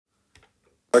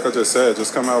Like I just said,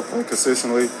 just come out, play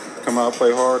consistently, come out,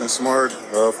 play hard and smart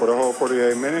for the whole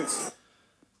 48 minutes.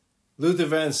 Luther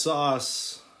Van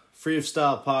Sauce, Free of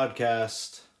Style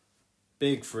podcast,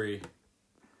 big free.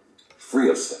 Free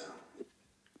of Style.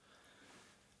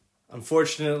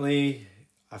 Unfortunately,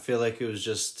 I feel like it was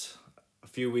just a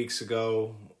few weeks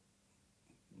ago,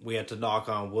 we had to knock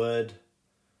on wood.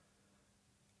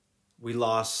 We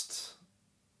lost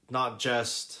not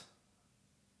just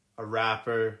a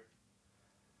rapper,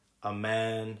 a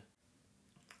man,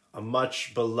 a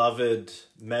much beloved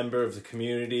member of the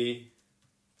community,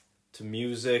 to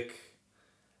music,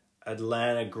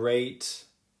 Atlanta great,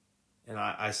 and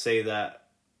I say that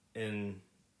in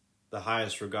the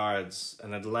highest regards,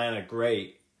 an Atlanta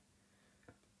great.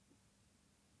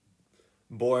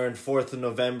 Born 4th of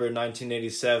November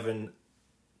 1987,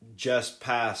 just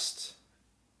passed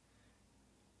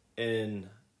in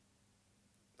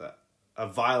a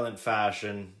violent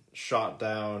fashion, shot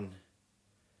down.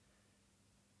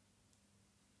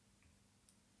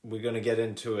 We're going to get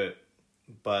into it,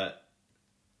 but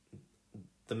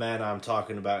the man I'm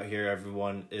talking about here,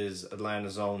 everyone, is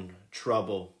Atlanta's own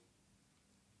Trouble.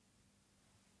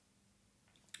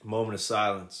 Moment of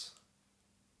silence.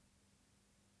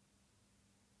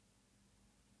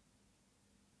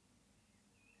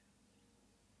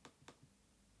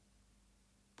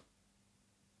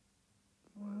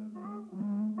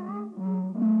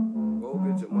 Go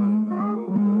get your money, man.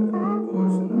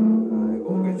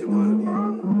 Go get your money, man.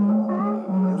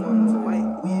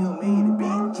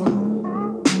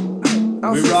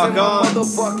 We rock on.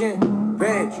 Motherfucking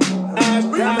bench.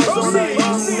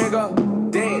 Nigga,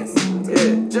 dance.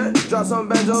 Yeah, just drop some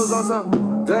banjos on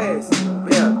some glass.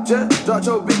 Yeah, just drop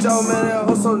your bitch out, man. That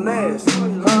hoe so nasty.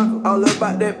 All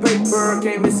about that paper,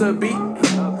 can't miss a beat.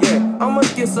 Yeah, I'ma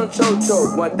get some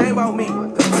cho-cho. One thing about me.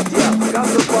 Yeah, got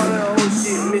some all that whole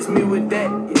shit, miss me with that.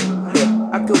 Yeah,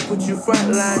 I could put you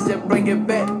front line, just bring it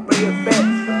back, bring it back,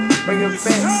 bring it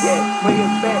back, yeah, bring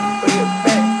it back, bring it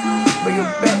back, bring it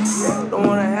back. Yeah, don't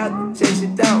wanna have to chase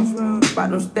it down. About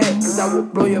no stack, cause I will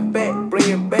blow your back, bring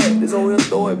it back, this old here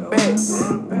throw it back.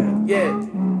 Yeah,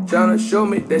 tryna show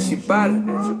me that she bought it,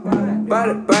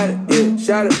 yeah,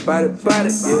 shot it, bought it,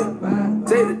 yeah.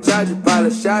 Take the charger,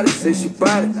 pilot, shot it, say she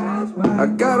bought it. I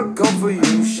gotta come for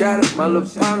you, shot it, my little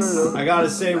partner. I gotta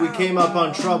say, we came up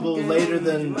on Trouble later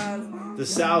than the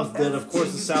South did. Of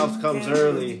course, the South comes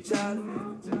early.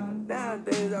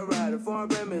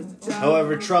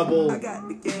 However, Trouble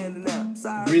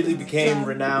really became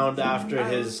renowned after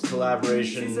his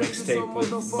collaboration mixtape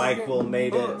with Mike Will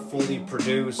Made It, fully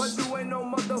produced.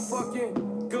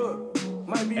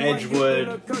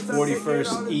 Edgewood,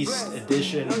 41st East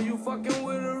Edition.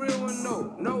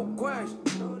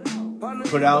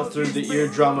 Put out through the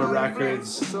Eardrummer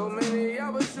Records,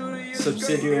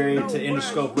 subsidiary to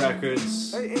Interscope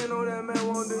Records.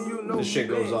 This shit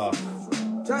goes off.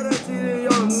 Try to see the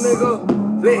young nigga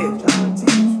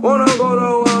live. Wanna go to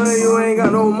war and you ain't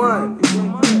got no money.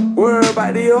 Worry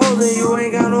about the hoes and you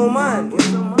ain't got no money.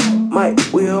 Mike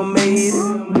Will Made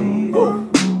It. Whoa.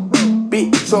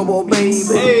 Big Trouble, baby.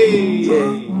 Hey.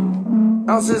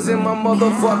 Yeah. Ounces in my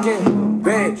motherfucking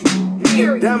bench.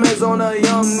 Diamonds on a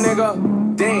young nigga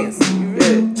dance.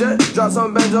 Yeah, just drop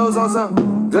some banjos on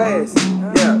some glass.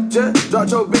 Yeah, just drop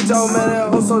your bitch out, man, that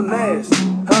hoe so nasty.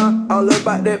 All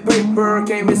about that paper,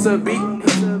 can't miss a beat.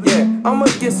 Yeah, I'ma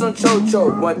get some cho-cho.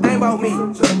 One thing about me,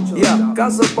 yeah,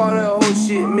 got some all that whole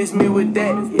shit, miss me with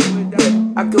that.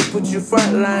 Yeah, I could put you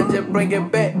front line, just bring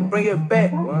it back, bring it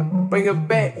back, bring it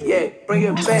back, yeah, bring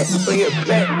it back, bring it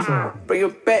back, bring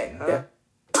it back, yeah.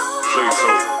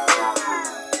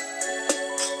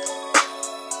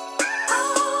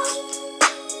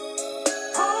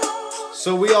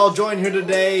 So we all join here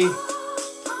today.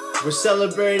 We're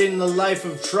celebrating the life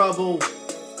of Trouble.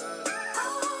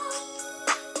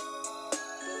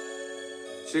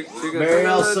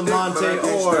 Mariel Samonte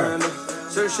Orr.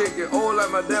 So shake it all like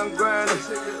my damn granny.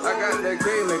 I got that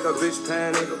K, make a bitch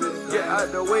panic. Get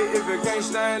out the way if you can't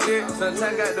stand it.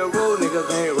 Sometimes got the road, nigga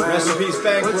can't ride it. Rest in peace,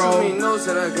 Bankroll. What you mean, no,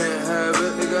 said I can't have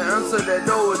it. Nigga, answer that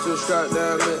door with your strap,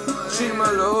 damn it. Treat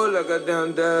my load like a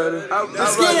damn daddy. I ride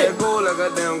that gold like a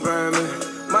damn Grammy.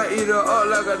 Might eat her up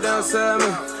like a damn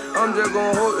salmon. I'm just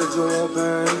gon' hope that you won't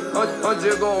panic. I'm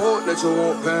just gon' hope that you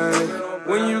won't panic.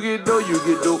 When you get dope, you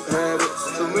get dope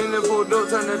habits. So many for dope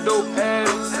turn to dope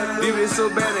addicts. Leave it so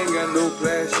bad, ain't got no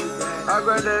plastic. I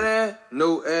grab that ass,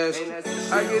 no ass.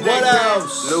 I get that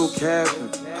cash, no capping.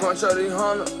 Punch out the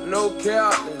Honda, no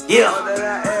capping. Yeah. All that I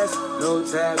ask, no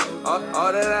tapping.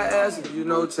 All that I ask, you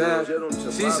know tapping.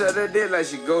 She said her dick like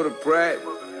she go to practice.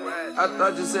 I I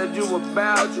thought you said you were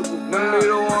bad. None of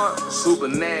the one. Super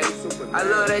nasty. I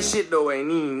love that shit though, ain't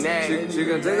even nasty. She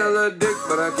can take a little dick,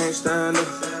 but I can't stand it.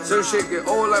 So shit get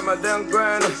old like my damn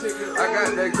granny. I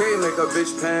got that K, make a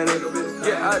bitch panic.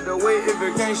 Get out the way if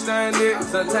you can't stand it.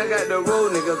 Sometimes got the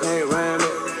road, nigga can't ram it.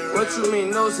 What you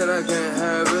mean, no, said I can't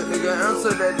have it. Nigga,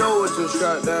 answer that door with your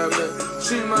shot, damn it.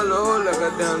 She my lord like a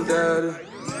damn daddy.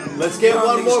 Let's get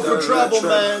one more for Trouble,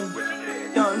 man.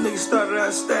 Young nigga started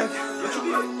out stacking.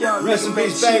 Rest in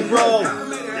peace, Bankroll.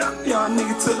 Young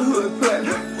nigga to the hood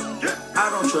platinum. I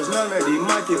don't trust none of these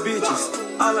monkey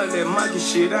bitches. All of that monkey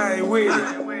shit, I ain't with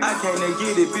it. I can't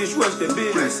get it, bitch, what's the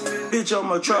business? Bitch,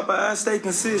 I'm a trapper, I stay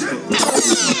consistent.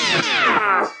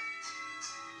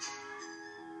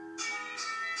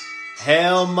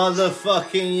 Hell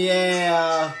motherfucking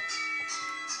yeah.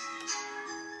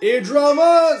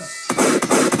 Eardrummers!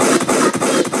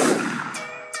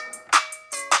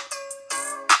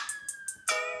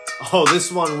 Oh,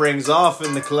 this one rings off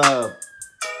in the club.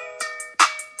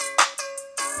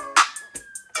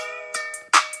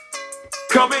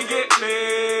 Come and get me.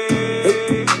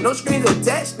 Hey, no strings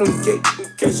attached, okay.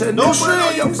 No strings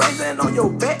on your face and on your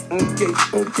back, okay.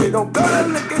 Don't go to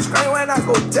look and scream when I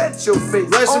go touch your face.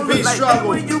 Rest in peace, Trouble.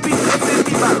 When you be texting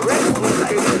me about rest,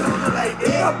 like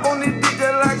up on this dick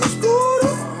just like a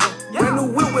scooter. Brand new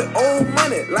whip with old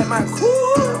money, like my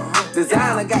cool.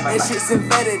 Designer got that shit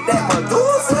synthetic, that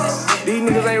Medusa. These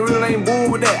niggas ain't real, ain't boo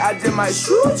with that. I just might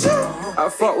shoot you. I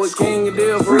fuck with King and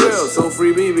Deal for real, so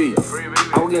free BB.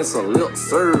 I was getting some lip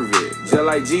service, just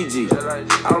like Gigi.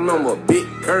 I remember a big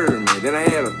curve, man. Then I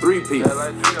had a 3-piece.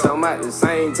 Talking about the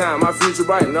same time, my future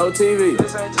bright, no TV.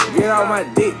 Get off my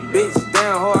dick, bitch,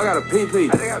 down hard, I got a PP.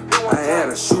 I had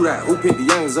a shootout, who picked the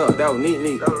youngins up? That was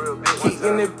neat. Keep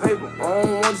in that paper, I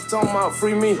don't want you talking about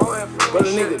free me. But a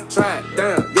nigga try it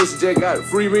down, guess you just got to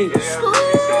free me.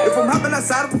 If I'm hopping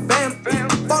outside of a van,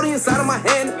 40 inside of my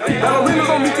hand. Ballerinas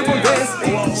on me, keep on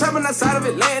dancing. Trapping outside of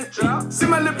Atlantic. See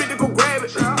my little bitch to go grab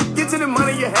it. Get to the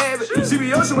money, you have it. She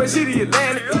be ocean when she the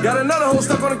Atlantic. Got another hoe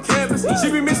stuck on the campus. She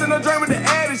be missing her dream with the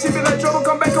addict. She be like, Trouble,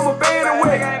 come back on my band and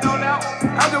wait. I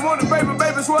just want the paper,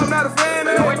 baby, so I'm not a fan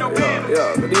of it.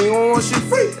 Yeah, but then you don't want shit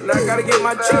free. And I gotta get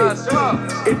my cheese.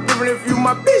 It's different if you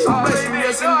my bitch. I'm blessed you,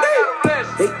 yes indeed.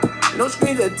 Hey, no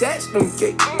screens attached,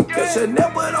 okay. Cause you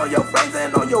never put on your face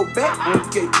and on your back,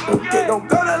 okay. Don't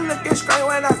go to look and scream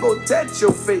when I go touch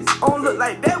your face. Don't look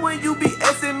like that when you be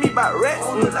asking me about rest,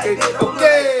 okay.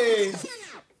 Okay.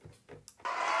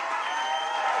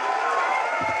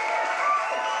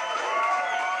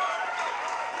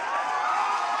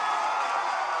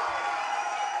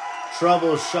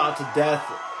 Trouble shot to death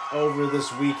over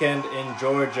this weekend in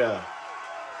Georgia.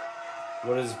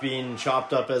 What is being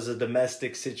chopped up as a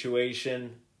domestic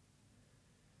situation.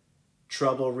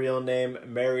 Trouble, real name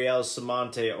Mariel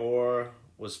Samante Orr,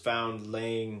 was found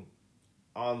laying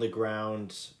on the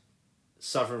ground,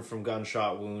 suffering from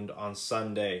gunshot wound on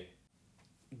Sunday.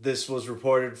 This was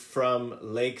reported from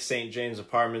Lake St. James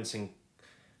Apartments in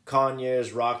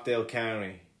Conyers, Rockdale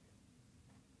County.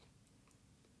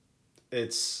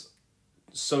 It's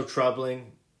so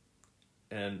troubling,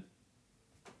 and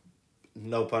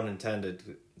no pun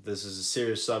intended, this is a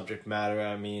serious subject matter.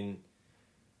 I mean,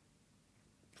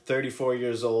 34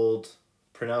 years old,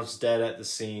 pronounced dead at the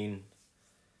scene.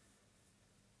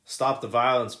 Stop the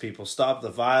violence, people. Stop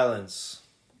the violence.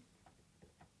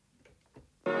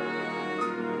 I'm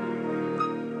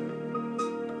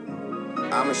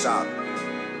in shock.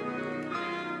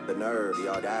 The nerve, the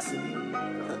audacity.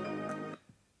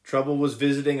 Trouble was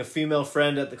visiting a female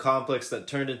friend at the complex that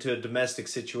turned into a domestic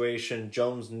situation.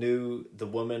 Jones knew the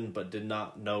woman but did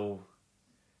not know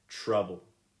Trouble.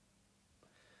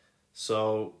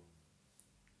 So,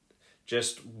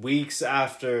 just weeks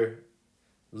after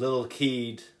Lil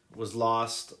Keed was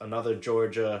lost, another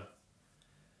Georgia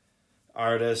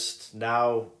artist,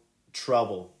 now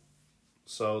Trouble.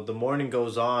 So the morning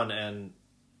goes on, and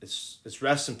it's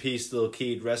rest in peace Lil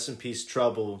Keed, rest in peace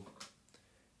Trouble,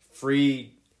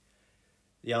 free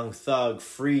Young Thug,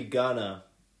 free Gunna.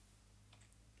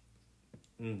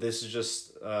 And this is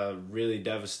just really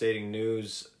devastating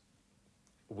news.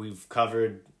 We've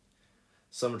covered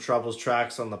some of Trouble's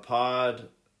tracks on the pod.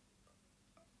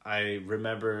 I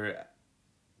remember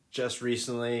just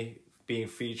recently being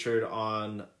featured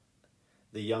on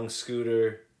the Young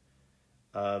Scooter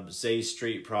Zay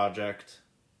Street project.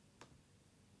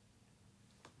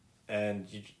 And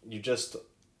you just,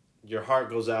 your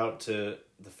heart goes out to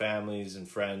the families and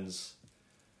friends,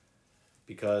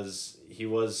 because he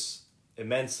was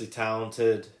immensely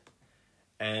talented,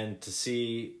 and to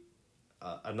see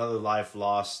another life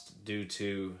lost due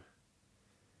to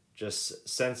just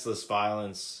senseless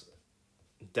violence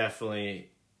definitely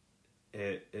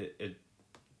it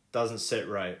doesn't sit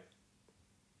right,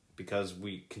 because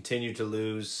we continue to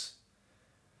lose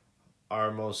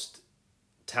our most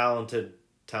talented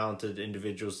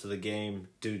individuals to the game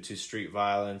due to street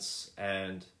violence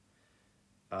and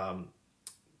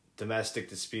domestic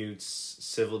disputes,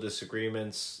 civil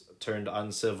disagreements turned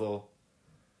uncivil.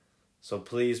 So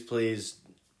please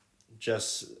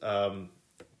just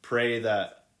pray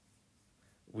that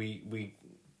we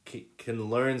can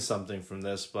learn something from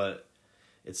this. But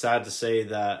it's sad to say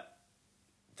that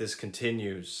this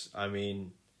continues. I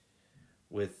mean,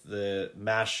 with the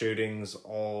mass shootings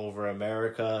all over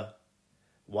America,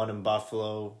 one in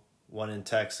Buffalo, one in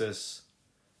Texas,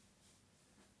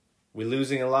 we're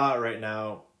losing a lot right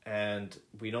now, and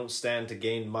we don't stand to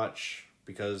gain much,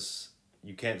 because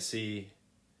you can't see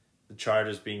the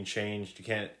charters being changed. You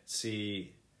can't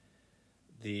see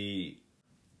the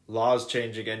laws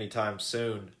changing anytime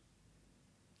soon.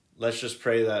 Let's just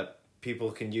pray that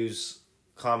people can use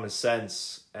common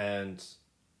sense and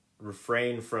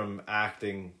refrain from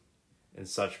acting in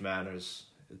such manners.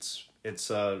 It's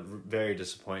very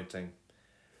disappointing.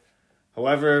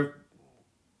 However,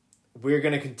 we're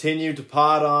going to continue to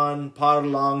pod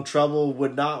along. Trouble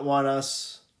would not want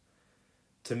us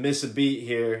to miss a beat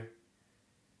here.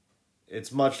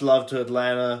 It's much love to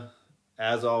Atlanta,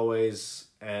 as always,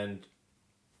 and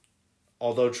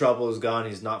although Trouble is gone,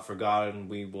 he's not forgotten.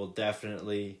 We will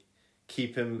definitely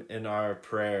keep him in our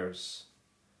prayers.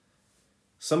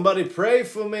 Somebody pray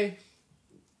for me.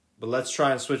 But let's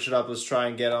try and switch it up. Let's try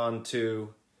and get on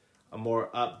to a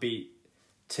more upbeat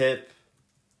tip.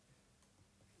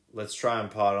 Let's try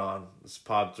and pod on. Let's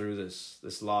pod through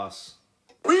this loss.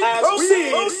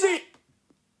 Proceed.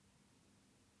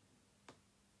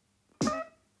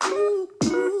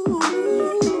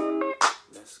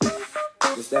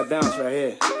 It's that bounce right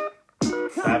here.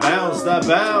 That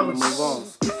bounce. Move on.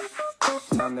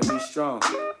 Time to be strong.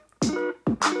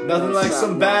 Nothing like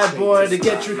some bad boy to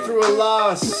get you through a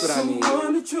loss. That's what I need.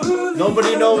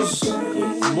 Nobody knows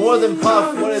more than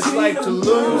Puff what it's like to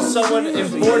lose someone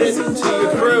important to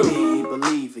your crew.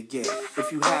 Believe again.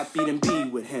 If you happy, then be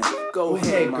with him. Go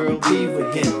ahead, girl, be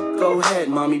with him. Go ahead,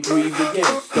 mommy, breathe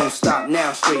again. Don't stop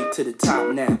now, straight to the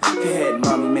top now. Go ahead,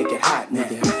 mommy, make it hot now.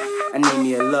 I need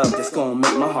me a love that's gonna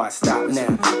make my heart stop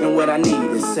now. And what I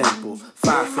need is simple.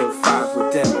 5'5"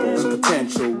 with dimples,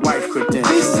 potential wife credentials.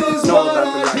 This is Know what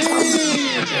about the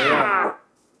I life.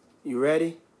 You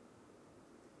ready?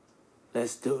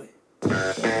 Let's do it.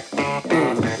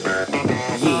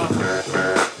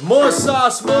 Yeah. More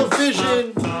sauce, more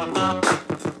vision.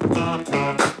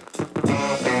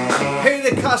 Pay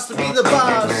the cost to be the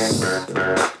boss,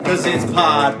 'cause it's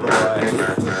Pod Boy.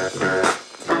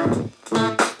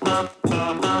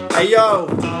 Hey yo,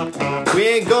 we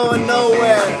ain't going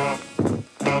nowhere.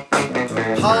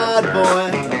 Pod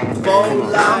Boy, full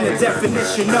I'm the life.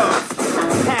 definition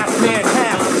of half man,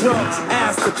 half drugs.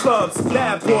 Ask the clubs,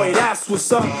 bad boy, that's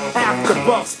what's up. After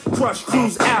bucks, crush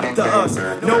crews after us.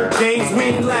 No games, we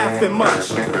ain't laughing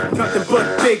much. Nothing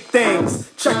but big things.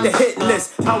 Check the hit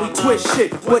list, how we twist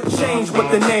shit. What changed with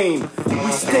the name?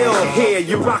 We still here,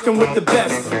 you're rocking with the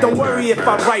best. Don't worry if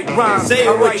I write rhymes. Say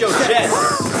I it with write your chest.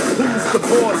 Who's the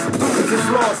boss? Who's is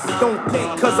lost? Don't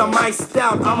think 'cause I'm iced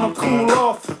out, I'ma cool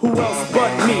off. Who else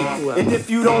but me? And if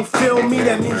you don't feel me,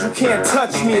 that means you can't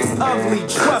touch me. It's ugly,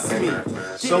 trust me.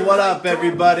 So what up,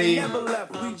 everybody?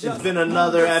 It's been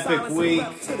another epic week.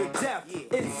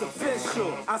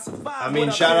 I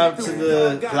mean, shout out to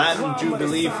the Platinum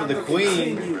Jubilee for the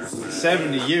Queen.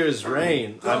 70 years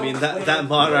reign. I mean, that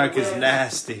monarch is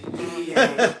nasty.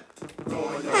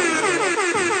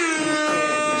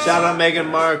 Shout out Meghan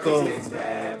Markle.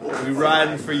 We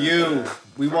riding for you.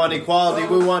 We want equality.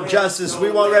 We want justice.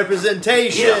 We want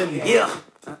representation.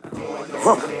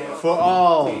 For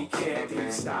all.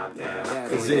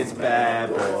 'Cause it's Bad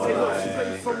Boy.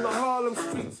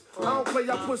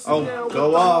 Oh,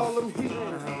 go off.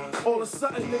 All of a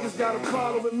sudden, niggas got a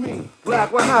problem with me.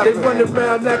 Black, what happened? They running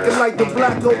around acting like the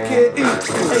black old kid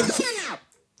eats.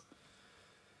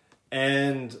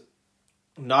 And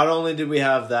not only did we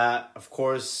have that, of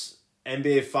course,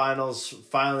 NBA Finals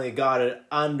finally got it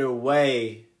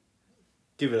underway.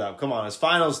 Give it up. Come on, it's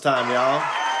finals time, y'all.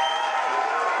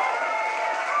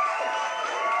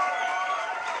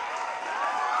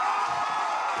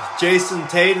 Jason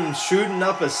Tatum shooting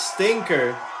up a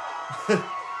stinker.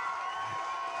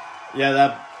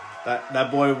 Yeah, that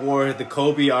boy wore the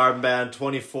Kobe armband,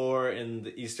 24 in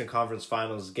the Eastern Conference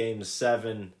Finals, Game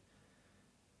 7.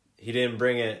 He didn't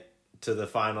bring it to the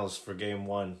finals for Game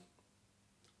 1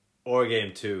 or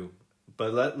Game 2.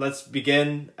 But let's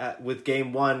begin with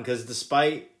Game 1, because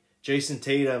despite Jason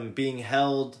Tatum being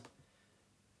held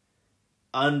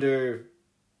under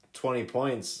 20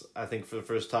 points, I think, for the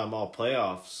first time all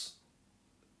playoffs.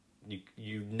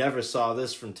 You never saw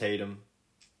this from Tatum.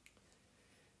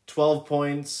 12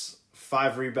 points,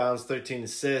 5 rebounds, 13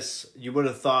 assists. You would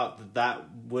have thought that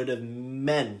would have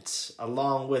meant,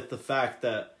 along with the fact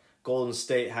that Golden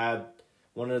State had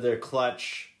one of their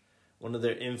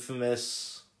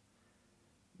infamous,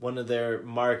 one of their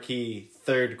marquee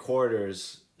third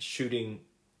quarters, shooting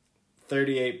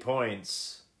 38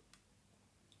 points.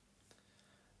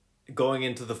 Going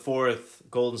into the fourth,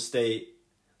 Golden State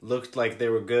looked like they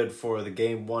were good for the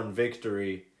Game 1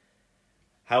 victory.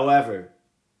 However,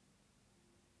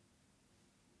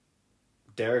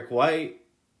 Derek White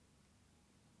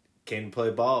came to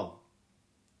play ball.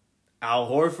 Al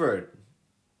Horford,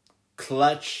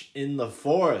 clutch in the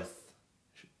fourth.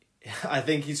 I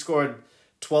think he scored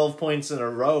 12 points in a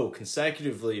row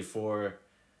consecutively for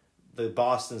the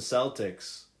Boston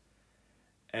Celtics.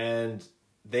 And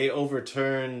they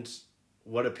overturned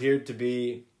what appeared to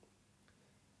be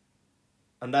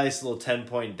a nice little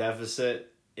 10-point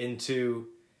deficit into...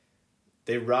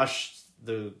 They rushed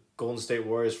the Golden State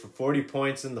Warriors for 40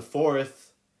 points in the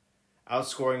fourth,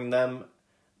 outscoring them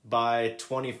by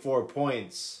 24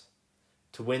 points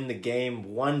to win the game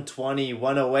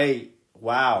 120-108.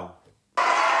 Wow.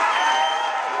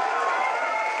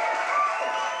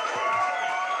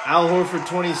 Al Horford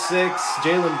 26,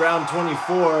 Jaylen Brown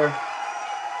 24,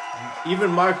 even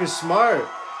Marcus Smart,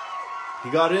 he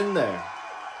got in there.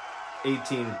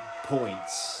 18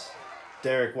 points.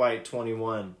 Derek White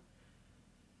 21.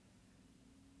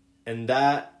 And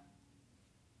that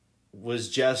was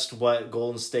just what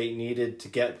Golden State needed to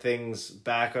get things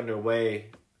back underway.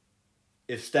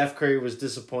 If Steph Curry was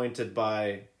disappointed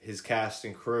by his cast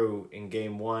and crew in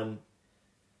Game 1,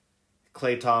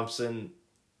 Klay Thompson,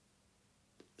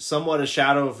 somewhat a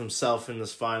shadow of himself in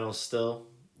this finals still,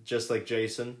 just like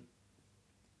Jason.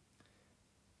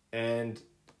 And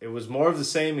it was more of the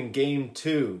same in Game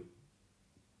 2.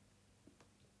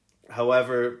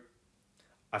 However,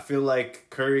 I feel like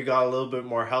Curry got a little bit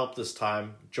more help this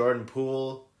time. Jordan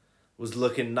Poole was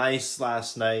looking nice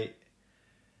last night.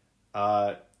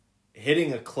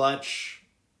 Hitting a clutch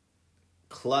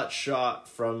shot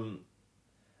from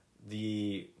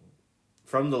the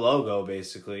logo,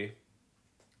 basically.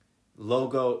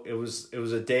 Logo, it was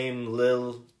a Dame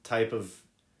Lil type of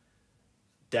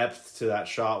depth to that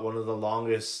shot. One of the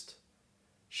longest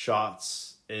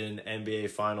shots in NBA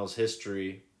Finals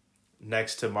history,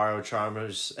 next to Mario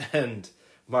Chalmers and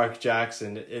Mark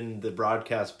Jackson in the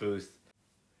broadcast booth.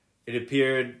 It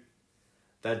appeared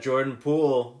that Jordan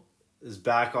Poole is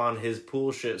back on his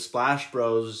pool shit. Splash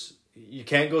Bros. You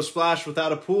can't go splash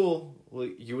without a pool. Well,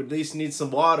 you at least need some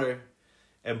water.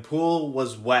 And Poole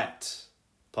was wet.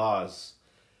 Pause.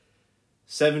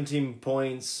 17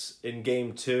 points in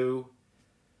Game 2.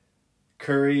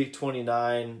 Curry,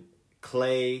 29.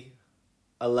 Klay,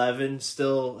 11.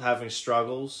 Still having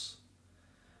struggles.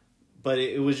 But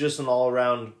it was just an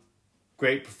all-around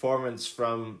great performance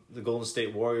from the Golden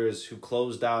State Warriors, who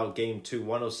closed out Game 2,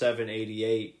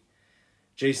 107-88.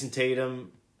 Jason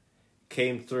Tatum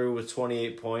came through with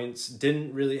 28 points.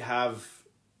 Didn't really have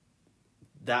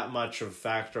that much of a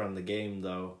factor on the game,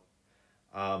 though.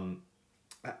 Al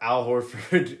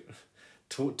Horford,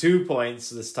 2 points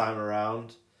this time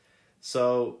around.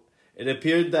 So it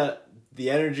appeared that the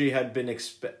energy had been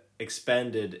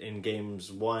expended in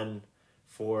Games 1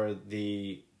 for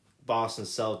the Boston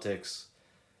Celtics.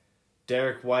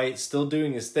 Derek White still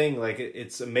doing his thing. Like,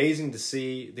 it's amazing to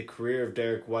see the career of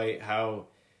Derek White, how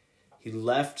he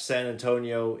left San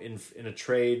Antonio in a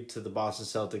trade to the Boston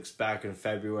Celtics back in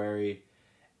February,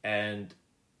 and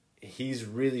he's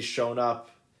really shown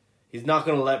up. He's not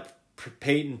going to let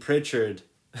Peyton Pritchard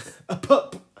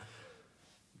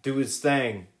do his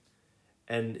thing,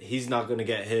 and he's not going to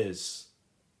get his.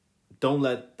 Don't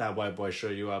let that white boy show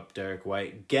you up, Derek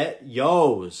White. Get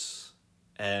yours.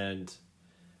 And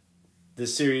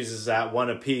this series is at 1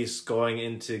 apiece going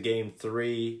into Game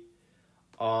 3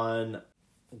 on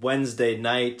Wednesday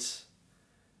night.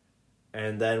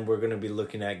 And then we're going to be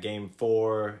looking at Game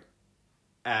 4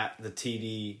 at the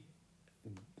TD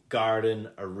Garden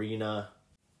Arena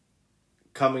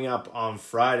coming up on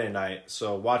Friday night.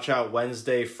 So watch out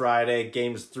Wednesday, Friday,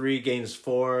 Games 3, Games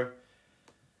 4.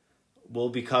 We'll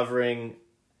be covering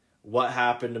what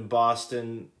happened in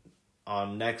Boston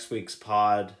on next week's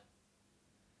pod.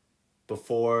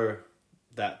 Before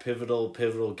that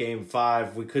pivotal Game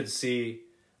 5, we could see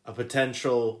a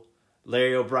potential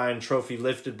Larry O'Brien trophy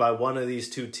lifted by one of these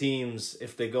two teams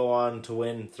if they go on to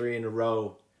win 3 in a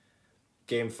row.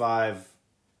 Game 5,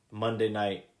 Monday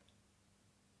night.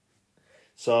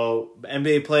 So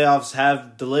NBA playoffs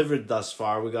have delivered thus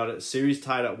far. We got a series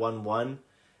tied at 1-1.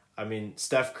 I mean,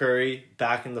 Steph Curry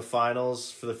back in the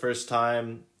finals for the first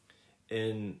time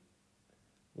in,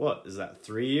 what is that,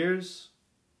 3 years?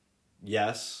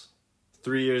 Yes.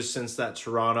 3 years since that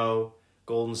Toronto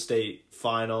Golden State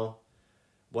final.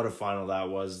 What a final that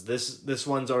was. This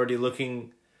one's already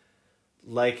looking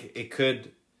like it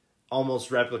could almost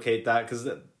replicate that, because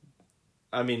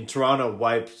I mean, Toronto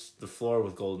wiped the floor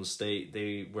with Golden State.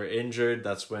 They were injured.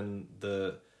 That's when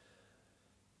the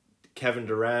Kevin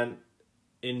Durant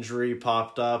injury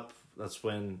popped up. That's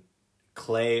when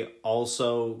Klay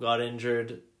also got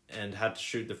injured and had to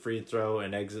shoot the free throw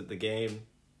and exit the game.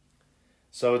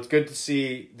 So it's good to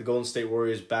see the Golden State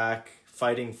Warriors back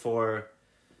fighting for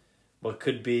what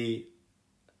could be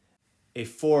a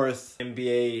fourth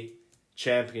NBA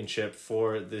championship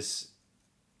for this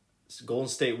Golden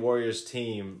State Warriors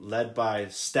team led by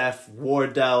Steph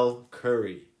Wardell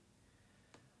Curry.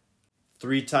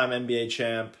 3-time NBA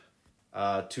champ,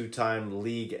 2-time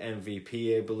league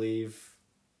MVP, I believe.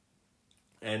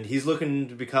 And he's looking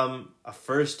to become a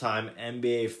first-time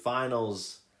NBA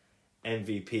Finals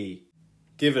MVP.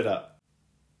 Give it up.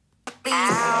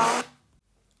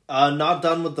 Not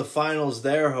done with the finals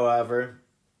there, however,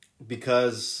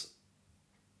 because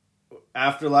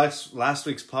after last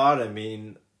week's pod, I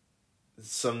mean,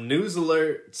 some news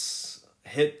alerts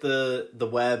hit the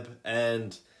web,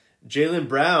 and Jaylen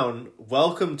Brown,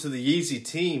 welcome to the Yeezy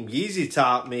team. Yeezy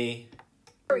taught me.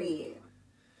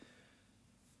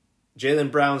 Jaylen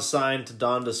Brown signed to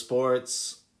Donda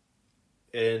Sports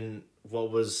in what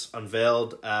was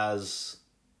unveiled as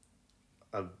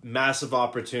a massive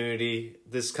opportunity.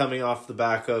 This coming off the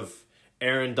back of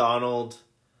Aaron Donald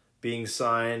being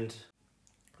signed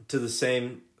to the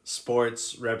same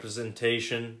sports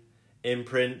representation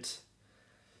imprint.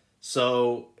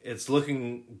 So it's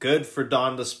looking good for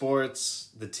Donda Sports,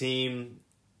 the team.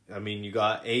 I mean, you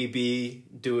got AB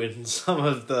doing some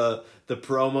of the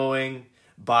promoing,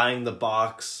 buying the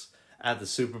box at the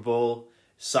Super Bowl,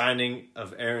 signing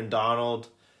of Aaron Donald,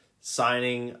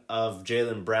 signing of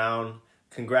Jaylen Brown.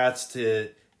 Congrats to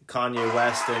Kanye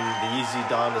West and the Yeezy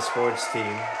Donda Sports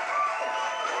team.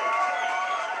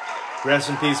 Rest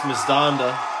in peace, Miss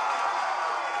Donda.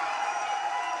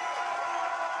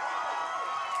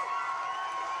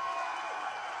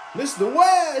 Mr.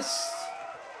 West!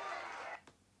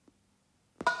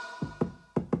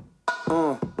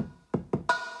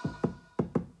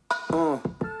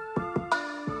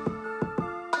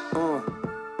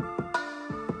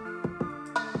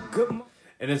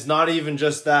 And it's not even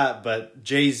just that, but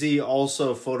Jay-Z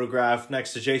also photographed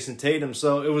next to Jason Tatum.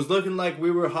 So it was looking like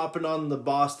we were hopping on the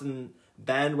Boston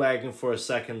bandwagon for a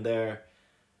second there,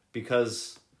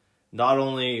 because not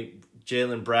only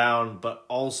Jaylen Brown, but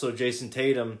also Jason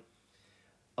Tatum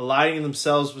aligning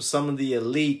themselves with some of the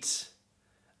elite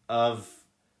of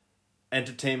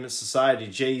entertainment society.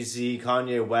 Jay-Z,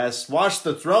 Kanye West. Watch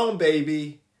the throne,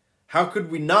 baby. How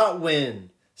could we not win?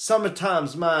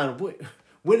 Summertime's mine.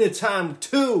 Winter time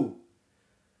too.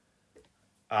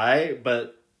 Alright,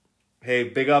 but hey,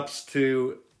 big ups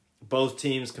to both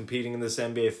teams competing in this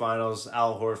NBA Finals.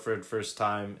 Al Horford, first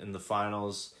time in the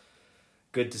finals.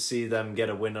 Good to see them get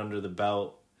a win under the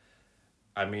belt.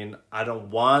 I mean, I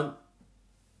don't want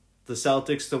the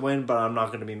Celtics to win, but I'm not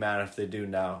going to be mad if they do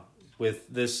now, with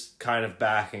this kind of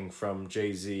backing from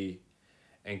Jay-Z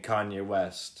and Kanye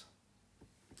West.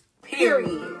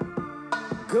 Period.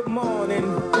 Good morning.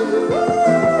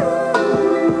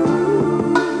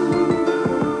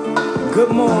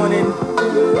 Good morning.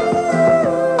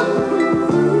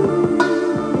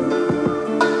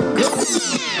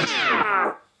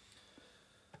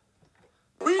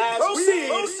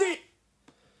 Proceed.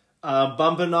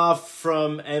 Bumping off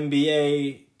from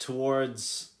NBA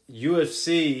towards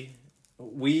UFC,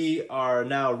 we are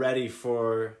now ready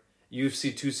for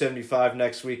UFC 275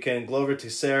 next weekend. Glover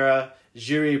Teixeira,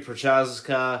 Jiri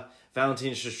Prochazka,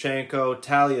 Valentina Shevchenko,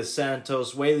 Talia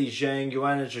Santos, Weili Zhang,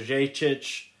 Joanna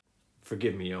Jędrzejczyk.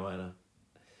 Forgive me, Joanna.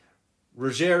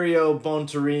 Rogerio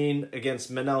Bontorin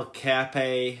against Manel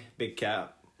Kape. Big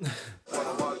Cap.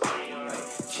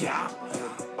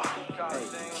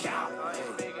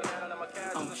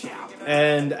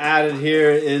 And added here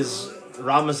is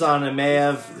Ramazan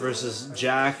Amaev versus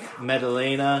Jack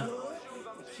Medellina.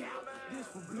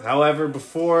 However,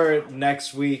 before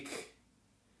next week,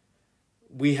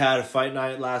 we had a fight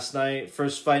night last night.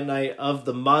 First fight night of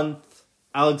the month.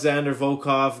 Alexander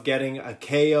Volkov getting a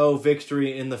KO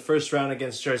victory in the first round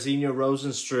against Jairzinho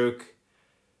Rozenstruik.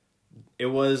 It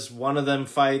was one of them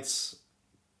fights,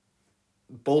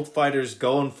 both fighters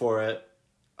going for it.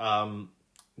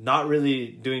 not really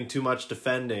doing too much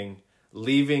defending,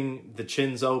 leaving the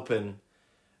chins open.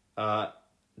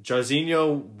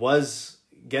 Jairzinho was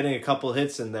getting a couple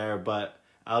hits in there, but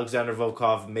Alexander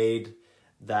Volkov made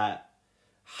that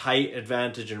height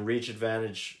advantage and reach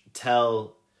advantage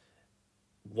tell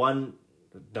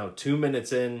 2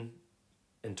 minutes in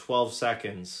and 12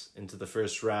 seconds into the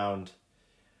first round.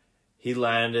 He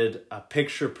landed a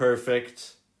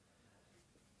picture-perfect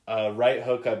right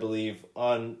hook, I believe,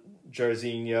 on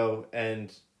Jairzinho,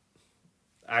 and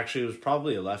actually it was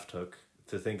probably a left hook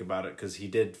to think about it, because he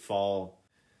did fall.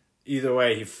 Either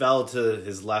way, he fell to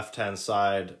his left-hand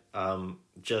side,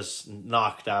 just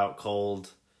knocked out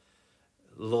cold,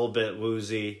 a little bit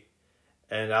woozy,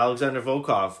 and Alexander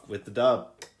Volkov with the dub.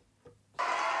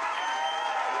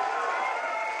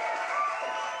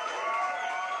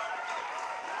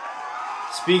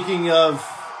 Speaking of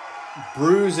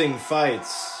bruising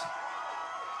fights,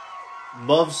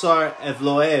 Movsar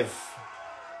Evloev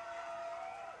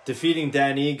defeating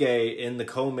Dan Ige in the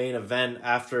co-main event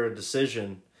after a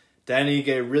decision. Dan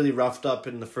Ige really roughed up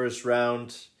in the first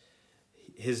round.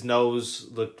 His nose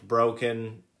looked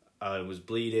broken. It was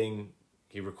bleeding.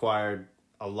 He required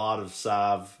a lot of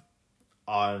salve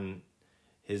on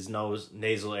his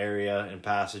nasal area and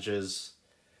passages.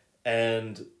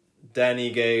 And Dan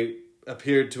Ige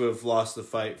appeared to have lost the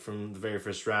fight from the very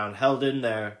first round. Held in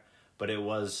there, but it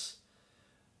was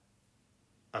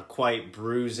a quite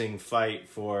bruising fight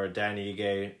for Dan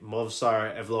Ige.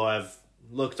 Movsar Evloev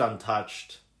looked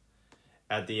untouched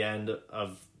at the end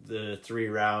of the 3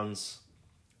 rounds.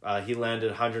 He landed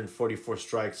 144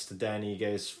 strikes to Dan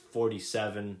Ige's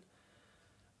 47.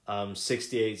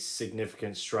 68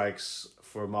 significant strikes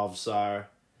for Movsar,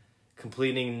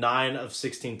 completing 9 of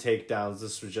 16 takedowns.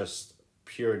 This was just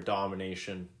pure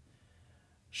domination.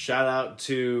 Shout out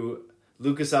to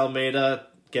Lucas Almeida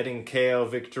getting KO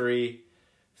victory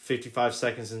 55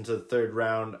 seconds into the 3rd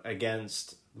round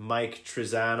against Mike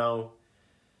Trizano.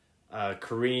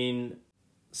 Karine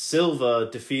Silva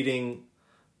defeating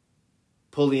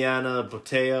Poliana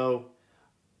Boteo.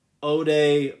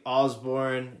 Ode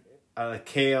Osborne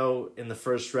KO in the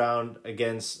first round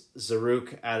against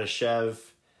Zaruk Adashev.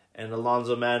 And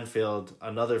Alonzo Manfield,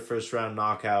 another first round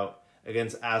knockout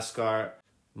against Askar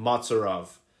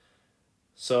Motsarov.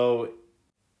 So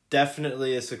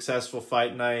definitely a successful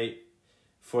fight night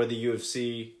for the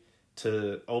UFC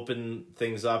to open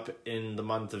things up in the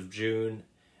month of June,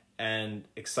 and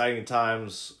exciting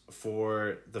times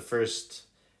for the first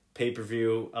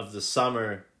pay-per-view of the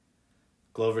summer,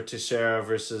 Glover Teixeira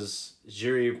versus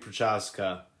Jiri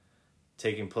Prochazka,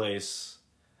 taking place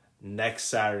next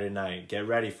Saturday night. Get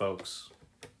ready, folks.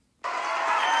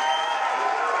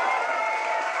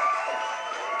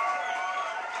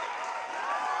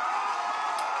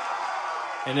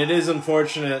 And it is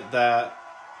unfortunate that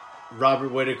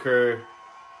Robert Whittaker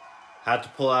had to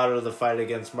pull out of the fight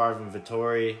against Marvin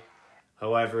Vettori.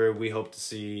 However, we hope to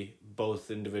see both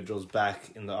individuals back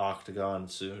in the octagon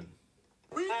soon.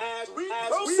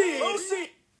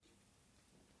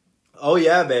 Oh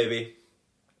yeah, baby.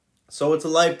 So it's a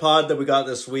light pod that we got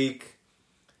this week.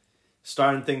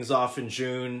 Starting things off in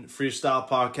June. Freestyle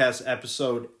Podcast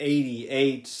episode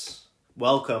 88.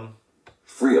 Welcome.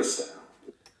 Freestyle.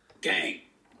 Gang.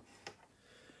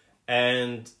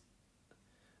 And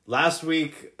last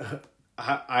week,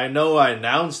 I know I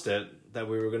announced it, that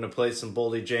we were going to play some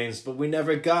Boldy James, but we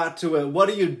never got to it. What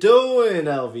are you doing,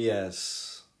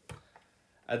 LVS?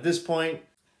 At this point,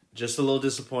 just a little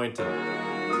disappointed.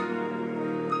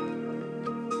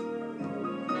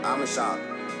 I'm in shock.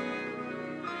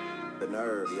 The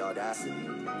nerve, the audacity.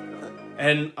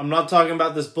 And I'm not talking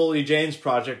about this Boldy James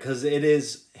project, because it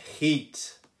is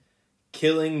heat.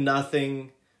 Killing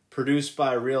Nothing, produced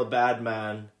by a real bad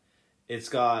man. It's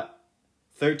got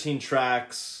 13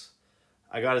 tracks.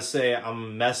 I gotta say,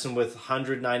 I'm messing with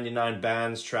 199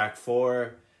 Bands, track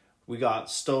 4. We got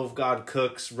Stove God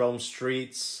Cooks, Rome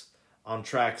Streets on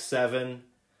track 7.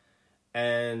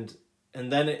 And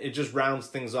then it just rounds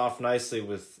things off nicely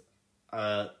with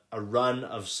a run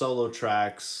of solo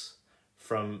tracks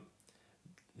from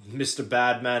Mr.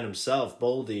 Badman himself,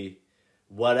 Boldy.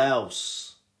 What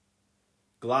else?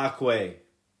 Glockway.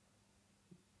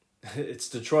 It's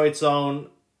Detroit's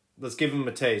own. Let's give him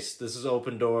a taste. This is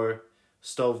Open Door,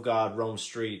 Stove God, Rome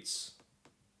Streets.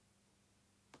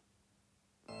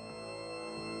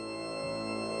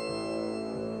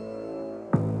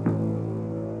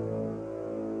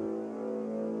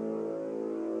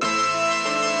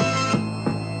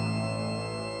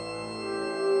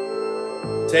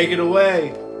 Take it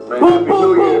away. Man, Happy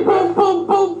New Year, man.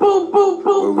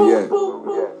 Where we at?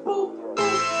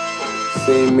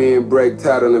 Seen me and break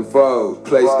title and fold.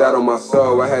 Placed that on my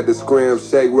soul. I had to scram,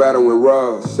 shake, rattle, and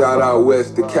roll. Shout out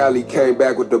west to Cali, came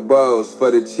back with the bows. For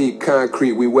the cheap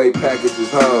concrete, we weigh packages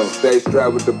whole. Stay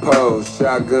strapped with the pose.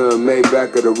 Shotgun made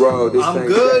back of the road. This I'm ain't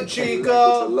good, that,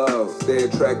 Chico. Stay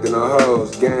attracting the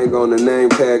hoes. Gang on the name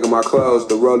tag of my clothes.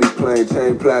 The rollie plain,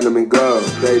 chain platinum and gold.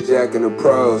 Stay jacking the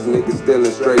pros. Niggas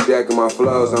stealing straight jacking my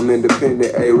flows. I'm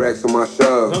independent, A-Racks on my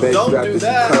show. Stay strapped, this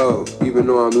is cold. Even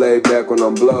though I'm laid back when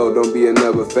I'm blow. Don't be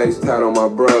another face tight on my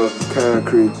bros.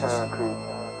 Concrete.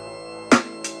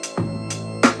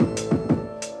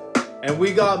 And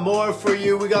we got more for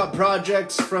you. We got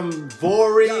projects from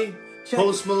Vori,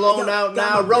 Post Malone out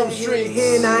now, Rome Streets.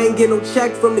 And I ain't get no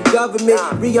check from the government.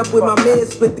 Re-up with my man,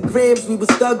 split the grams, we was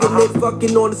thugging it.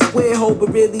 Fucking on the square hole, but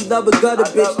really love a gutter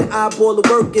bitch. The eyeball of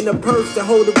work in a purse to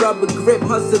hold a rubber grip.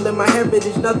 Hustling my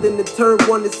heritage, nothing to turn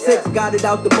 1 to 6. Got it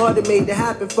out the mud and made it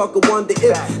happen, fuck a wonder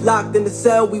if. Locked in the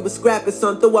cell, we was scrapping,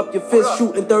 son, throw up your fist.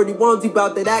 Shooting 31s, he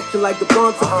bout that action like a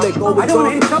Bronson flick. Always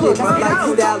on for shit, my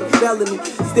lifestyle is felony.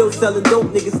 Still selling dope,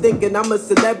 niggas thinking I'm a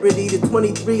celebrity. The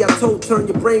 23 I told, turn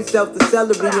your brain cells to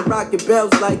celery and rocking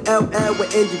bells like LL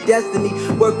with End Your Destiny.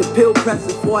 Work the pill press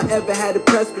before I ever had a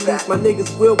press release. My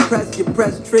niggas will press your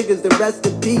press triggers, the rest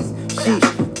in peace.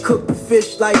 Sheesh, cook the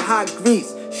fish like hot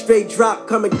grease. Straight drop,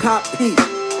 come and cop peace.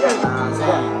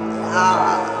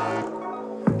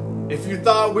 If you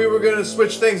thought we were gonna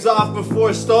switch things off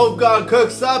before Stove God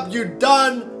cooks up, you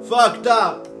done fucked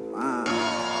up.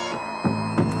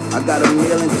 I got a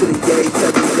meal into the gate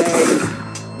every day.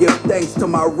 Give thanks to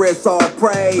my wrist, all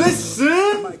praise.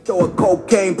 Listen! Might throw a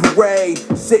cocaine parade.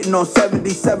 Sitting on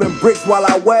 77 bricks while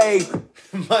I wave.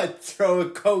 Might throw a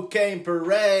cocaine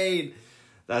parade.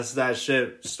 That's that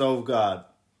shit, Stove God.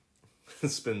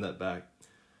 Spin that back.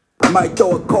 I might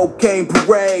throw a cocaine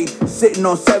parade. Sitting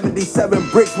on 77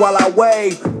 bricks while I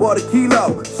wave. Bought a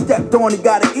kilo, stepped on it,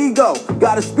 got an ego.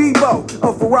 Got a speedboat,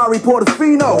 a Ferrari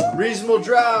Portofino. Reasonable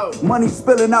drought. Money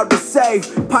spilling out the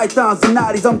safe. Pythons and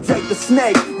Naughties, I'm Jake the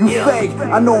Snake. You fake,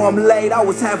 I know I'm late. I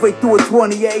was halfway through a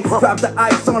 28. Dropped the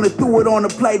ice on it, threw it on the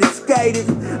plate and skated.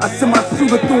 I send my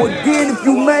shooter through again if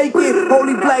you make it.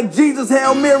 Holy Black Jesus,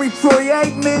 Hail Mary, Troy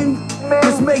Aikman.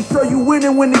 Just make sure you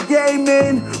winning when the game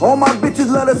in. All my bitches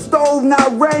let a stove,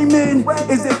 not Raymond.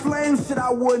 Is it flames? Shit,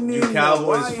 I wouldn't even You Cowboys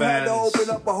know. I ain't fans. had to open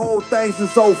up a whole thing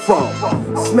since so far.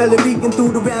 Smell it leaking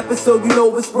through the rapper, so you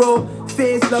know it's raw.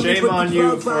 Fans love me, Shame but on the you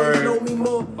drug for buyers know me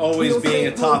more. always We don't being say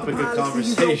a topic hold of the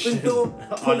policies conversation open door.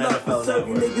 on Pull up NFL and serve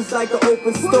you Network. niggas like an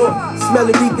open store. Smell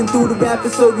it leaking through the rapper,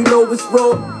 so you know it's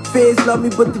raw. Fans love me,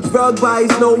 but the drug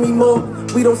buyers know me more.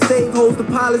 We don't save hoes, the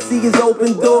policy is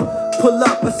open door. Pull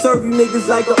up, I serve you niggas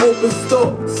like an open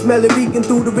store. Smell it reeking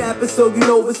through the rapper, so you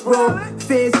know it's raw.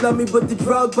 Fans love me, but the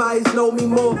drug buyers know me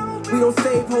more. We don't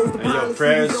save hoes, the Hey, yo, policy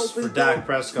prayers is open for door. Dak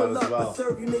Prescott Pull as up, well. I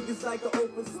serve you niggas like an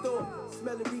open store.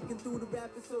 Smell it reeking through the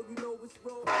rapper, so you know it's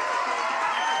raw.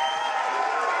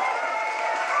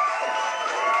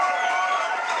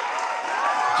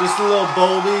 Just a little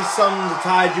boldy, something to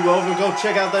tide you over. Go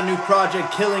check out that new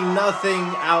project, Killing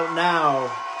Nothing, out now.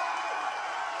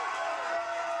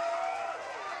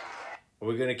 Are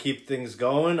we gonna keep things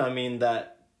going? I mean,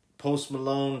 that Post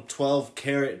Malone 12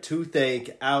 Karat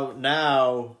Toothache out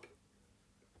now.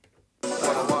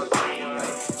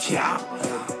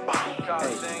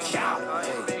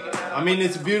 I mean,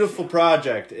 it's a beautiful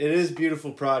project. It is a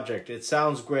beautiful project. It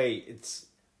sounds great.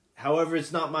 However,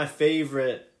 it's not my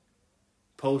favorite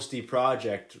Posty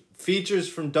project. Features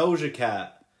from Doja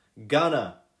Cat,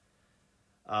 Gunna,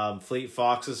 Fleet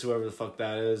Foxes, whoever the fuck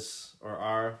that is or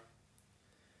are,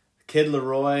 Kid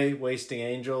Laroi, Wasting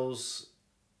Angels,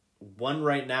 one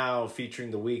right now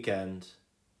featuring The Weeknd.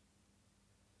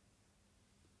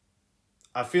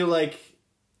 I feel like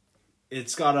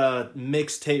it's got a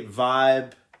mixtape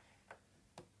vibe.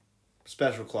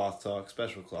 Special cloth talk.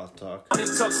 Only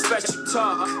talk special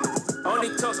talk. Only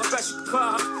talk special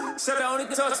talk. Said I only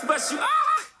talk special. I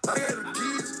got the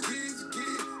keys.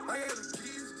 I got the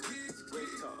keys.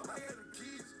 I got the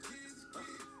keys.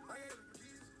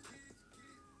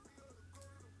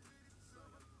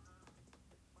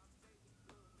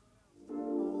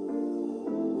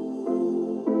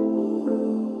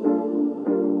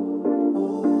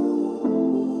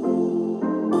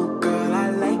 Oh, girl, I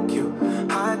like you.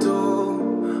 I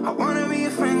do. I wanna be a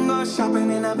friend, go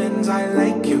shopping in a Benz. I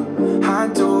like you. I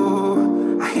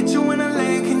do. I hit you in a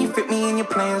leg. Can you fit me in your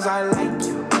plans? I like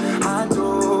you. I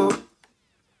do.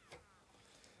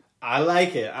 I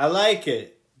like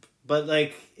it. But,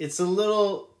 like, it's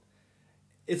not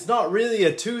really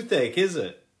a toothache, is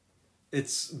it?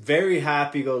 It's very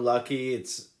happy-go-lucky.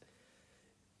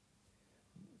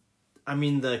 I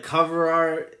mean, the cover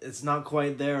art, it's not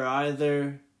quite there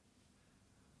either.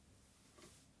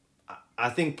 I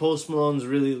think Post Malone's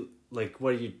really, like,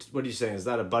 what are you saying? Is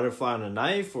that a butterfly on a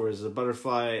knife, or is it a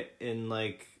butterfly in,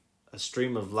 like, a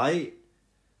stream of light?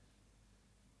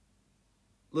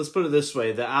 Let's put it this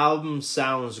way. The album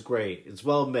sounds great. It's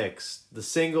well mixed. The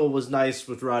single was nice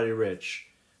with Roddy Ricch.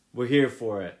 We're here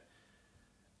for it.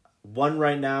 One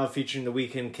right now featuring The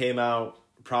Weeknd came out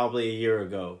probably a year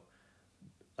ago.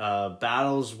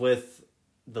 Battles with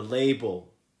the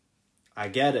label. I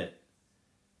get it.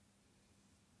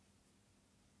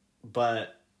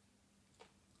 But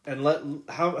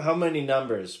how many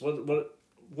numbers?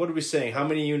 What are we saying? How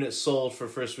many units sold for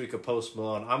first week of Post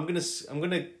Malone? I'm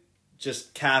gonna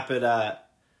just cap it at,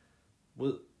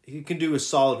 well, he can do a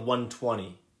solid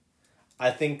 120. I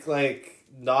think, like,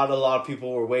 not a lot of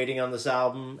people were waiting on this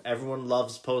album. Everyone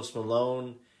loves Post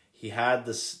Malone. He had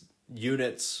this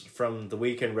units from the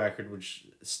Weeknd record, which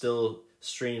still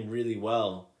streamed really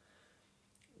well.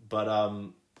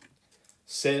 But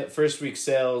first week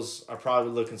sales are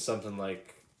probably looking something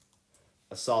like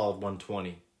a solid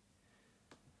 120.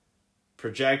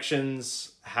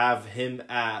 Projections have him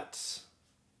at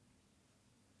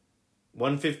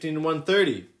 115 to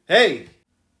 130. Hey!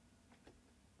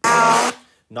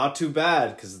 Not too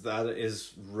bad, because that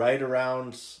is right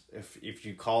around, if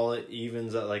you call it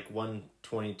evens at like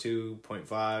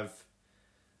 122.5,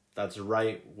 that's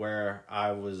right where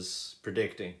I was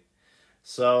predicting.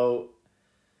 So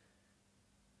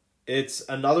it's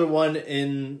another one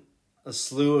in a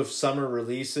slew of summer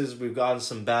releases. We've gotten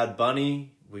some Bad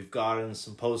Bunny, we've gotten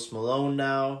some Post Malone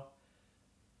now,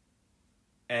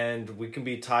 and we can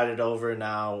be tided over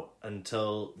now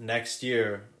until next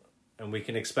year, and we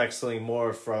can expect something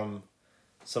more from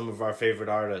some of our favorite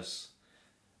artists.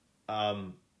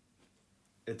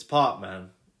 It's pop, man.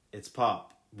 It's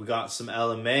pop. We got some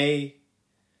LMA.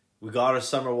 We got a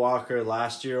Summer Walker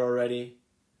last year already.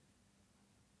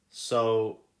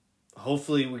 So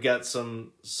hopefully we get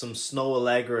some Snow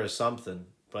Allegra or something,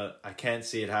 but I can't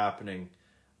see it happening.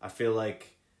 I feel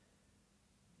like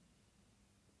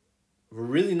we're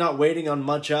really not waiting on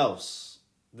much else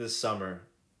this summer.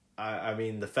 I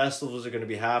mean, the festivals are going to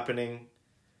be happening.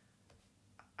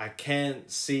 I can't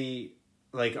see,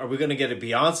 like, are we going to get a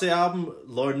Beyonce album?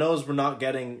 Lord knows we're not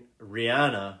getting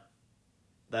Rihanna,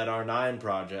 that R9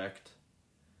 project.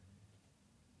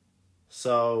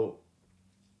 So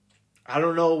I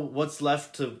don't know what's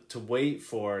left to wait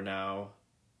for now.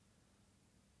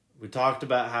 We talked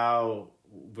about how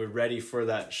we're ready for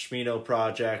that Shmino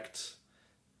project.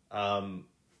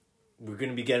 We're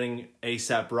going to be getting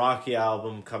A$AP Rocky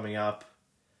album coming up.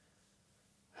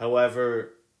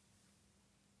 However,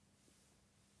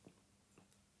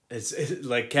 it's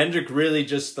like Kendrick really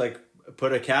just like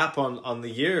put a cap on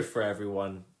the year for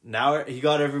everyone. Now he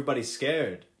got everybody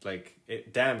scared. Like,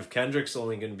 damn, if Kendrick's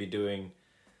only going to be doing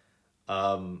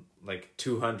like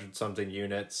 200 something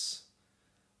units,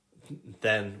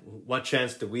 then what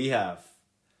chance do we have?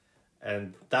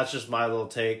 And that's just my little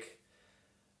take.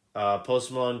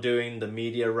 Post Malone doing the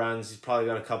media runs. He's probably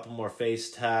got a couple more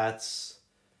face tats.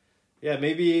 Yeah,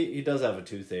 maybe he does have a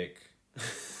toothache.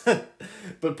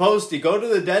 But Posty, go to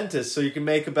the dentist so you can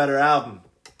make a better album.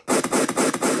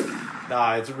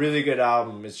 Nah, it's a really good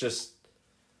album. It's just,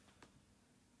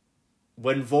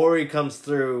 when Vori comes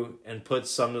through and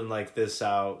puts something like this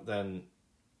out, then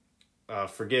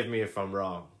forgive me if I'm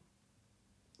wrong.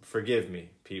 Forgive me,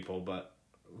 people, but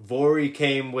Vori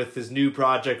came with his new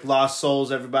project, Lost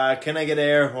Souls, everybody. Can I get an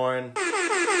air horn?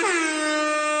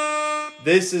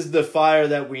 This is the fire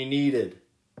that we needed.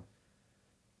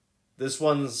 This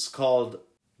one's called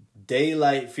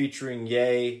Daylight featuring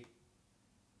Ye.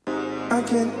 I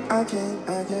can.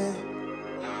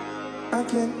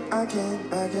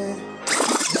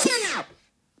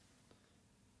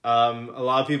 A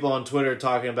lot of people on Twitter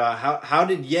talking about how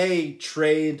did Ye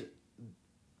trade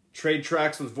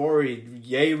tracks with Vori.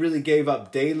 Ye really gave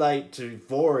up Daylight to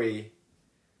Vori.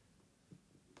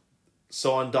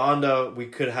 So on Donda, we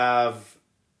could have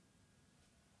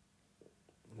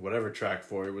whatever track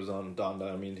Vori was on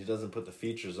Donda. I mean, he doesn't put the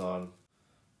features on.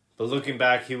 But looking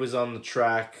back, he was on the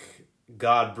track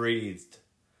God Breathed.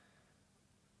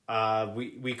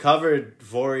 We covered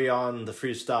Vori on the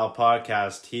Freestyle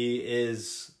podcast. He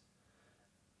is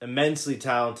immensely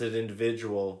talented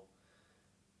individual.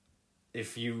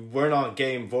 If you weren't on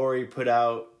game, Vori put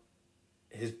out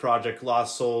his project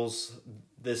Lost Souls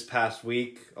this past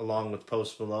week along with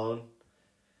Post Malone.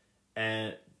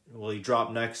 And, well, he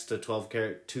dropped next to 12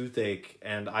 Karat Toothache.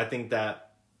 And I think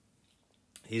that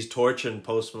he's torching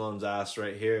Post Malone's ass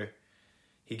right here.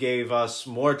 He gave us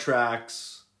more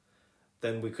tracks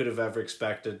than we could have ever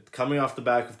expected. Coming off the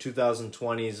back of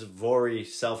 2020's Vori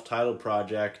self-titled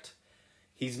project,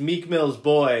 he's Meek Mill's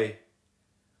boy.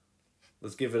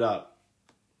 Let's give it up.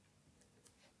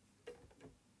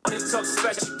 Only talk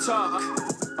special talk.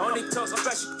 Only talk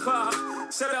special talk.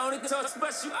 Said I only talk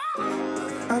special.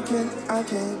 I can't.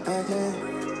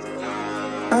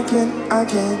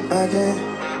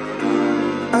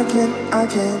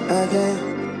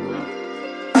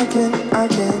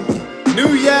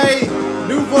 New Ye,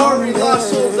 new Vori, Lost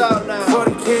Souls out now. For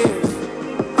the kids,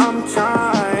 I'm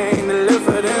trying to live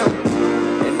for them,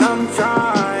 and I'm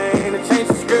trying to change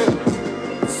the script.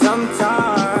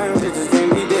 Sometimes it just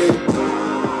can't be dead.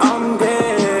 I'm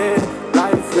dead,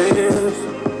 lifeless,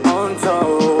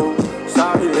 untold,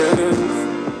 silence.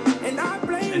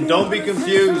 And don't be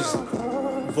confused.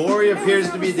 Vori appears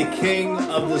to be the king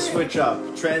of the switch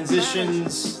up.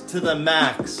 Transitions to the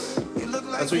max.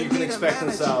 That's what you can expect in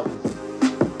this album.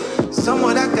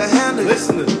 Someone that can handle it.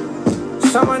 Listen to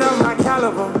this. Someone of my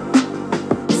caliber.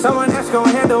 Someone that's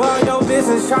gonna handle all your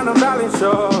business, trying to balance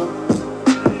your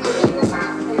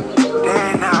day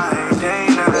and night, day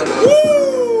and night.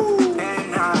 Woo! Day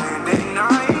and night, day and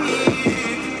night.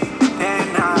 Day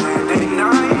and night, day and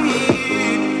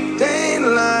night. Day and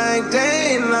night,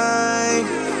 day and night.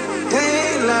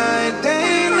 Day and night,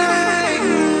 day and night.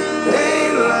 Day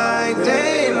and night,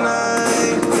 day and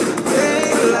night.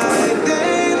 Day and night,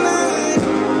 day and night.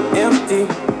 Empty,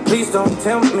 please don't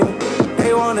tempt me.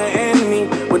 They wanna end me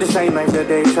with the same act that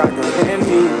they tried to hand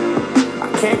me. I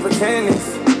can't pretend this,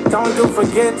 don't do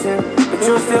forgetting, but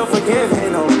you'll still forgive me,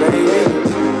 no baby.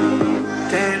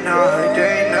 Day and night,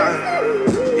 day and night.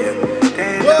 Yeah,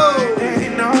 day and night, day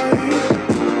and night.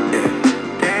 Yeah,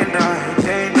 day and night,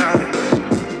 day and night.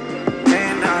 Day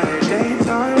and night, day and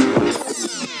night.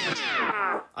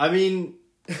 I mean,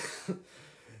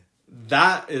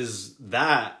 that is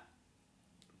that.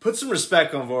 Put some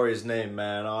respect on Vori's name,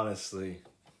 man, honestly.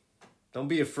 Don't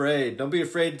be afraid. Don't be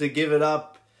afraid to give it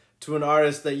up to an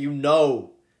artist that you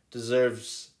know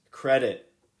deserves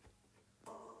credit.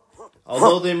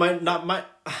 Although they might not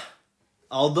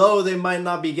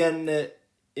be getting it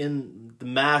in the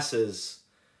masses.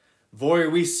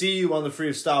 Vori, we see you on the Free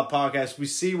of Style podcast. We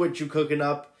see what you're cooking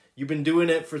up. You've been doing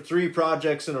it for 3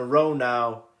 projects in a row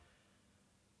now.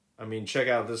 I mean, check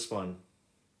out this one.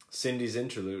 Cindy's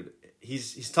interlude.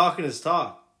 He's talking his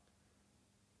talk.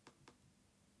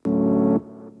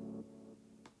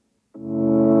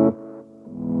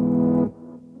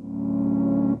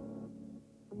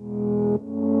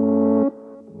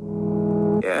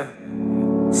 Yeah.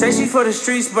 Say she for the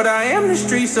streets, but I am the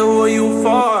streets, so who are you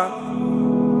for?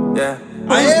 Yeah.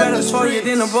 I am better the for you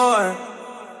streets. than a boy.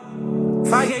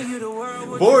 If I gave you the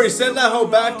world, Vori, send that hoe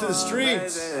back to the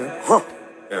streets.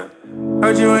 Yeah.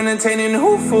 Heard you entertaining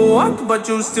who for what, but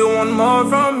you still want more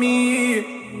from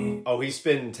me. Oh, he's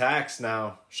spitting tax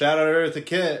now. Shout out to Eartha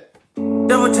Kitt.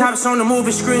 Double taps on the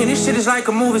movie screen, this shit is like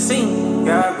a movie scene.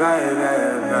 Yeah, right.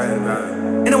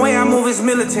 And the way I move is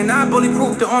militant, I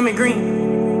bulletproof the army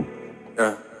green.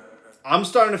 Yeah. I'm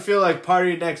starting to feel like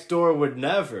Party Next Door would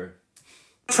never.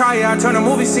 Try I turn a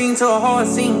movie scene to a horror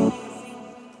scene.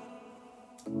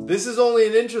 This is only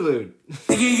an interlude.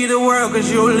 To give you the world,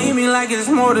 cause you'll leave me like it's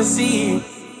more to see.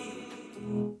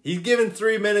 He's given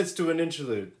 3 minutes to an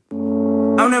interlude.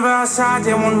 I'm never outside,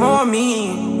 they want more of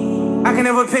me. I can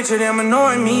never picture them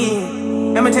annoying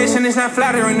me. Imitation is not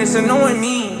flattering, it's annoying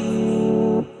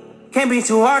me. Can't be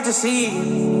too hard to see.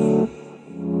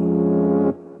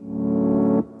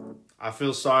 I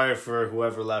feel sorry for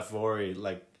whoever left Vori.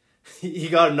 Like, he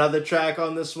got another track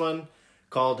on this one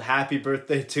called Happy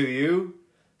Birthday to You.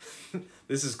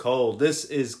 This is cold. This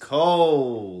is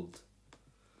cold.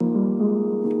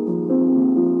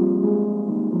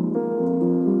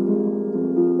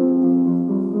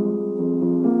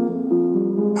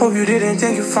 Hope you didn't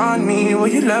think you'd find me where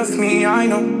you left me, I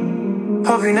know.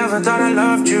 Hope you never thought I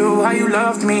loved you, how you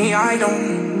loved me, I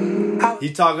don't.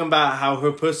 He talking about how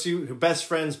her best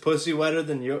friend's pussy wetter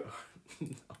than your...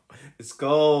 It's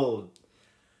cold.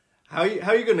 How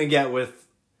you gonna get with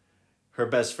her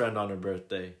best friend on her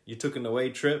birthday? You took an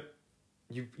away trip?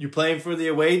 You playing for the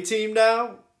away team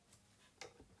now?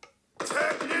 You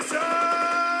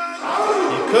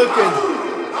cooking.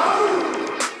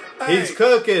 He's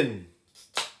cooking.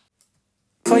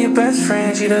 For your best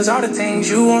friend, she does all the things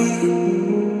you want.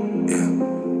 Yeah.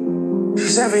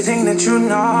 She's everything that you're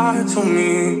not to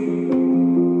me.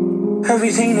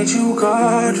 Everything that you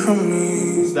got from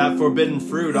me. It's that forbidden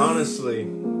fruit, honestly.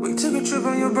 We took a trip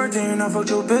on your birthday and I fucked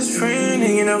your best friend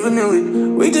and you never knew it.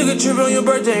 We took a trip on your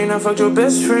birthday and I fucked your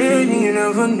best friend and you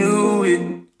never knew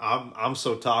it. I'm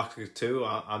so toxic too.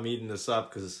 I'm eating this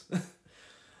up because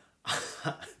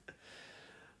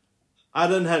I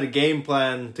done had a game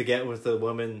plan to get with a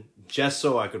woman just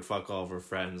so I could fuck all of her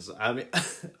friends. I mean,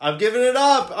 I'm giving it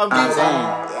up.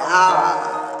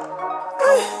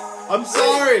 I'm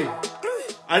sorry.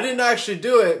 I didn't actually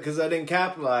do it because I didn't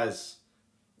capitalize.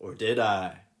 Or did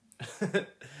I?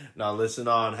 Now listen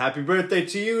on. Happy birthday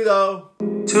to you, though.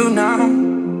 Till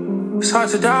now, it's hard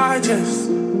to digest,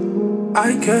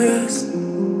 I guess.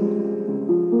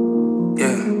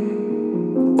 Yeah.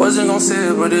 Wasn't gonna say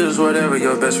it, but it is whatever.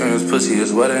 Your best friend's pussy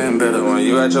is wetter and better. When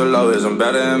you at your lowest, I'm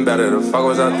better and better. The fuck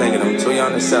was I thinking? I'm too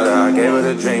young to settle. I gave her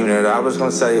the dream that I was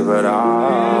gonna save, but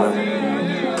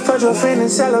touch your friend and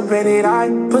celebrate it.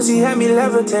 Pussy had me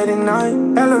levitating,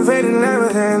 elevating,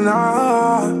 levitating,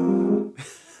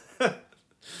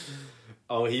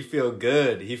 Oh, he feel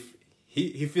good. He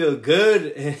feel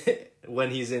good when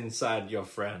he's inside your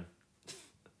friend.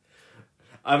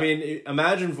 I mean,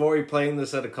 imagine Vori playing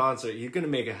this at a concert. You're gonna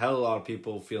make a hell of a lot of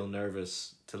people feel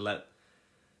nervous to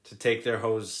take their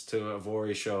hoes to a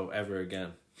Vori show ever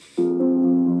again.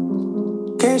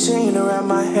 Can't seem to wrap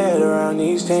my head around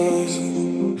these things.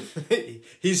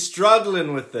 He's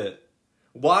struggling with it.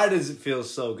 Why does it feel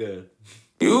so good?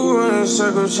 You run in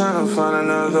circles trying to find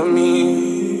another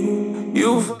me.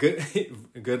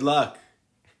 Good luck.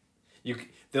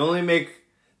 They only make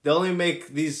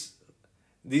these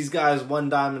guys one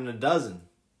dime in a dozen,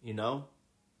 you know?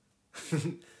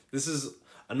 This is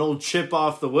an old chip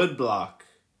off the wood block.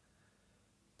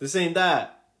 This ain't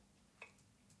that.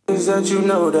 Is that you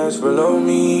know that's below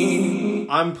me?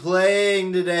 I'm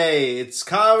playing today. It's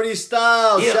comedy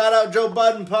style. Yeah. Shout out Joe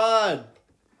Budden Pod.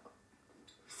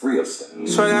 Free of style.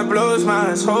 Swear that blows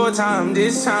my whole time,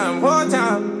 this time, whole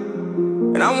time.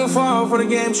 And I won't fall for the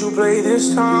games you play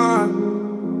this time.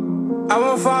 I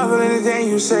won't fall for anything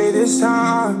you say this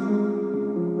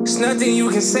time. It's nothing you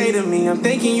can say to me. I'm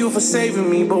thanking you for saving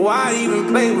me, but why even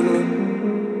play with me?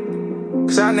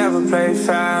 Cause I never played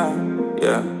fair,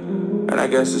 yeah. And I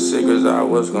guess the secrets I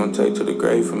was gonna take to the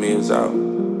grave for me is out.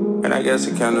 And I guess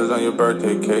the candles on your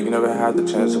birthday cake never had the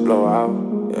chance to blow out,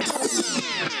 yeah.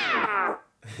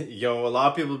 Yo, a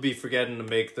lot of people be forgetting to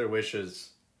make their wishes.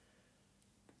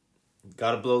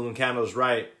 Gotta blow them candles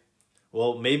right.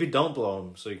 Well, maybe don't blow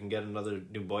him so you can get another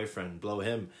new boyfriend. Blow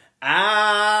him.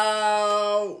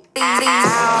 Ow!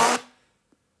 Ow!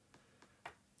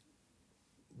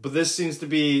 But this seems to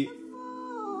be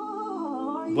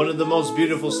one of the most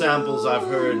beautiful samples I've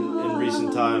heard in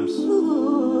recent times.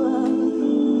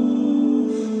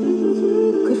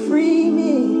 Could free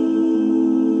me.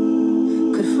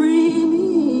 Could free me.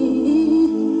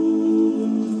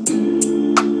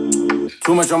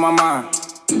 Too much on my mind.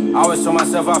 I always told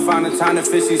myself I find the time to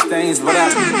fix these things, but I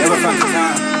never found the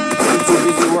time. I'm too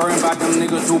busy worrying about them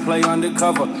niggas who play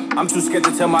undercover. I'm too scared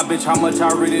to tell my bitch how much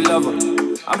I really love her.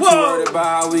 I'm too worried about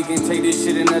how we can take this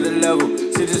shit another level.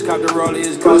 Shit just caught the rollie,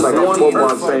 it's like a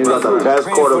football saying you got the best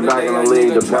quarterback in the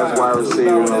league, the best wide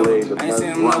receiver in the league, the I ain't best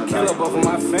saying I'm no killer, but for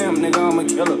my fam, nigga, I'm a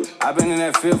killer. I've been in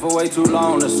that field for way too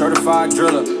long, a certified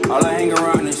driller. All I hang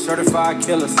around is certified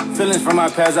killers. Feelings from my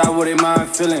past, I wouldn't mind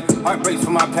feeling. Heartbreaks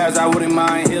from my past, I wouldn't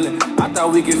mind healing. I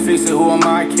thought we could fix it, who am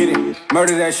I kidding?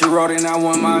 Murder that she wrote and I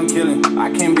wouldn't mind killing.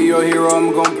 I can't be your hero,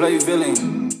 I'm gonna play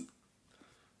villain.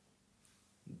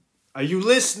 Are you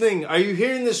listening? Are you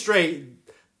hearing this straight?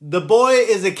 The boy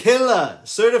is a killer,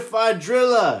 certified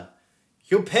driller.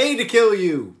 He'll pay to kill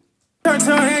you. Turn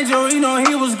angel, you know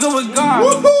he was good with God.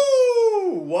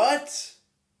 Woohoo! What?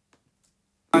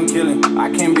 I'm killing. I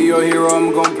can't be your hero,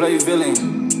 I'm gonna play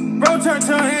villain. Bro, turn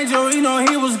angel, you know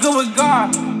he was good with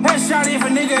God. Headshot if a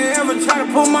nigga ever try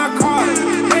to pull my car.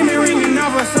 Ain't me ringing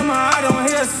over, somehow I don't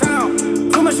hear a sound.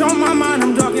 Too much on my mind,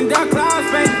 I'm ducking dark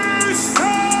clouds, baby.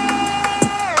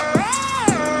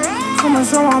 Too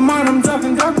much on my mind, I'm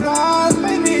ducking dark clouds,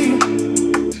 baby.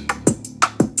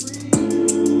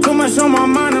 Too much on my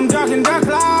mind, I'm ducking dark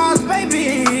clouds,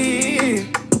 baby.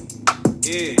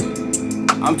 Yeah.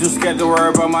 I'm too scared to worry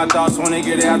about my thoughts when they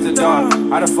get after dark.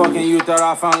 How the fucking you thought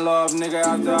I found love, nigga,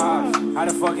 after hours? How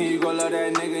the fucking you go love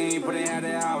that nigga and he put in out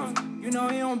the hours? You know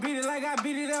he don't beat it like I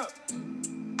beat it up.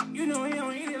 You know he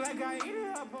don't eat it like I eat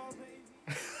it up, oh, baby.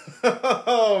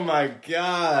 Oh my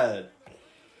god.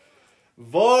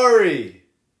 Vori.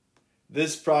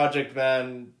 This project,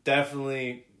 man,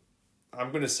 definitely,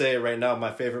 I'm going to say it right now,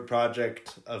 my favorite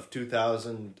project of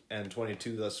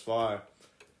 2022 thus far.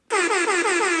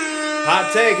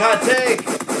 Hot take, hot take.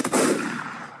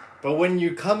 But when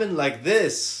you come in like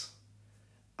this,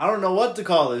 I don't know what to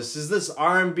call this. Is this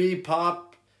R&B,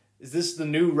 pop? Is this the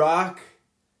new rock?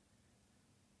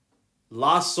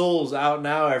 Lost Souls out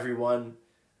now, everyone.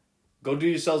 Go do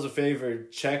yourselves a favor.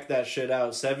 Check that shit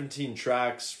out. 17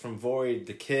 tracks from Void,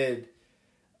 The Kid.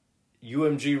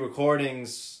 UMG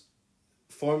Recordings,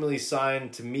 formerly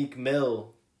signed to Meek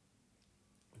Mill.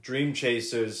 Dream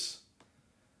Chasers.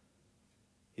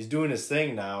 He's doing his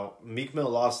thing now. Meek Mill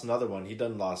lost another one. He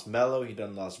done lost Mello. He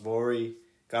done lost Rory.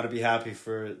 Got to be happy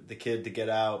for The Kid to get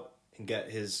out and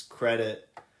get his credit.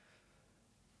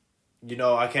 You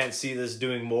know, I can't see this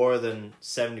doing more than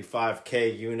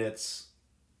 75K units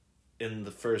in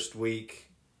the first week.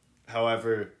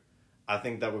 However, I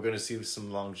think that we're going to see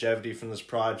some longevity from this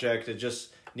project. It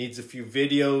just needs a few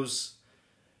videos.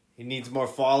 He needs more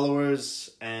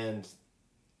followers, and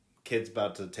Kid's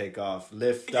about to take off.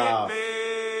 Lift off.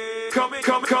 Come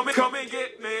and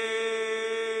get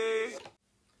me.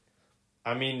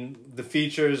 I mean, the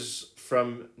features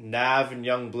from Nav and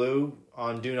Young Blue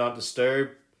on Do Not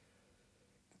Disturb,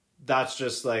 that's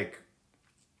just like,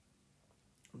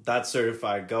 that's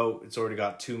certified GOAT. It's already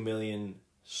got 2 million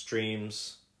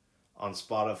streams on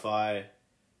Spotify.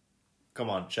 Come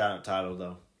on, shout out Tidal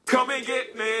though. Come and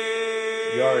get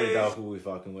me. You already know who we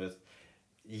fucking with.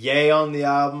 Yay on the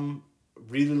album.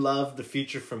 Really love the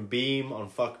feature from Beam on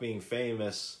Fuck Being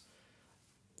Famous.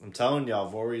 I'm telling y'all,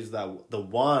 Vory's the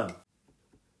one.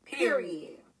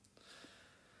 Period.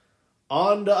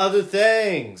 On to other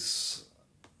things.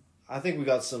 I think we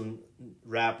got some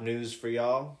rap news for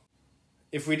y'all.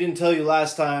 If we didn't tell you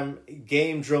last time,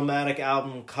 Game Drillmatic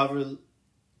album cover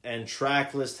and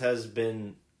track list has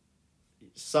been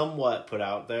somewhat put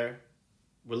out there.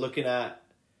 We're looking at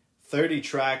 30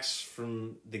 tracks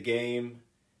from the Game.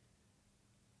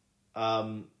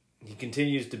 He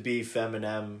continues to be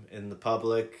Feminem in the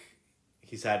public.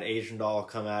 He's had Asian Doll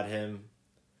come at him.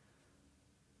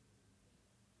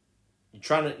 You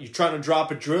trying to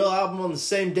drop a drill album on the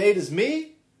same date as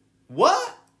me?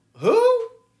 What? Who?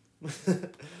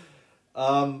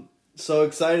 So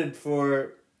excited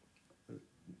for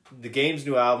the Game's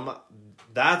new album.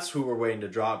 That's who we're waiting to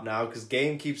drop now, because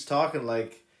Game keeps talking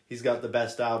like he's got the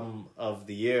best album of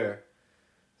the year.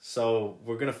 So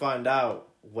we're going to find out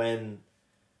when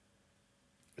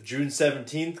June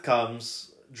 17th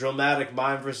comes. Drillmatic,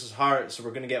 Mind vs. Heart. So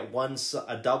we're going to get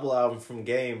a double album from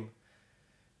Game.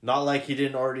 Not like he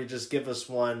didn't already just give us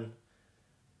one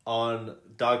on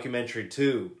Documentary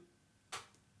 2.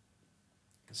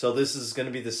 So this is going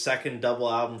to be the second double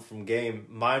album from Game.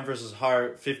 Mind vs.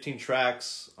 Heart, 15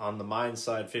 tracks on the Mind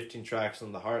side, 15 tracks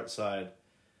on the Heart side.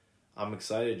 I'm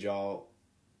excited, y'all.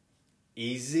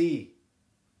 Easy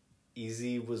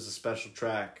was a special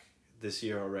track this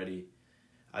year already.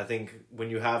 I think when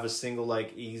you have a single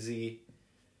like Easy,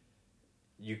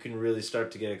 you can really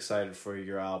start to get excited for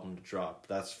your album to drop.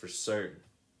 That's for certain.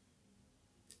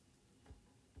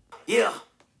 Yeah.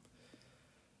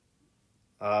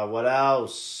 What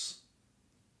else?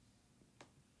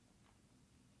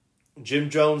 Jim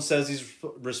Jones says he's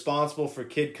responsible for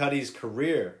Kid Cudi's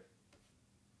career.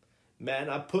 Man,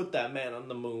 I put that man on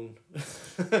the moon.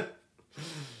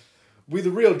 We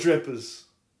the real drippers.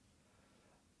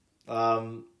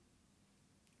 Pusha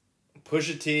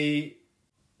T.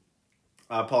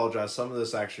 I apologize. Some of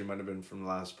this actually might have been from the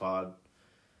last pod.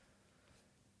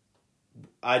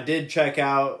 I did check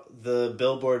out the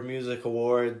Billboard Music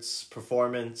Awards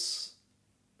performance.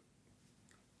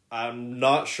 I'm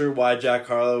not sure why Jack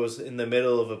Harlow was in the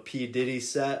middle of a P. Diddy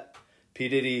set. P.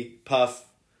 Diddy, Puff,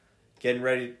 getting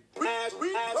ready.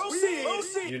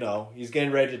 You know, he's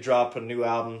getting ready to drop a new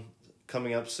album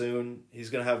coming up soon. He's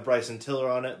going to have Bryson Tiller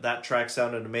on it. That track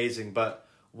sounded amazing. But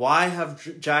why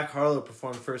have Jack Harlow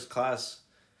perform First Class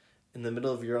in the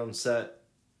middle of your own set?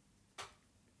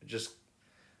 Just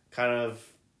kind of,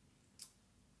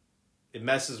 it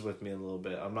messes with me a little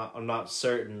bit. I'm not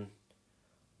certain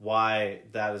why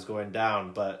that is going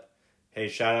down, but hey,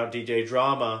 shout out DJ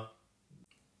Drama.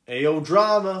 Ayo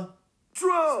Drama.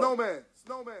 Snowman.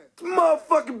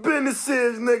 Motherfucking business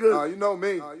is, nigga. You know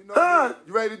me. Huh?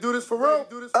 You ready to do this for real?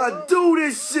 I do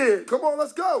this shit. Come on,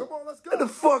 let's go. What the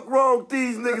fuck wrong with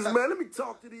these niggas, man? Let me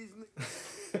talk to these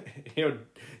niggas. You know,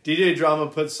 DJ Drama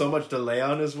put so much delay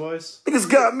on his voice. Niggas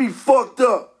got me fucked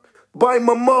up. By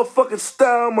my motherfucking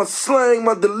style, my slang,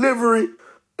 my delivery.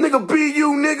 Nigga, be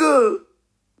you, nigga.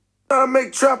 I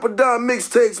make Trap or Die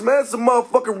mixtapes, man. It's a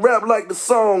motherfucking rap like the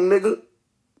song, nigga.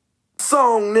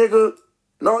 Song, nigga.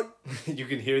 No. You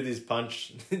can hear these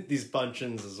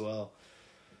punch-ins as well.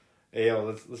 Hey,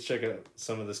 yo, let's check out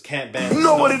some of this. Can't Ban. You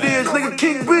know what it is, nigga.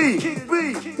 King B.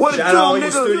 What shout out all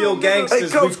you studio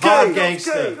gangsters. We pod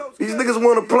gangster. These niggas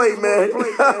want to play, man.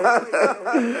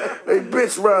 They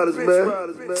bitch riders,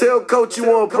 man. Tell Coach you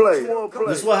want to play.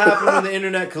 This is what happened when the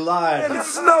internet collide. And the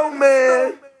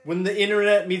Snowman. When the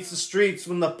internet meets the streets,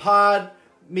 when the pod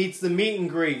meets the meet and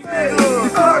greet. Hey,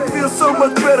 Glock feels so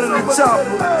much better than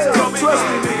Chopper. Trust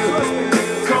me, nigga.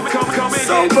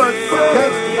 So much better.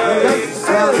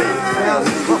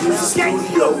 You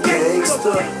studio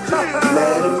gangster.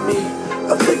 Mad at me.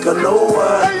 I think I know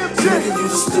why. Nigga, you the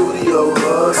studio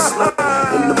hustler.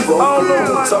 In the vocal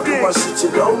room, talking about shit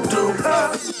you don't do.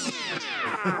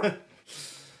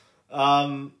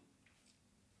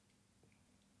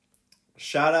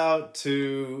 Shout out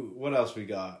to what else we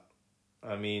got?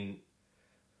 I mean,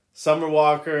 Summer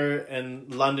Walker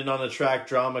and London on the Track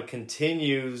drama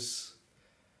continues.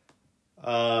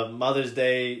 Mother's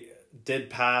Day did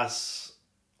pass,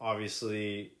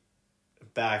 obviously,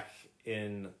 back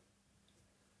in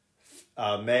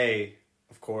May,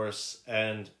 of course,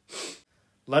 and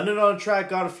London on the Track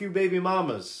got a few baby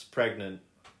mamas pregnant.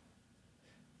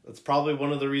 That's probably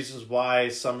one of the reasons why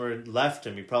Summer left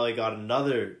him. He probably got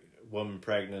another woman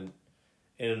pregnant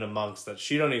in and amongst that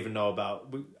she don't even know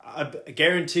about. I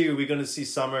guarantee you we're going to see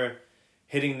Summer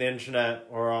hitting the internet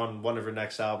or on one of her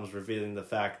next albums revealing the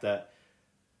fact that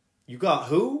you got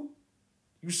who?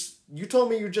 You told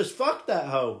me you just fucked that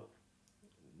hoe.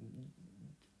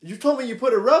 You told me you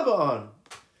put a rubber on.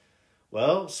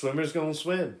 Well, swimmer's gonna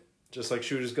swim, just like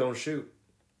shooter's gonna shoot.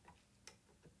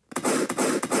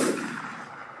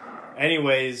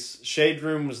 Anyways, Shade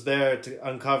Room was there to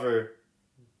uncover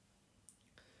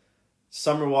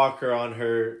Summer Walker on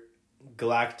her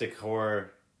Galactic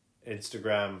Horror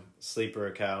Instagram sleeper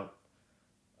account,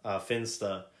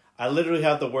 Finsta. I literally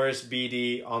have the worst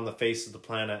BD on the face of the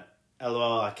planet.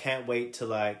 LOL, I can't wait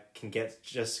till I can get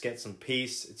some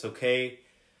peace. It's okay.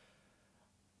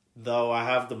 Though I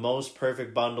have the most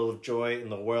perfect bundle of joy in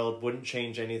the world, wouldn't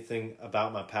change anything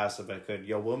about my past if I could.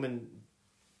 Yo, women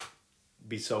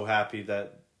be so happy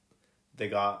that they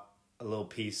got a little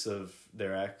piece of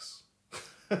their ex.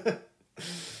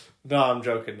 No, I'm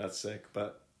joking, that's sick.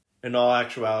 But in all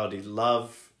actuality,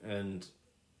 love and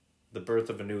the birth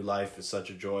of a new life is such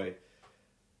a joy.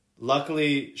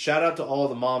 Luckily, shout out to all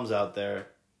the moms out there.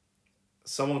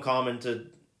 Someone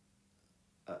commented,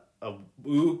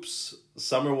 oops,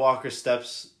 Summer Walker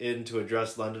steps in to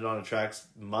address London on a Track's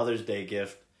Mother's Day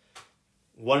gift.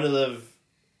 One of the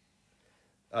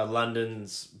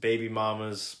London's baby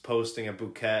mamas posting a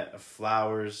bouquet of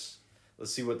flowers.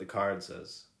 Let's see what the card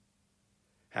says.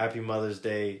 Happy Mother's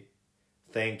Day.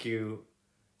 Thank you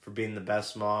for being the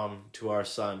best mom to our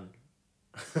son.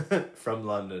 From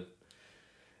London.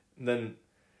 And then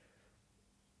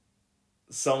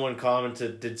someone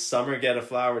commented, did Summer get a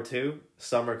flower too?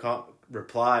 Summer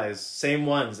replies, same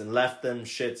ones, and left them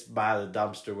shits by the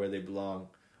dumpster where they belong.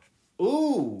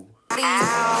 Ooh.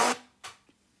 Ow.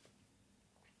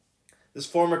 This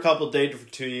former couple dated for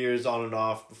 2 years on and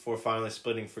off before finally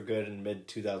splitting for good in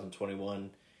mid-2021.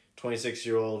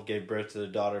 26-year-old gave birth to their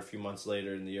daughter a few months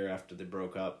later in the year after they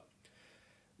broke up.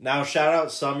 Now, shout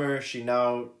out Summer. She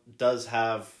now does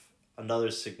have another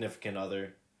significant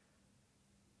other.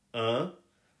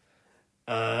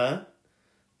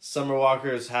 Summer Walker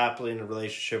is happily in a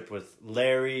relationship with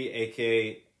Larry,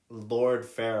 a.k.a. Lord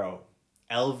Pharaoh.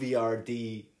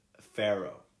 LVRD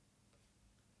Pharaoh.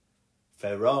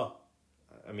 Pharaoh.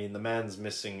 I mean, the man's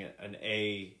missing an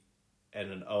A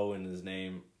and an O in his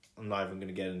name. I'm not even going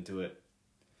to get into it.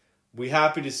 We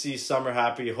happy to see Summer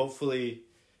happy. Hopefully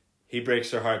he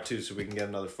breaks her heart too so we can get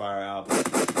another fire album.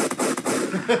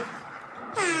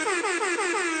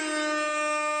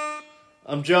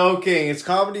 I'm joking. It's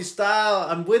comedy style.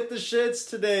 I'm with the shits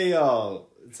today, y'all.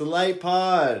 It's a light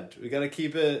pod. We gotta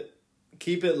keep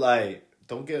it light.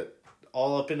 Don't get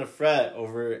all up in a fret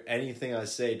over anything I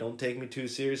say. Don't take me too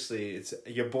seriously. It's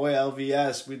your boy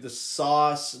LVS. We the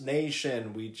Sauce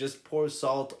Nation. We just pour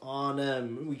salt on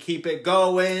him. We keep it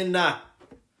going.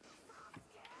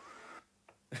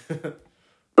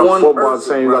 One football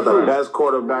team, you got the best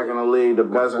quarterback in the league, the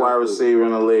best wide receiver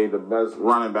in the league, the best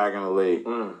running back in the league.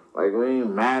 Like, we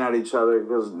ain't mad at each other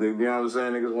because, you know what I'm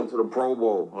saying, niggas went to the Pro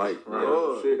Bowl. Like,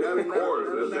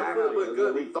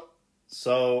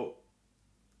 So,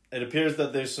 it appears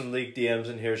that there's some leaked DMs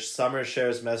in here. Summer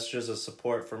shares messages of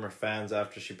support from her fans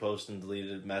after she posted and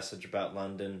deleted a message about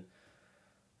London.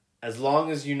 As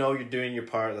long as you know you're doing your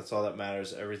part, that's all that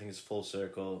matters. Everything is full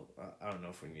circle. I don't know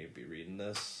if we need to be reading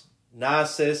this. Nah,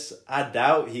 sis, I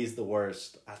doubt he's the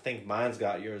worst. I think mine's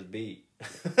got yours beat.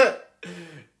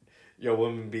 Your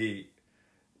women be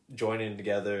joining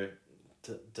together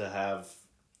to have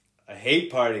a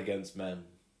hate party against men.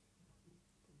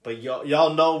 But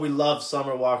y'all know we love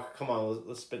Summer Walker. Come on,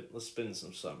 let's spin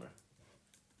some Summer.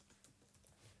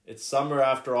 It's summer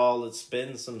after all. Let's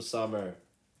spin some Summer.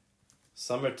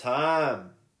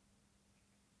 Summertime.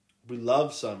 We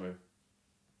love summer.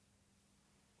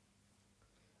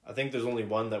 I think there's only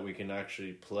one that we can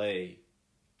actually play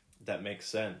that makes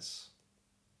sense.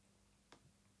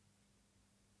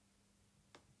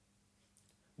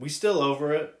 We still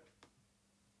over it.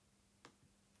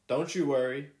 Don't you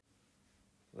worry.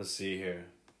 Let's see here.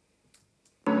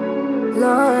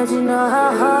 Lord, you know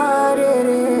how hard it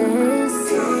is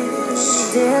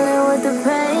dealing with the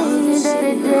pain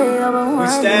day to day. We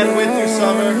stand with you,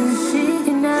 Summer. She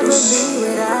can never be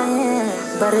what I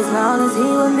am, but as long as he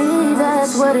with me,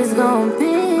 that's what it's gonna be.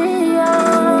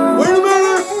 Oh. Wait a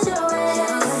minute.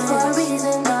 For a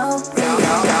reason, no. I'm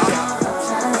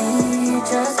trying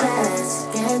to just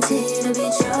last, guarantee to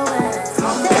beat your ass.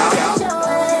 That's your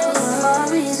ass for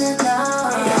a reason, no.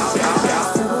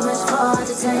 Too much for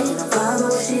to take. Follow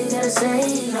what she gotta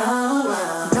say, no.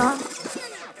 No.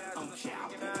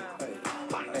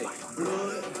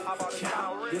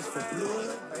 This for blood.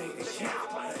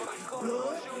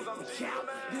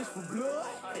 This for blood.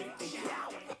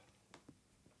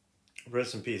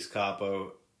 Rest in peace,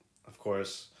 Capo, of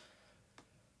course.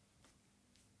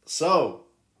 So,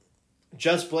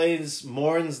 Just Blaze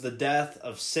mourns the death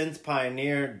of synth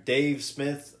pioneer Dave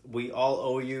Smith. We all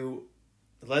owe you.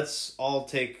 Let's all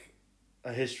take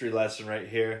a history lesson right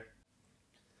here.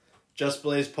 Just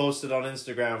Blaze posted on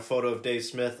Instagram a photo of Dave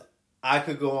Smith. I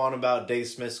could go on about Dave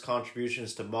Smith's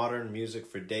contributions to modern music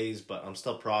for days, but I'm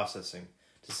still processing.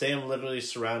 To say I'm literally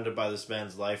surrounded by this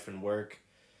man's life and work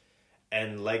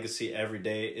and legacy every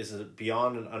day is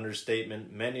beyond an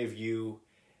understatement. Many of you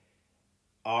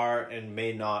are and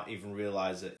may not even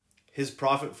realize it. His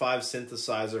Prophet 5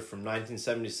 synthesizer from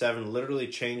 1977 literally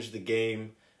changed the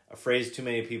game, a phrase too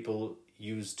many people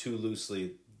use too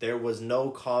loosely. There was no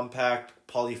compact,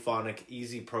 polyphonic,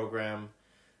 easy program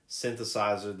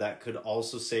synthesizer that could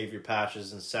also save your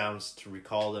patches and sounds to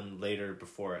recall them later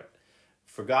before it.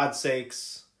 For God's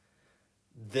sakes,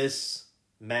 this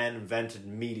man invented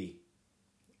MIDI.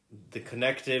 The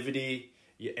connectivity,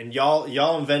 and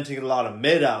y'all inventing a lot of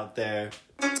mid out there.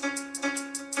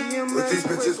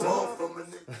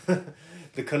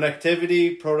 The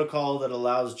connectivity protocol that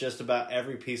allows just about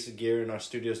every piece of gear in our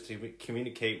studios to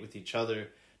communicate with each other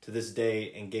to this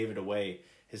day, and gave it away.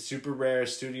 His super rare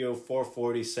Studio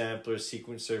 440 sampler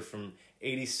sequencer from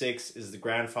 86 is the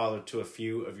grandfather to a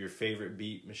few of your favorite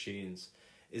beat machines.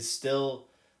 Is still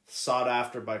sought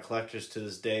after by collectors to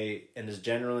this day and is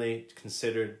generally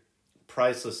considered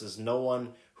priceless, as no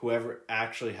one who ever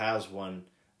actually has one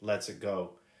lets it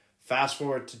go. Fast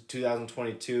forward to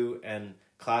 2022 and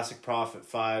classic Prophet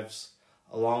 5s,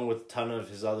 along with a ton of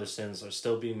his other synths, are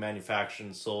still being manufactured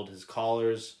and sold. His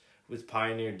collars with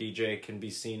Pioneer DJ can be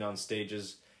seen on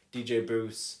stages, DJ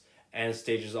booths, and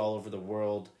stages all over the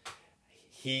world.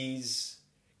 He's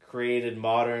created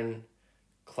modern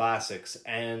classics,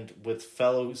 and with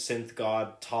fellow synth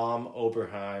god Tom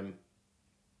Oberheim,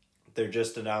 their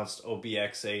just announced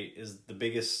OBX8 is the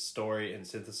biggest story in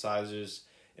synthesizers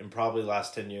in probably the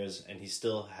last 10 years, and he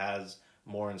still has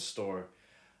more in store.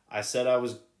 I said I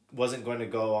wasn't going to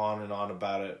go on and on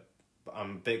about it.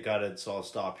 I'm a bit gutted, so I'll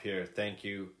stop here. Thank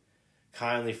you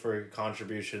kindly for your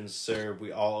contributions, sir.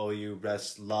 We all owe you.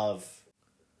 Rest, love,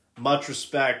 much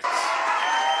respect.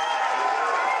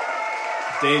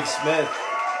 Dave Smith.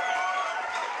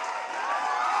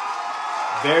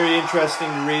 Very interesting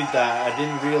to read that. I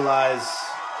didn't realize,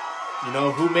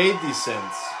 who made these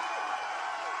synths.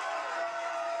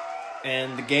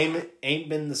 And the game ain't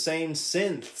been the same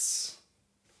since.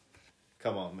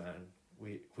 Come on, man.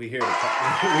 We here to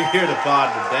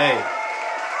pod today.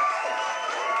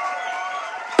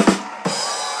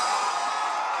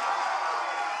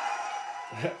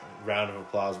 Round of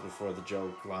applause before the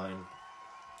joke line.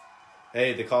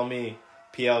 Hey, they call me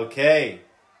PLK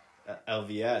at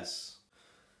LVS.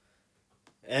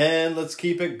 And let's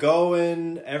keep it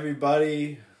going,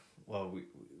 everybody. Well,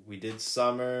 we did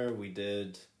summer, we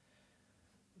did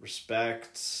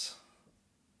respect.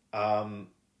 Oh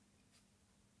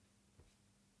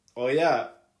yeah,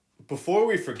 before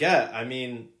we forget,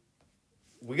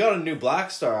 we got a new Black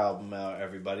Star album out,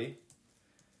 everybody.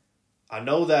 I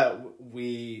know that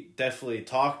we definitely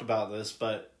talked about this,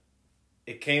 but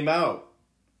it came out.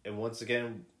 And once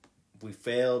again, we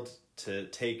failed to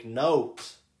take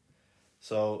note.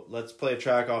 So let's play a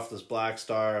track off this Black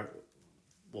Star.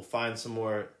 We'll find some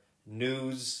more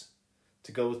news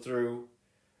to go through.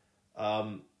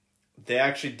 They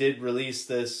actually did release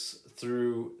this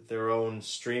through their own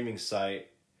streaming site,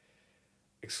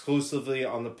 exclusively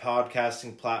on the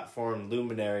podcasting platform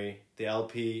Luminary. The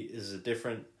LP is a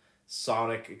different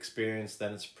sonic experience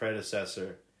than its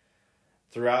predecessor.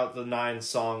 Throughout the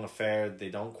 9-song affair, they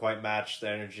don't quite match the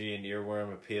energy and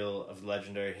earworm appeal of the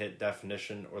legendary hit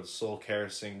Definition or the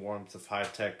soul-caressing warmth of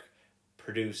high-tech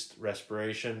produced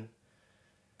Respiration.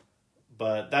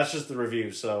 But that's just the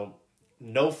review, so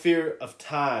No Fear of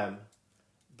Time,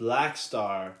 Black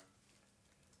Star.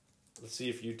 Let's see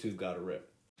if YouTube got a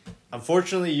rip.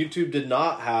 Unfortunately, YouTube did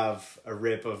not have a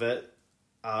rip of it.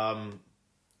 Come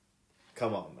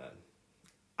on, man.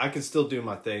 I can still do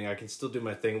my thing.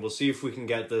 We'll see if we can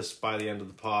get this by the end of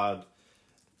the pod.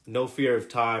 No Fear of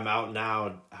Time out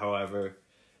now, however.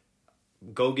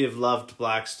 Go give love to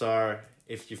Black Star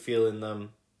if you're feeling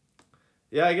them.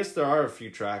 Yeah, I guess there are a few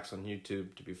tracks on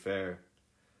YouTube, to be fair.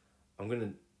 I'm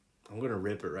gonna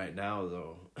rip it right now,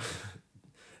 though.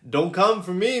 Don't come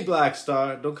for me, Black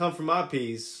Star. Don't come for my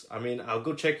piece. I mean, I'll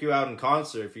go check you out in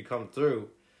concert if you come through.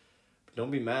 But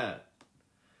don't be mad.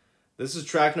 This is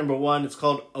track number 1. It's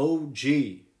called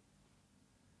OG.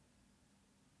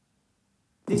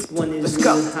 This one is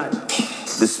real hot.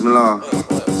 Bismillah.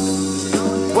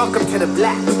 Welcome to the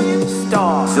Black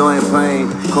Star. Joint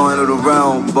plane, coin of the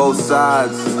realm, both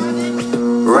sides.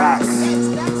 Racks.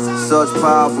 Such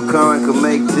powerful current could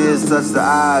make tears touch the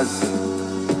eyes.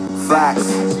 Facts.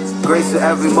 Grace of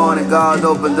every morning, God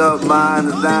opened up mine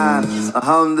to thine.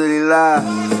 Alhamdulillah.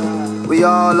 We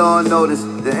all on notice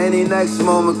that any next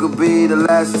moment could be the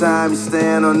last time you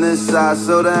stand on this side.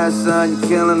 So that son, you're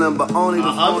killing them, but only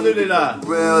the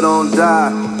real don't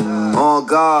die. On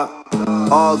God,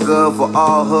 all good for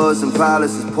all hoods and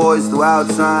palaces, poised throughout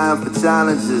trying for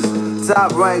challenges.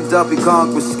 Top ranked up, he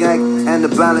conquers skank, and the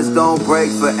balance don't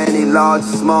break for any large,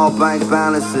 small bank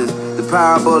balances. The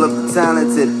parable of the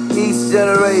talented, each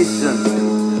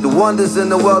generation, the wonders and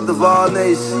the wealth of all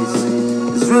nations.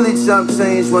 It's really chump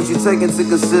change once you take into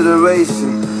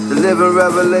consideration the living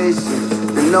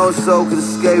revelation that no soul could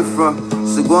escape from.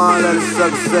 So go on, let it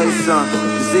suck, say something.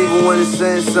 Cause even when it's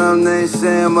saying something, they ain't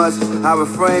saying much. I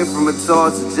refrain from it all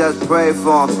to just pray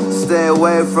for them. Stay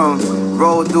away from them.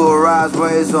 Roll through a rise,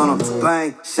 raise on them.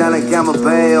 Bang, shine like Gamma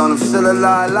Bay on them. Still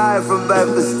alive from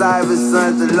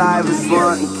Bedford-Stuyvesant to live as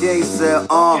one. And King said,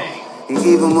 And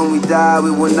even when we die,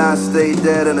 we will not stay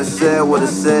dead. And I said what it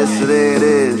says, so there it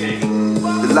is.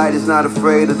 The light is not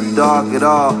afraid of the dark at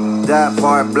all. That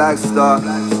part, Black Star.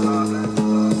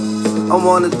 I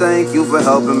wanna thank you for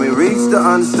helping me reach the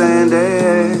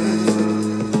understanding.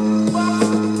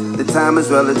 The time is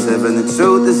relative and the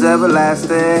truth is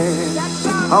everlasting.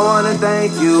 I wanna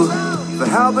thank you for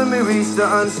helping me reach the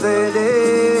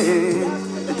understanding.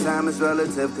 The time is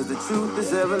relative cause the truth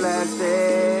is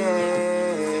everlasting.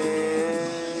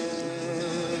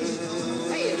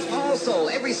 Also,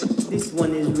 this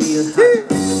one is real hot.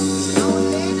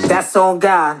 That's on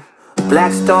God.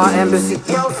 Black Star Embassy.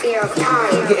 No Fear of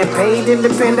Time. Getting paid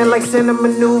independent like Cinema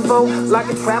Nouveau. Like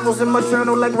it travels in my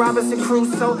journal like Robinson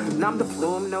Crusoe. Nom de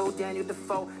plume, no Daniel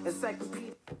Defoe.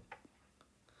 Encyclopedia.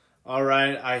 All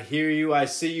right, I hear you, I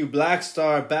see you. Black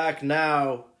Star back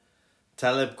now.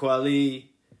 Talib Kweli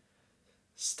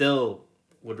still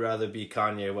would rather be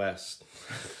Kanye West.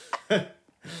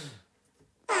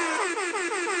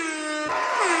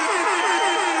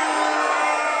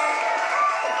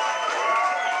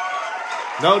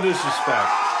 No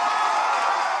disrespect.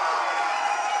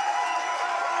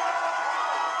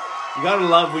 You gotta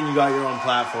love when you got your own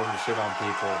platform to shit on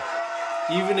people.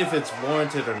 Even if it's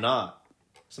warranted or not.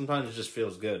 Sometimes it just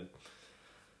feels good.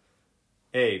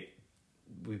 Hey,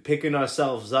 we picking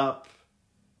ourselves up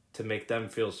to make them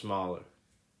feel smaller.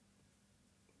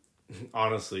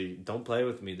 Honestly, don't play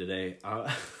with me today.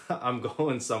 I'm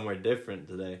going somewhere different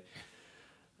today.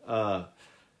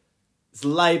 It's a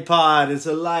light pod. It's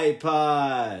a light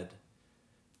pod.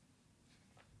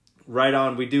 Right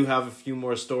on. We do have a few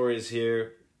more stories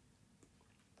here.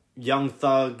 Young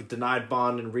Thug denied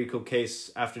bond in RICO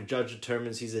case after judge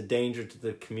determines he's a danger to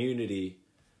the community.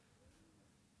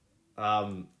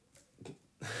 They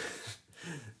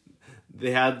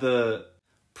had the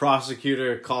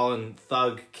prosecutor calling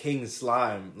Thug King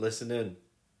Slime. Listen in.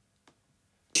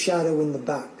 Shadow in the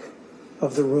back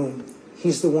of the room.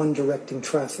 He's the one directing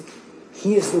traffic.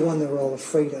 He is the one they're all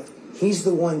afraid of. He's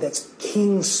the one that's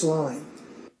King Slime.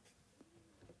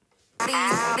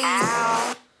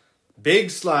 Big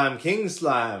Slime, King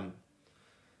Slime.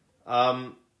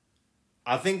 I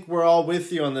think we're all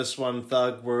with you on this one,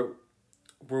 Thug. We're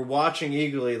watching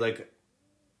eagerly. Like,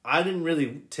 I didn't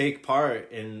really take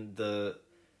part in the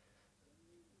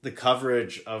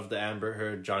coverage of the Amber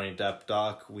Heard Johnny Depp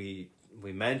doc. We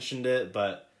mentioned it,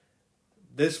 but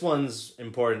this one's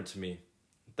important to me.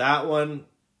 That one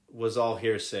was all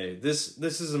hearsay. This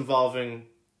is involving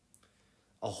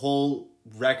a whole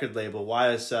record label,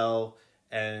 YSL,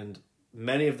 and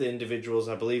many of the individuals,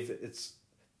 I believe it's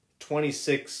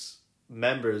 26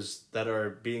 members that are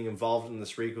being involved in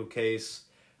this RICO case.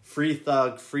 Free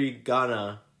Thug, free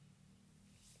Gunna.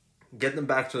 Get them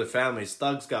back to their families.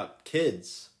 Thug's got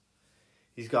kids.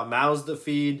 He's got mouths to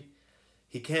feed.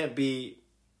 He can't be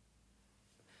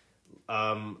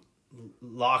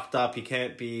locked up. He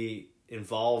can't be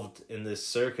involved in this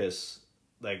circus.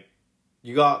 Like,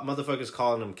 you got motherfuckers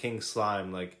calling him King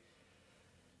Slime. Like,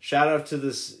 shout out to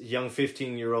this young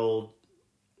 15-year-old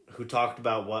who talked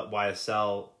about what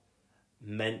YSL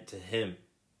meant to him.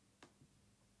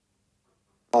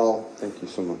 Oh, thank you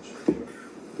so much.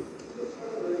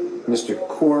 Mr.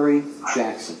 Corey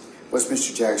Jackson. What's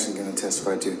Mr. Jackson going to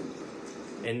testify to?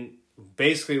 And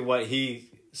basically what he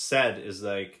said is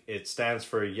like, it stands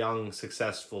for a young,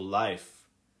 successful life.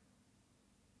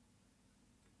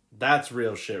 That's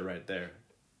real shit right there.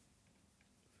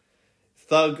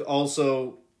 Thug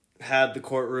also had the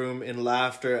courtroom in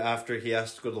laughter after he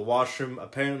has to go to the washroom.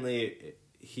 Apparently,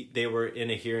 they were in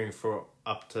a hearing for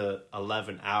up to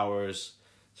 11 hours.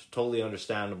 It's totally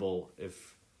understandable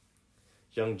if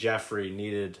young Jeffrey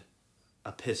needed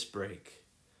a piss break.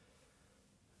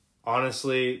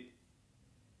 Honestly,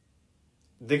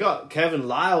 they got Kevin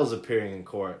Lyles appearing in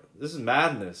court. This is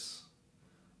madness.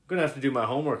 I'm going to have to do my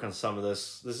homework on some of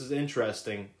this. This is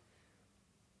interesting.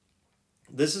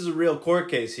 This is a real court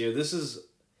case here. This is,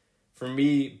 for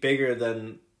me, bigger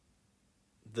than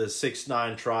the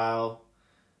 6ix9ine trial.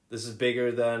 This is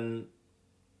bigger than...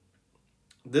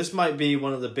 This might be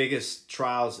one of the biggest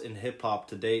trials in hip-hop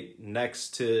to date,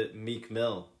 next to Meek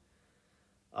Mill.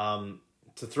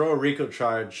 To throw a RICO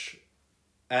charge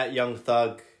at Young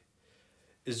Thug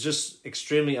is just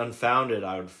extremely unfounded,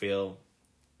 I would feel.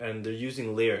 And they're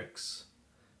using lyrics.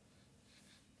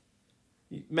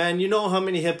 Man, you know how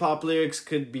many hip-hop lyrics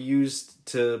could be used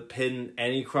to pin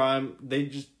any crime? They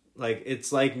just, like,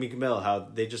 it's like Meek Mill, how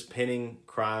they just pinning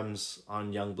crimes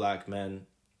on young black men,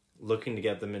 looking to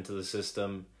get them into the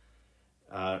system,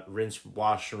 rinse,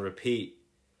 wash, and repeat.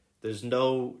 There's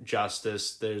no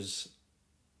justice. There's...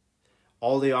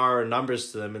 All they are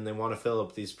numbers to them, and they want to fill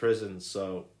up these prisons.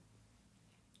 So,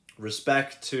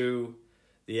 respect to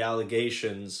the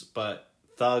allegations, but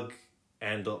Thug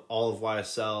and all of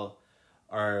YSL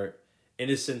are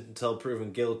innocent until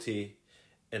proven guilty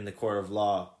in the court of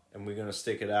law, and we're going to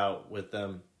stick it out with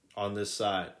them on this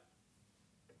side.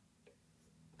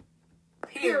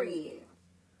 Period.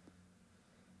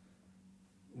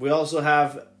 We also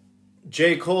have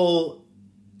J. Cole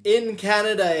in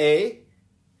Canada,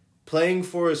 playing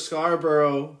for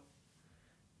Scarborough,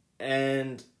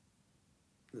 and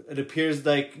it appears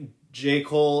like J.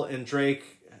 Cole and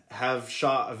Drake have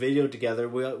shot a video together.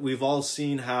 We've all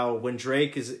seen how when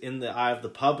Drake is in the eye of the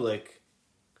public,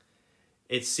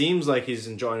 it seems like he's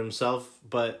enjoying himself,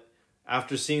 but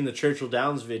after seeing the Churchill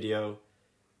Downs video,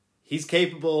 he's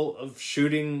capable of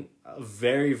shooting a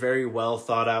very, very well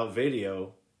thought out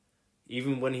video,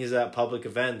 even when he's at public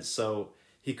events. So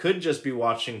he could just be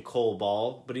watching Cole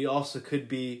ball, but he also could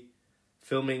be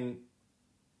filming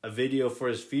a video for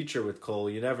his feature with Cole.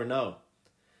 You never know.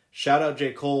 Shout out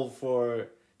J. Cole for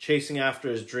chasing after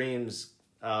his dreams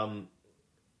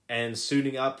and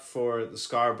suiting up for the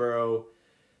Scarborough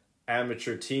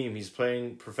amateur team. He's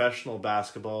playing professional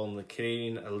basketball in the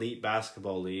Canadian Elite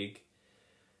Basketball League.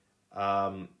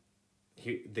 The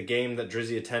game that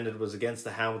Drizzy attended was against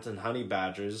the Hamilton Honey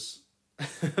Badgers.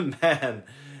 Man,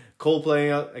 Cole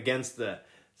playing against the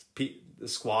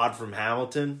squad from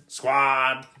Hamilton.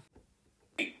 Squad!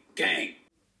 Gang!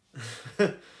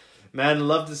 Man,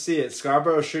 love to see it.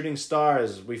 Scarborough Shooting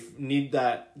Stars. We need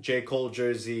that J. Cole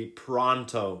jersey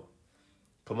pronto.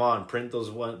 Come on, print those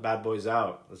bad boys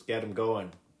out. Let's get them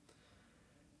going.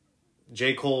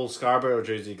 J. Cole Scarborough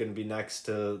jersey going to be next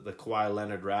to the Kawhi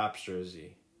Leonard Raps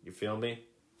jersey. You feel me?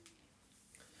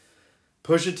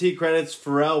 Pusha T credits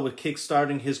Pharrell with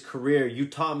kickstarting his career. You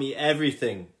taught me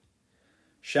everything.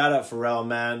 Shout out Pharrell,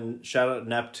 man. Shout out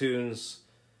Neptunes.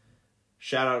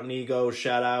 Shout out Nego.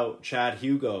 Shout out Chad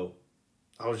Hugo.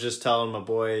 I was just telling my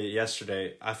boy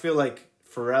yesterday, I feel like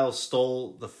Pharrell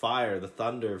stole the fire, the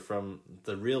thunder from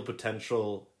the Real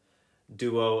Potential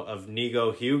duo of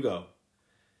Nego Hugo.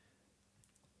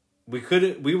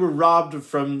 We were robbed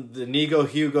from the Nego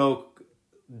Hugo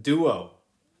duo.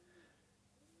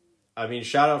 I mean,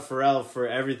 shout out Pharrell for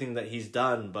everything that he's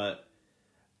done, but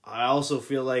I also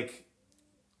feel like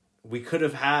we could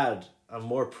have had a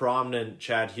more prominent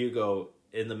Chad Hugo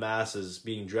in the masses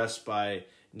being dressed by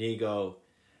Nego,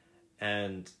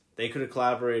 and they could have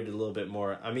collaborated a little bit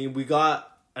more. I mean, we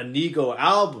got a Nego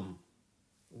album.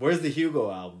 Where's the Hugo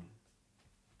album?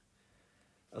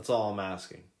 That's all I'm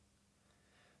asking.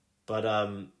 But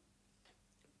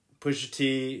Pusha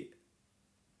T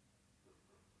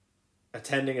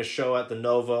attending a show at the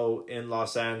Novo in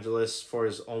Los Angeles for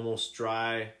his Almost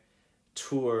Dry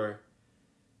tour,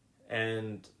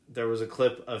 and there was a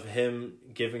clip of him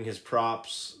giving his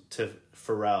props to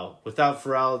Pharrell. Without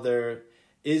Pharrell, there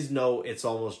is no It's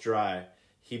Almost Dry.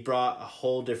 He brought a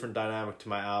whole different dynamic to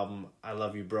my album. I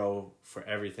love you, bro, for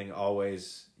everything,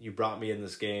 always. You brought me in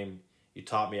this game. You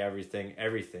taught me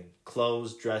everything.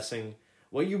 Clothes, dressing,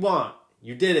 what you want.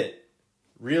 You did it.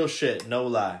 Real shit, no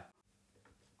lie.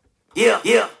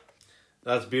 Yeah.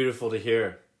 That's beautiful to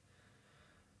hear.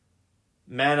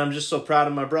 Man, I'm just so proud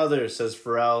of my brother, says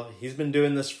Pharrell. He's been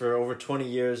doing this for over 20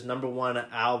 years.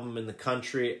 #1 album in the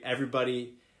country.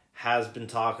 Everybody has been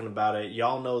talking about it.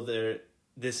 Y'all know that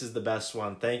this is the best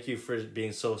one. Thank you for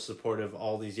being so supportive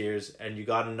all these years. And you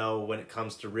got to know when it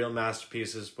comes to real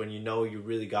masterpieces, when you know you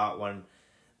really got one,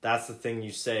 that's the thing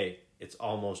you say. It's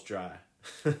almost dry.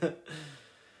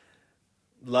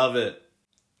 Love it.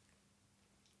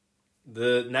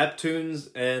 The Neptunes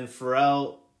and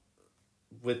Pharrell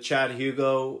with Chad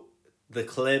Hugo, the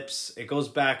clips, it goes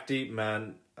back deep,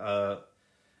 man.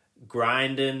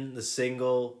 Grinding, the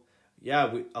single.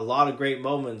 Yeah, a lot of great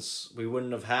moments we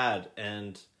wouldn't have had.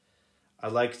 And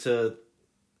I'd like to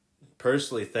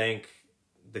personally thank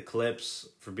the Clips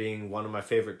for being one of my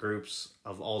favorite groups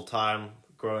of all time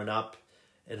growing up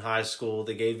in high school.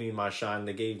 They gave me my shine.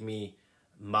 They gave me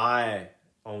my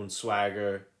own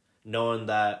swagger, knowing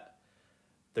that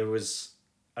there was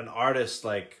an artist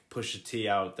like Pusha T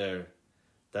out there,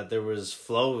 that there was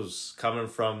flows coming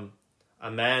from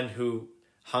a man who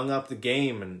hung up the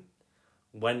game and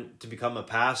went to become a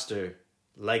pastor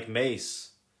like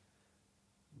Mace,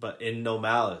 but in No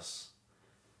Malice.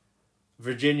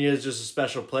 Virginia is just a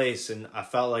special place, and I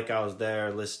felt like I was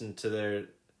there listening to their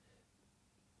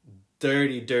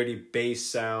dirty bass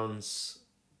sounds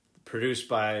produced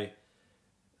by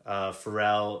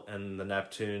Pharrell and the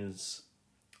Neptunes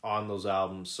on those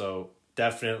albums. So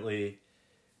definitely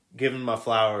giving my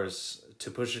flowers to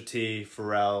Pusha T,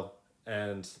 Pharrell,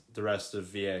 and the rest of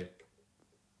VA.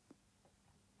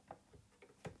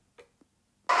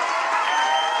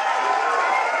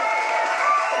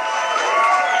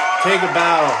 Take a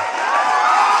bow.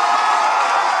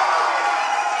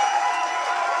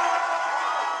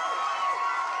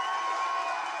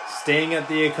 Staying at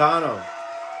the Econo.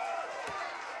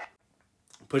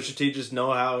 Pusha T just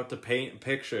know how to paint a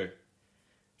picture.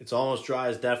 It's Almost Dry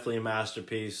is definitely a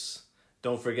masterpiece.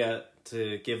 Don't forget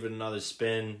to give it another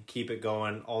spin. Keep it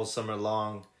going all summer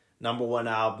long. #1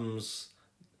 albums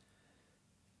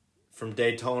from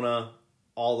Daytona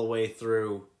all the way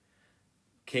through.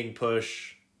 King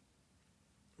Push.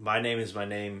 My Name Is My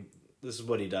Name. This is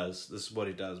what he does. This is what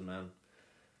he does, man.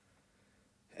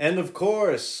 And of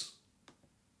course,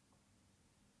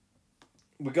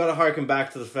 we gotta harken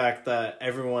back to the fact that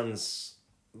everyone's,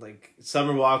 like,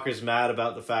 Summer Walker's mad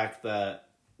about the fact that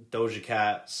Doja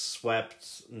Cat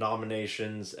swept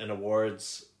nominations and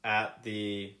awards at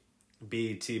the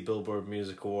BET Billboard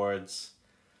Music Awards.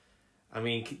 I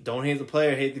mean, don't hate the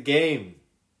player, hate the game.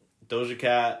 Doja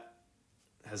Cat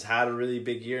has had a really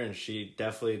big year, and she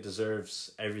definitely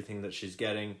deserves everything that she's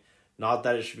getting. Not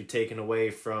that it should be taken away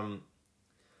from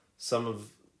some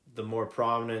of the more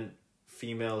prominent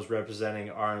females representing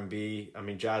R&B. I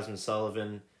mean, Jasmine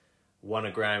Sullivan won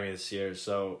a Grammy this year,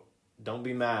 so don't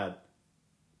be mad.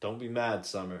 Don't be mad,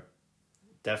 Summer.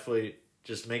 Definitely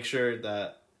just make sure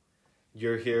that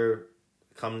you're here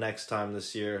come next time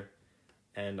this year,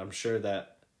 and I'm sure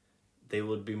that they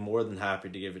would be more than happy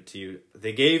to give it to you.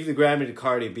 They gave the Grammy to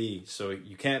Cardi B, so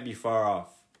you can't be far off.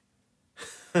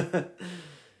 You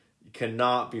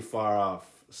cannot be far off,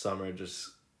 Summer.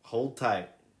 Just hold tight.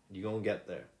 You're going to get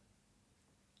there.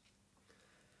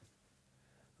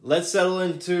 Let's settle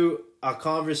into a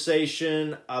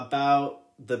conversation about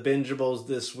the Bingeables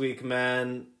this week,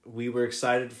 man. We were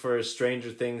excited for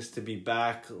Stranger Things to be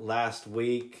back last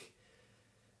week.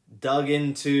 Dug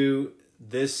into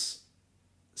this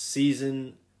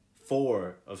season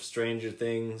 4 of Stranger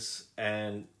Things,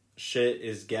 and shit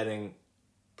is getting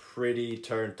pretty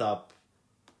turned up,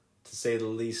 to say the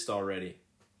least, already.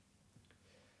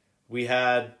 We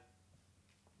had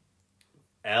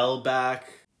Elle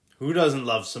back. Who doesn't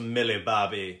love some Millie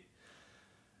Bobby?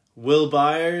 Will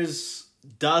Byers,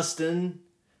 Dustin,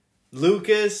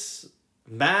 Lucas,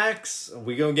 Max.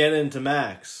 We gonna get into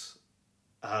Max.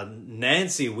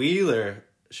 Nancy Wheeler,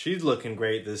 she's looking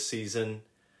great this season.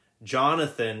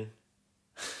 Jonathan.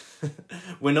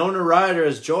 Winona Ryder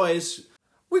as Joyce.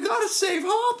 We gotta save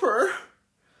Hopper.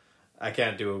 I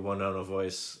can't do a Winona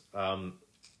voice.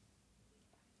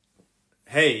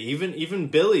 Hey, even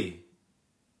Billy,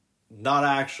 not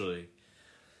actually.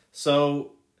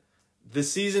 So the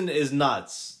season is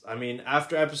nuts. I mean,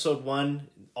 after episode 1,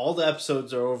 all the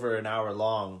episodes are over an hour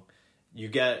long. You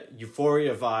get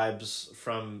Euphoria vibes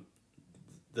from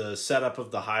the setup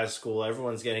of the high school.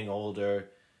 Everyone's getting older.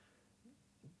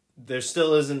 There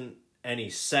still isn't any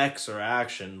sex or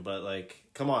action, but like,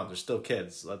 come on, they're still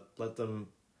kids. Let them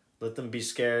be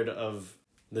scared of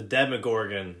the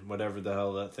Demogorgon, whatever the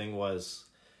hell that thing was.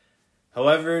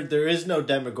 However, there is no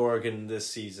Demogorgon this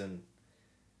season.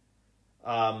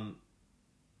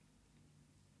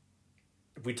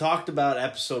 We talked about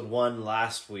episode 1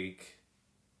 last week,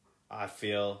 I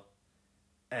feel,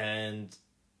 and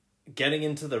getting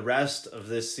into the rest of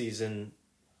this season,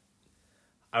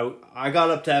 I got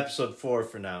up to episode 4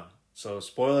 for now. So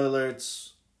spoiler alerts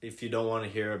if you don't want to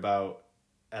hear about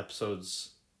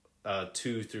episodes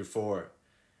 2 through 4.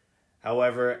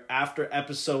 However, after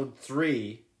episode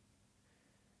 3,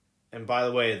 and by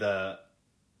the way, the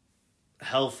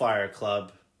Hellfire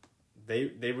Club,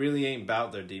 they really ain't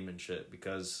about their demon shit,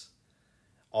 because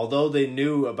although they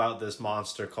knew about this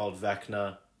monster called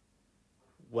Vecna,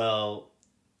 well,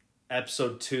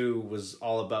 episode 2 was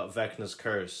all about Vecna's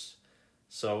curse.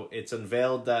 So it's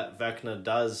unveiled that Vecna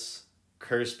does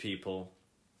curse people,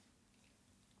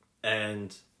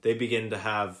 and they begin to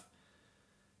have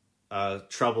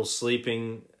trouble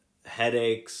sleeping,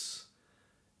 headaches,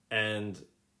 and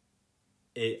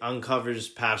it uncovers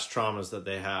past traumas that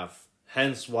they have.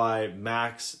 Hence why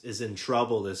Max is in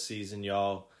trouble this season,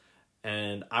 y'all.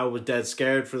 And I was dead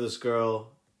scared for this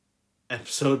girl.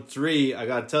 Episode 3, I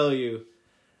gotta tell you,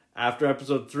 after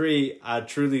episode 3, I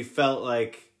truly felt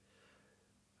like,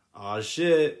 oh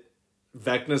shit,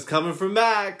 Vecna's coming for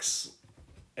Max.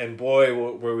 And boy,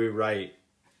 were we right.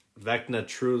 Vecna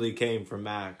truly came for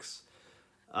Max.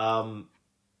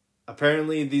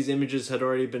 Apparently, these images had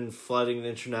already been flooding the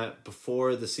internet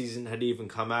before the season had even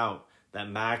come out, that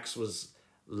Max was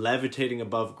levitating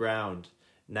above ground.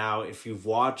 Now, if you've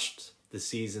watched the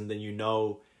season, then you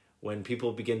know when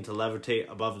people begin to levitate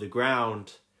above the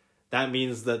ground, that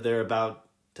means that they're about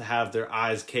to have their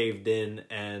eyes caved in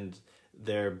and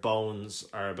their bones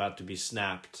are about to be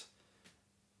snapped.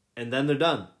 And then they're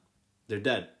done. They're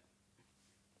dead.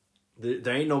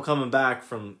 There ain't no coming back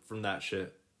from that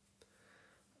shit.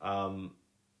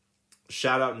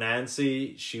 Shout out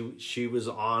Nancy. She was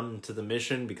on to the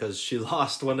mission because she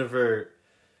lost one of her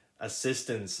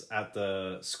assistants at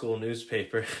the school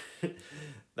newspaper.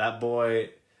 That boy,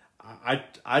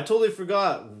 I totally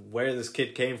forgot where this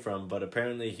kid came from, but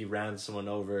apparently he ran someone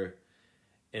over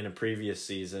in a previous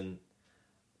season.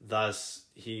 Thus,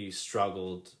 he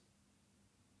struggled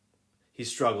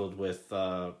with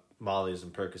Molly's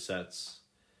and Percocets.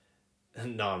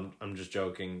 No, I'm just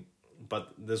joking.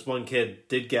 But this one kid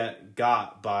did get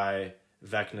got by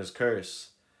Vecna's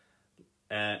curse,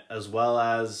 as well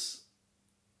as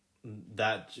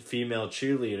that female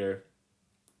cheerleader,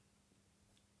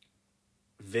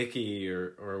 Vicky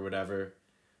or whatever.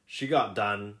 She got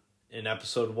done in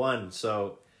episode 1,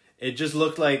 so it just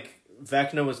looked like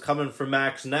Vecna was coming for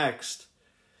Max next.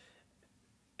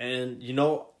 And you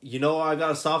know I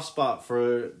got a soft spot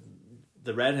for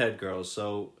the redhead girls,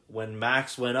 so when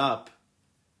Max went up,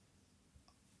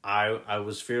 I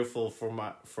was fearful for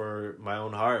my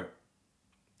own heart.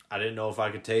 I didn't know if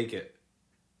I could take it.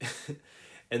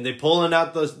 And they pulling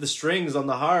out the strings on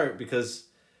the heart, because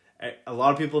a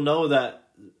lot of people know that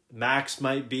Max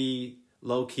might be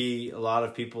low-key a lot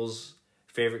of people's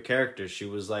favorite character. She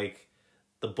was like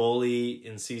the bully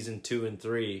in season 2 and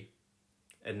 3.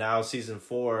 And now season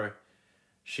 4,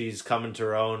 she's coming to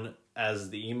her own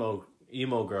as the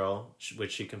emo girl,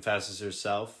 which she confesses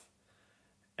herself.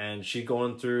 And she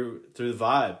going through the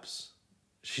vibes.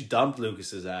 She dumped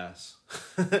Lucas's ass.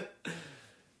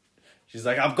 She's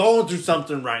like, I'm going through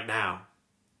something right now.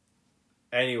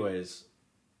 Anyways,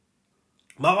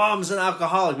 my mom's an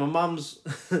alcoholic. My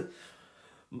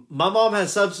mom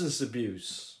has substance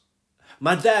abuse.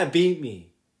 My dad beat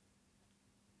me.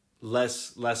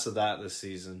 Less of that this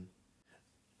season.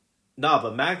 No,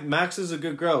 but Max is a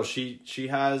good girl. She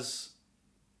has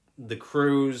the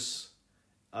crew's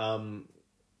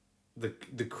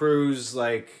the crew's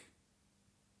like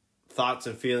thoughts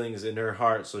and feelings in her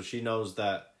heart, so she knows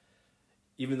that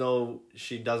even though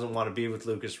she doesn't want to be with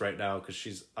Lucas right now because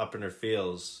she's up in her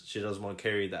feels, she doesn't want to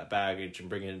carry that baggage and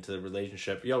bring it into the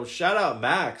relationship. Yo, shout out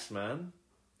Max, man.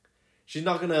 She's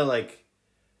not gonna like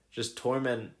just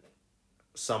torment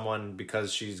someone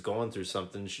because she's going through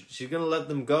something. She's gonna let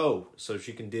them go so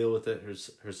she can deal with it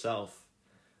herself,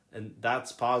 and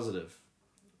that's positive.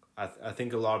 I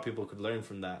think a lot of people could learn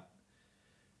from that.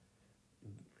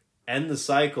 end the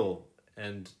cycle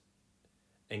and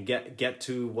get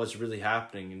to what's really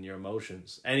happening in your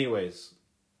emotions. Anyways,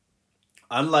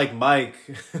 unlike Mike,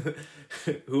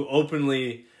 who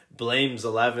openly blames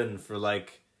Eleven for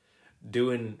like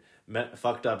doing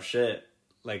fucked up shit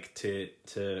like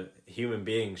to human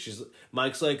beings,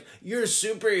 Mike's like, you're a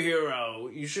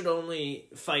superhero, you should only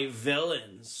fight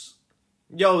villains.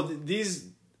 Yo, these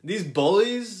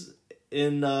bullies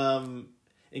in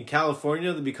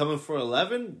California that be coming for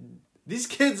 11, these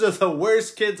kids are the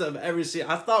worst kids I've ever seen.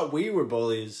 I thought we were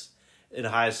bullies in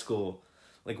high school.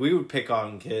 Like, we would pick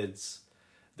on kids.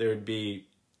 There would be,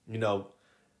 you know,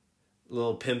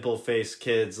 little pimple-faced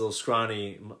kids, little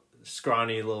scrawny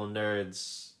little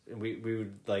nerds. And we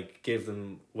would, like, give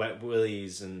them wet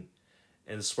willies and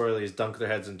swirlies, dunk their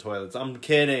heads in toilets. I'm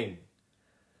kidding.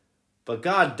 But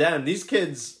goddamn, these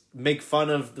kids make fun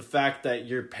of the fact that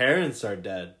your parents are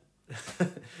dead.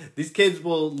 These kids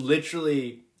will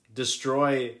literally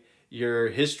destroy your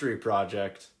history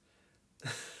project.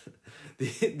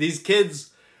 These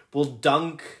kids will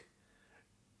dunk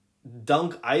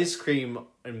ice cream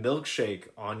and milkshake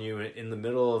on you in the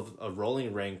middle of a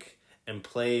rolling rink and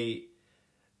play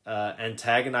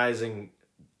antagonizing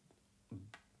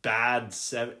bad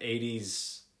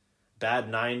 80s, bad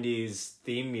 90s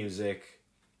theme music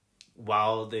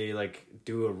while they like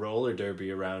do a roller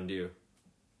derby around you.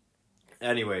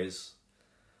 Anyways,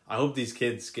 I hope these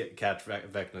kids catch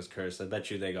Vecna's curse. I bet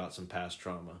you they got some past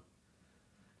trauma.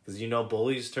 Because you know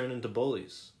bullies turn into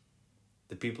bullies.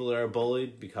 The people that are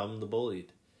bullied become the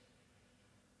bullied.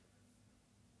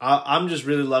 I'm just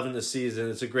really loving the season.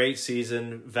 It's a great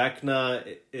season.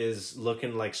 Vecna is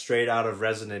looking like straight out of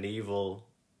Resident Evil.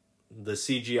 The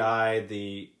CGI,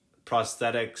 the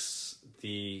prosthetics,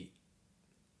 the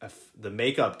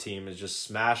makeup team is just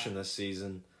smashing this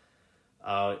season.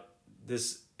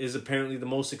 This is apparently the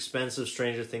most expensive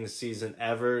Stranger Things season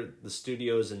ever. The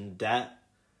studio's in debt.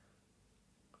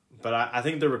 But I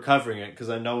think they're recovering it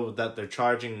because I know that they're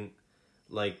charging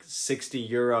like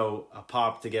 €60 a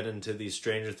pop to get into these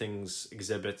Stranger Things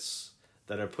exhibits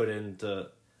that are put into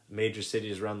major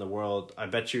cities around the world. I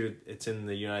bet you it's in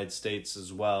the United States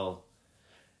as well.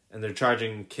 And they're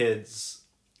charging kids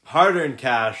hard-earned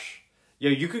cash. Yo,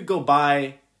 you could go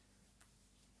buy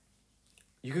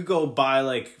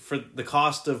like for the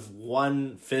cost of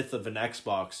 1/5 of an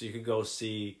Xbox, you could go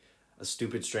see a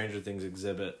stupid Stranger Things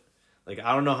exhibit. Like,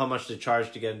 I don't know how much they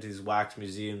charge to get into these wax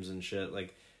museums and shit.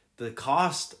 Like, the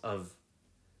cost of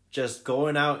just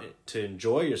going out to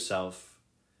enjoy yourself,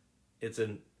 it's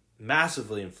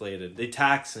massively inflated. They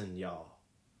taxing, y'all.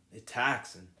 They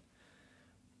taxing.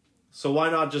 So why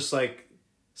not just, like,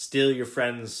 steal your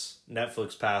friend's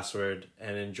Netflix password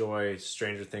and enjoy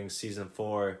Stranger Things Season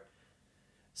 4.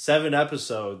 7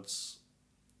 episodes.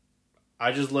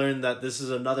 I just learned that this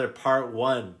is another part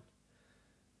 1.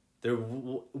 There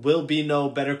will be no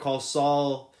Better Call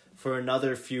Saul for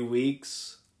another few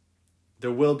weeks.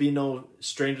 There will be no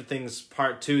Stranger Things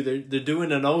part 2. They're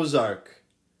doing an Ozark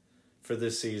for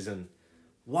this season.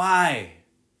 Why?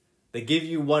 They give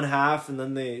you one half and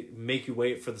then they make you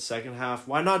wait for the second half.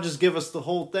 Why not just give us the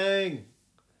whole thing?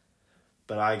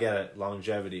 But I get it.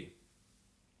 Longevity.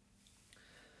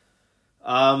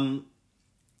 The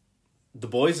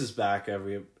Boys is back,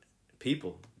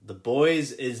 people. The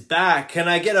Boys is back. Can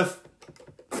I get a...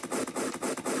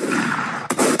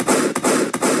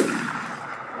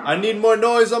 I need more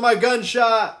noise on my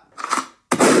gunshot.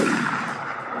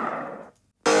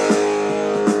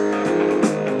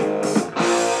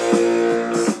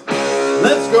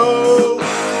 Let's go.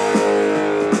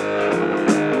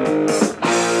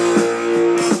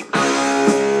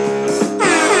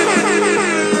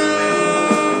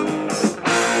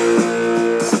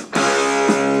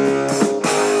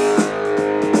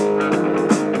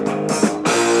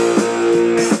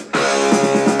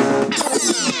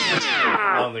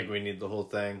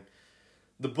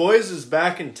 The Boys is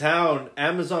back in town.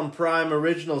 Amazon Prime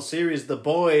original series The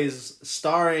Boys,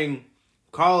 starring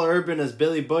Carl Urban as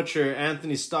Billy Butcher,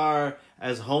 Anthony Starr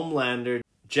as Homelander,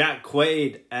 Jack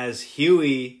Quaid as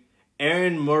Huey,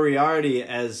 Erin Moriarty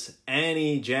as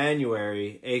Annie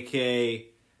January, aka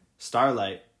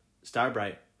Starbright.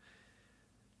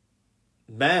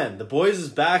 Man, The Boys is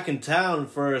back in town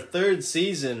for a 3rd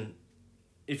season.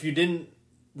 If you didn't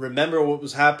remember what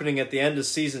was happening at the end of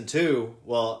season 2,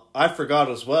 well, I forgot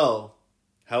as well.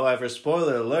 However,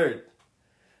 spoiler alert,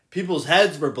 people's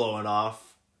heads were blowing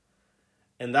off,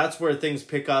 and that's where things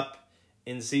pick up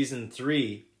in season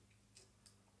 3.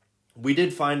 We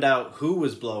did find out who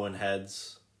was blowing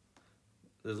heads.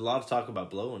 There's a lot of talk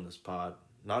about blow in this pod,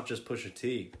 not just Pusha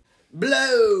T.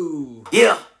 Blow!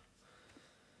 Yeah!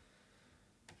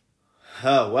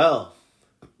 Well,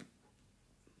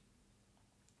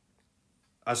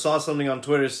 I saw something on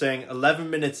Twitter saying 11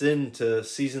 minutes into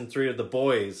season 3 of The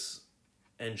Boys,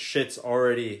 and shit's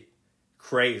already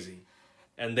crazy.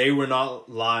 And they were not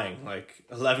lying. Like,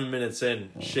 11 minutes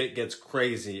in, shit gets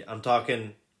crazy. I'm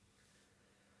talking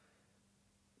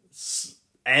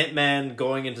Ant-Man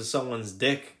going into someone's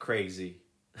dick crazy.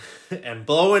 And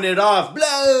blowing it off.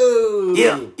 Blow!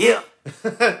 Yeah.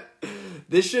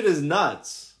 This shit is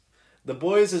nuts. The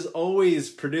Boys has always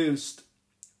produced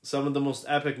some of the most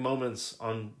epic moments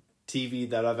on TV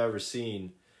that I've ever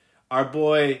seen. Our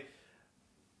boy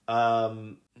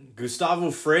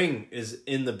Gustavo Fring is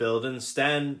in the building.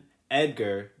 Stan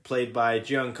Edgar, played by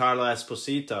Giancarlo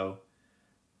Esposito.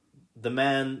 The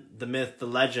man, the myth, the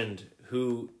legend,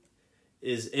 who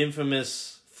is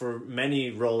infamous for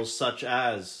many roles such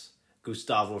as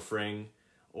Gustavo Fring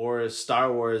or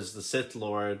Star Wars The Sith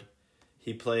Lord.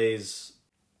 He plays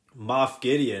Moff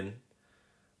Gideon.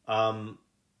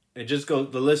 It just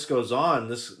goes. The list goes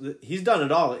on. He's done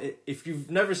it all. If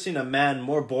you've never seen a man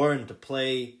more born to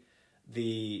play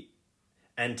the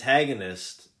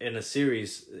antagonist in a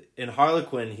series, in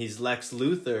Harlequin, he's Lex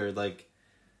Luthor. Like,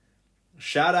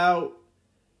 shout out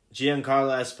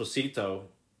Giancarlo Esposito.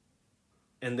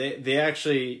 And they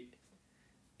actually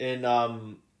in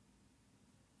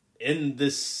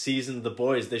this season of The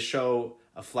Boys, they show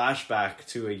a flashback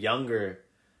to a younger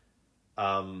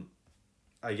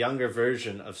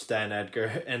version of Stan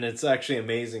Edgar, and it's actually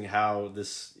amazing how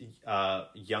this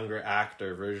younger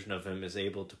actor version of him is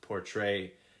able to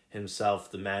portray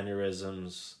himself, the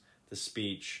mannerisms, the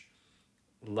speech.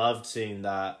 Loved seeing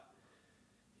that.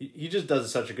 He just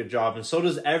does such a good job, and so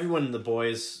does everyone in The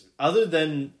Boys. Other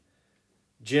than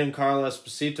Giancarlo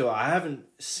Esposito, I haven't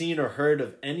seen or heard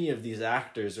of any of these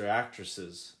actors or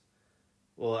actresses.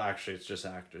 Well, actually, it's just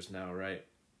actors now, right?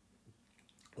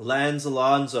 Lance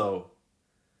Alonso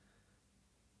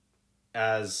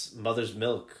as Mother's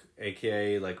Milk,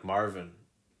 aka like Marvin.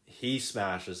 He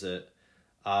smashes it.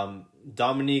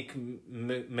 Dominique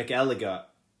McElligott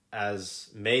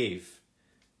as Maeve.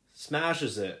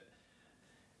 Smashes it.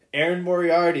 Aaron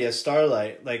Moriarty as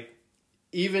Starlight. Like,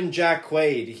 even Jack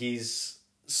Quaid, he's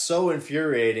so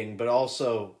infuriating, but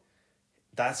also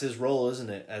that's his role, isn't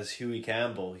it? As Huey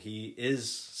Campbell. He is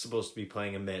supposed to be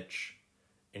playing a Mitch,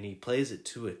 and he plays it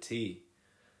to a T.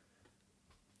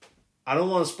 I don't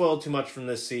want to spoil too much from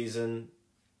this season.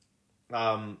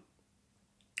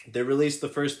 They released the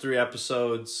first 3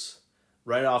 episodes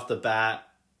right off the bat,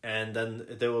 and then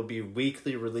there will be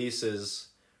weekly releases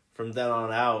from then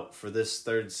on out for this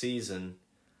 3rd season.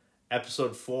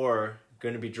 Episode 4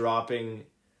 going to be dropping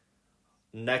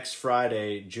next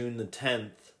Friday, June the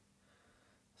 10th.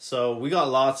 So we got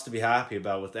lots to be happy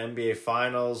about with NBA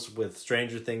Finals, with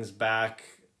Stranger Things back,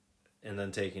 and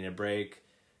then taking a break.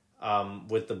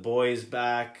 With The Boys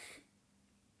back,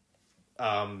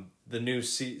 the new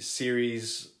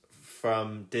series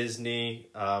from Disney,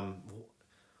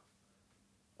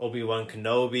 Obi-Wan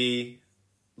Kenobi.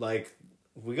 Like,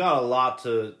 we got a lot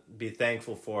to be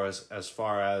thankful for as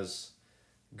far as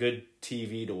good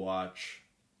TV to watch.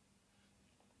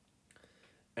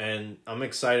 And I'm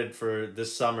excited for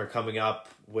this summer coming up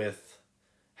with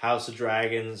House of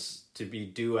Dragons to be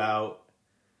due out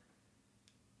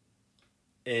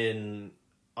in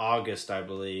August, I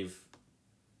believe.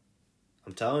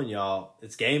 I'm telling y'all,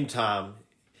 it's game time.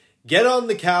 Get on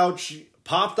the couch,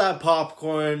 pop that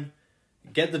popcorn,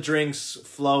 get the drinks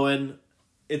flowing.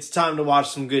 It's time to watch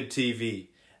some good TV.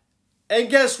 And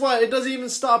guess what? It doesn't even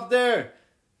stop there.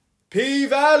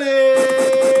 P-Valley!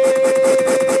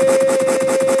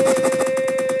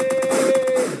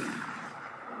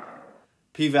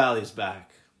 P-Valley's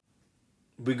back.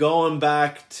 We're going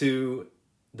back to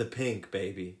the Pink,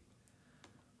 baby.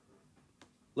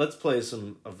 Let's play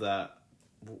some of that.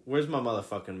 Where's my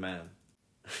motherfucking man?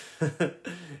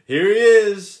 Here he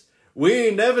is. We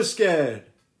ain't never scared.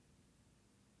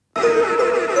 Yeah.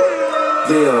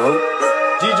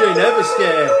 DJ Never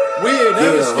Scared. We ain't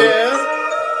never scared.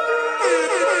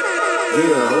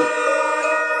 Yeah.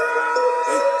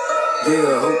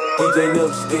 DJ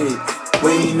Never Scared.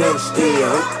 We ain't never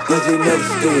scared. DJ Never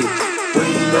Scared. We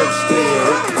ain't never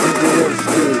scared. DJ Never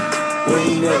Scared. We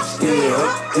ain't never scared.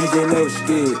 DJ Never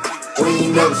Scared. We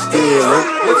ain't never scared.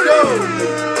 Let's go.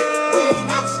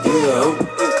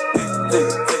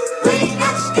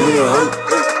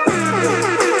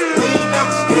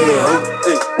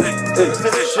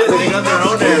 Shit, they got their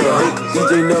own era.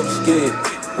 DJ Never Scared.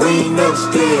 We ain't never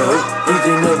scared. DJ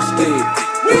Never Scared.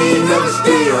 We ain't never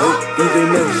scared. DJ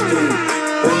Never Scared.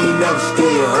 We ain't never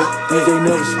scared. DJ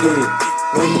Never Scared.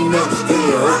 We ain't never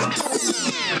scared.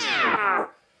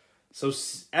 So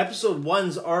episode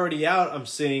 1's already out. I'm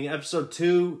seeing episode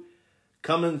 2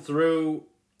 coming through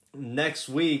next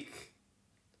week.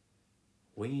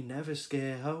 We never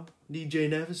scare, ho. DJ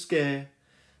never scare.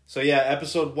 So yeah,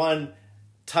 episode 1,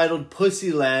 titled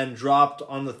Pussyland, dropped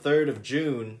on the 3rd of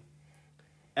June.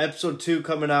 Episode 2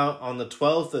 coming out on the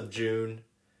 12th of June.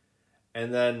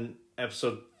 And then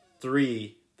episode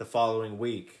 3 the following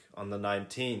week on the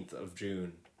 19th of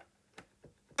June.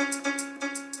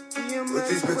 What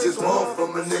these bitches want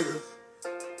from a nigga?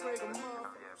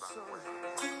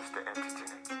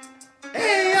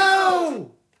 Hey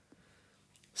yo!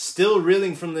 Still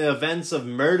reeling from the events of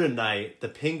Murder Night, the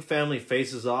Pink family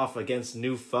faces off against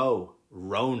new foe,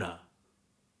 Rona.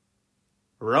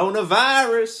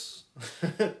 Ronavirus!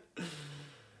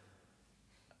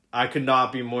 I could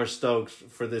not be more stoked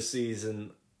for this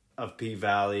season of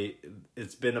P-Valley.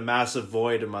 It's been a massive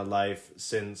void in my life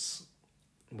since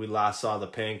we last saw the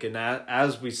Pink. And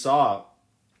as we saw,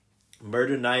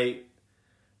 Murder Night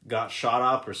got shot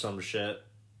up or some shit.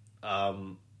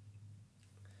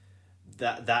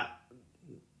 That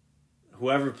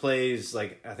whoever plays,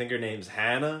 like, I think her name's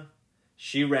Hannah,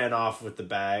 she ran off with the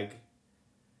bag.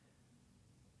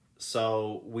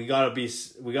 So we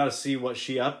gotta see what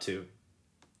she up to,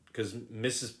 because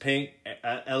Mrs. Pink,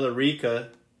 Ellarica,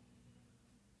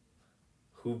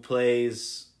 who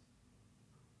plays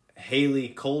Haley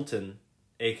Colton,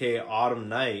 aka Autumn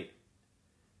Night,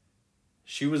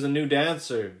 she was a new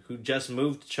dancer who just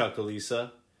moved to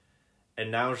Chucalissa, and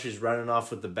now she's running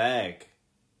off with the bag.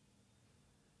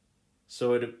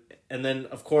 And then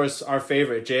of course our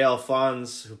favorite Jay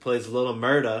Alphonse, who plays Little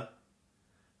Murda,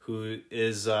 who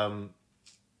is a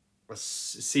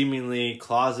seemingly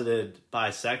closeted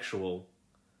bisexual.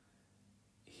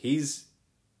 He's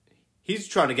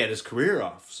trying to get his career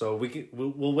off. So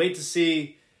we'll wait to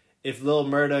see if Lil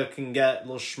Murda can get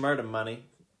Lil Schmurda money,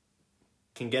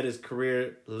 can get his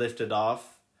career lifted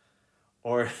off,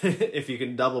 or if you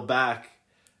can double back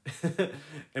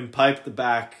and pipe the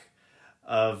back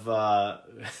of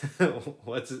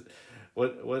what's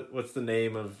the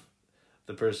name of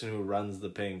the person who runs the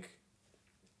Pink?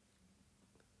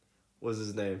 What's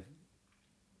his name?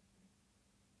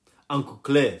 Uncle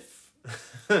Cliff.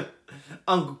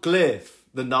 Uncle Cliff,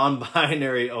 the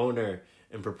non-binary owner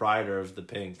and proprietor of the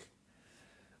Pink.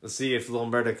 Let's see if Lil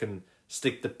Murda can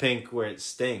stick the Pink where it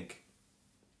stink.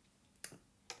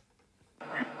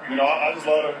 You know, I just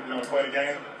love to play the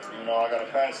game. You know, I got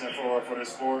a passion for this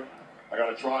sport. I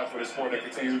got a drive for this sport that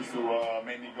continues to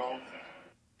make me go.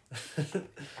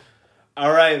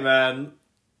 All right, man.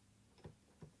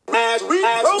 As we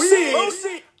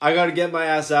proceed. I gotta get my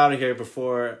ass out of here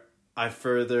before I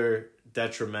further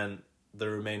detriment the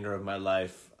remainder of my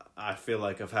life. I feel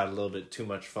like I've had a little bit too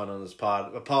much fun on this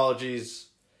pod. Apologies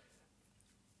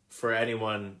for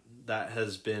anyone that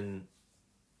has been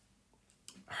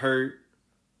hurt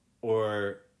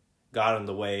or got in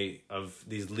the way of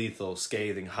these lethal,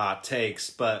 scathing, hot takes,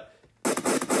 but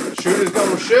shooters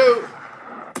gonna shoot.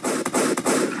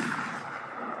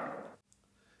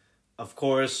 Of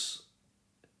course,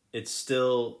 it's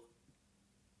still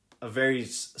a very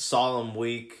solemn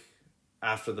week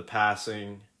after the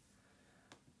passing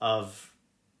of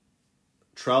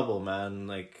Trouble, man.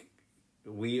 Like,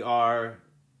 we are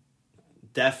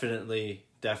definitely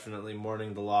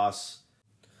mourning the loss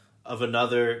of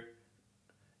another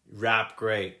rap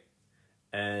great,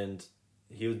 and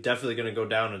he was definitely going to go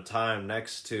down in time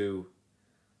next to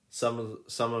some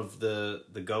of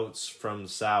the goats from the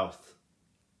South.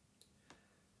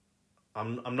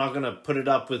 I'm not going to put it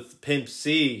up with Pimp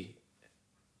C,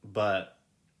 but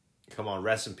come on,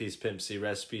 rest in peace Pimp C,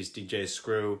 rest in peace DJ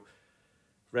Screw,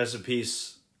 rest in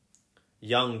peace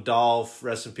Young Dolph,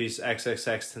 rest in peace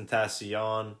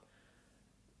XXXTentacion,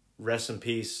 rest in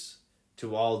peace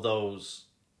to all those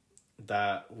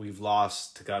that we've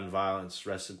lost to gun violence.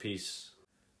 Rest in peace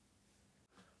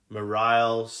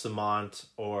Mariel, Samant,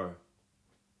 or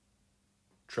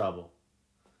Trouble.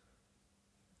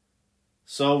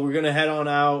 So we're going to head on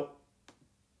out.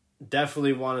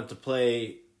 Definitely wanted to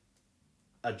play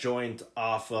a joint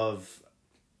off of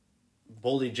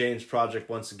Boldy James Project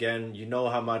once again. You know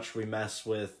how much we mess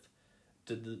with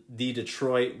the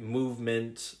Detroit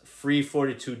movement. Free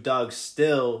 42 Doug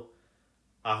still.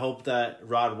 I hope that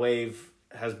Rod Wave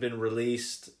has been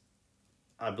released.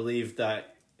 I believe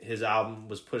that his album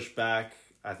was pushed back.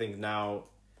 I think now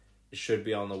it should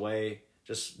be on the way.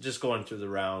 Just going through the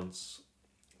rounds.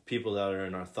 People that are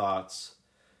in our thoughts.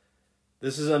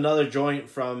 This is another joint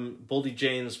from Boldy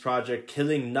James Project,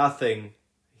 Killing Nothing.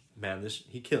 Man,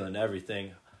 he killing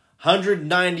everything.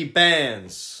 190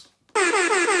 bands.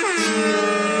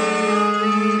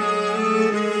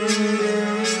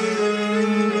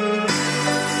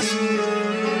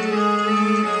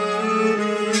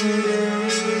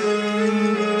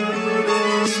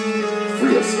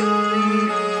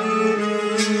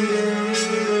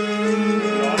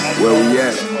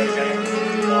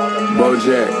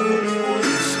 Jack.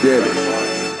 Get it.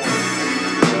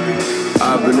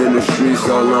 I've been in the streets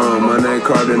so long, my name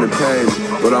carved in the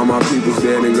pavement. But all my people's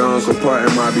dead and gone, so part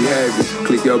in my behavior.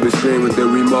 Click your bitch screen with the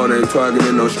remote, ain't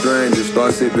targeting no strangers.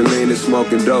 Start sipping lean and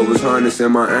smoking dope, was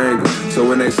harnessing my anger. So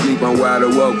when they sleep, I'm wide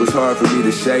awoke, was hard for me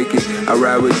to shake it. I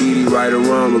ride with Didi, right or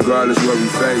wrong, regardless what we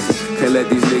facing. Can't let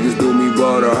these niggas do me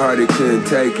bold or hard, they couldn't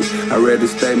take it. I read the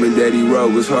statement that he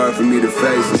wrote, was hard for me to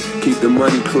face it. Keep the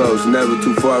money close, never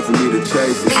too far for me to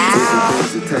chase it.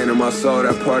 Different things attaining my soul,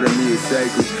 that part of me is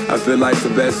sacred. I feel like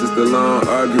Sylvester Stallone,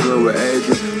 arguing with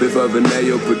Adrian. Biff of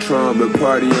Veneo Patron, been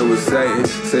partying with Satan.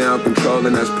 Say I'm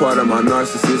controlling, that's part of my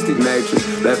narcissistic nature.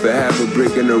 Left a half a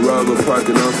brick in the road, but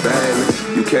parking on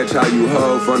Staten. You catch how you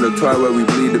hold from the toy where we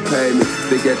bleed the pavement.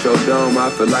 Stick at your dome,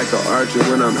 I feel like an archer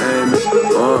when I'm aiming.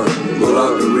 Roll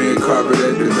off the red carpet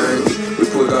at the Yankee. We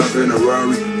put up in a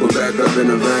Rari, put back up in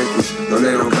a Vanquish. No,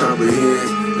 they don't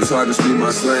comprehend. It's hard to speak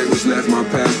my slang, which left my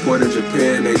passport in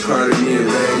Japan. They carded me in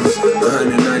Vegas,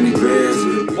 190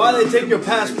 bands. Why they take your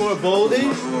passport, Boldy?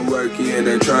 I'm working and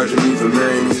they charging me for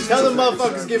maintenance. Tell them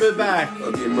motherfuckers give it back.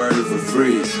 I'll get murdered for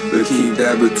free, but keep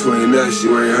that between us.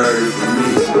 You ain't heard it from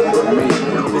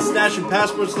me. They're snatching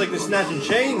passports like they're snatching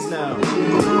chains now.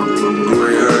 You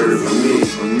ain't heard it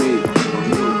from me.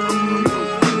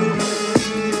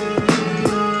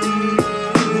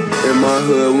 In my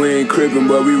hood, we ain't crippin',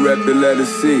 but we rep the letter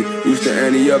C. Used to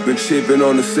ante up and chippin'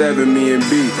 on the 7, me and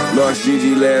B. Lost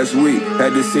Gigi last week,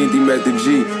 had to sink him at the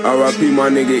G. R.I.P. my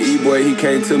nigga E-Boy, he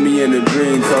came to me in a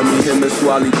dream. Told me him and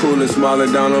Swally coolin',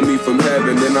 smiling down on me from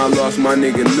heaven. Then I lost my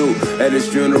nigga Luke at his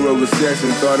funeral reception.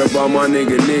 Thought about my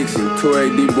nigga Nixon, Torre,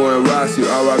 D-Boy and Rossi.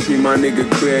 R.I.P. my nigga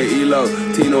Craig, Elo,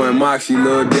 Tino and Moxie,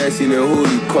 Lil Desi and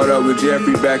Hooli. Caught up with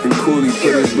Jeffrey back in Cooley.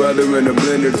 Put his brother in the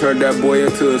blender, turned that boy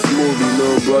into a smoothie.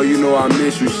 Lil bro, you know I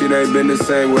miss you. Shit ain't been the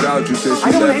same without you since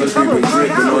you left us. We been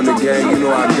gripping on the gang. You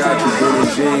know I got you. Billy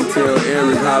Jean, tell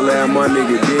Eric, holla at my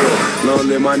nigga Dill. Long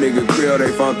live my nigga Krill.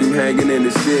 They found him hanging in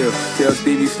the seal. Tell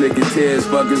Stevie Slick and Tez,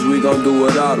 fuckers, we gon' do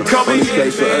without him. Only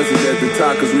place for us is at the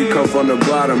top, cause we come from the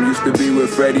bottom. Used to be with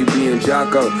Freddie B and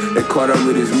Jocko. They caught up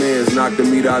with his mans, knocked the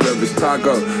meat out of his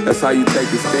taco. That's how you take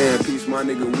a stand. Peace, my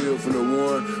nigga Will from the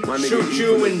one. My nigga Shoot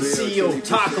you and see your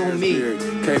taco meat.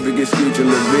 Can't forget Screech and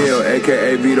LaVille,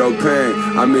 aka Vito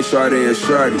Payne. I miss Sade and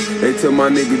Shardy. They took my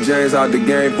nigga James out the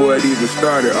game before it even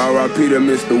started. R.I.P. to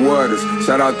Mr. Waters.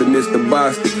 Shout out to Mr.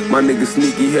 Boston. My nigga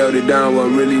Sneaky held it down,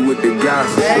 wasn't really with the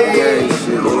gossip. Gang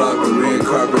shit. Roll out the red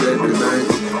carpet at the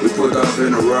bank. We put off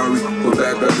in a Rari, put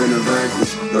back up in a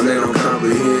Vanquish. No, they don't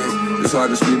comprehend. It's hard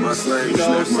to speak my slang. You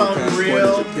know, some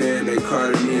real, Japan, they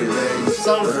carded me in Vegas.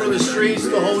 some for the streets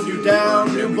to hold you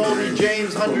down. New Boldy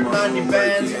James, 190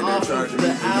 bands off of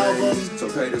the album. So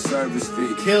pay the service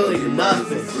fee. Killing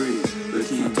nothing.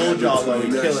 I told y'all though, he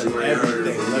killing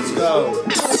everything. Let's go.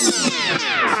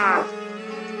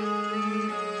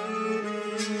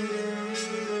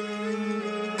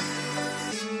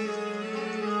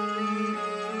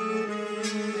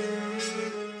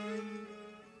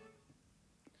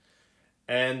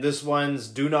 And this one's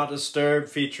Do Not Disturb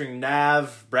featuring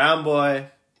Nav, Brown Boy,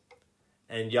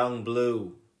 and Young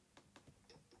Blue.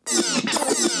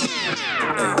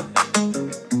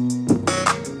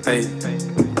 Hey,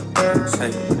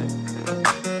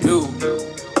 you.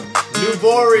 New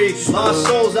Vori, Lost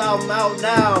Souls album out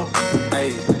now.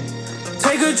 Hey,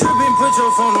 take a trip and put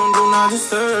your phone on Do Not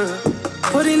Disturb.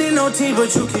 Putting in no tea,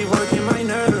 but you keep working my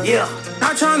nerves. Yeah.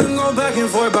 Not trying to go back and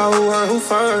forth about who hurt who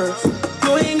first.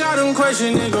 You ain't got them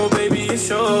questioning, go baby, it's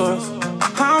yours.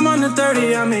 I'm under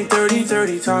 30, I make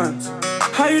 30 times.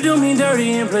 How you do me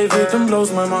dirty and play victim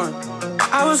blows my mind.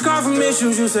 I was scarred from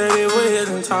issues, you said it was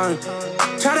hidden time.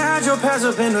 Try to hide your past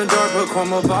up in the dark, but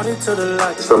come about it to the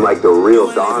light. Some like the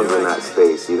real dons in that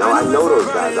space, you know. I know those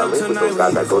guys. I link with those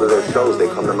guys. I go to their shows. They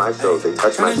come to my shows. They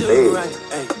touch my stage.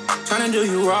 Trying to do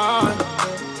you right.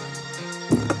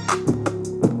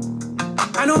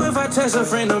 I know if I text a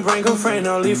friend or bring a friend,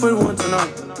 I'll leave with one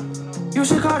tonight. You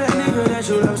should call that nigga that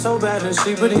you love so bad and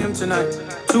sleep with him tonight.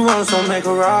 2 wrongs don't make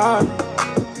a right.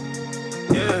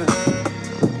 Yeah.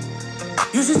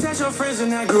 You should text your friends in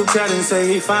that group chat and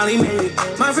say he finally made it.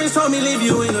 My friends told me leave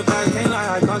you in the past, can't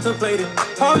lie, I contemplated.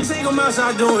 Always think I'm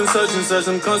outside doing such and such,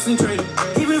 I'm concentrated.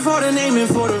 Even for the name and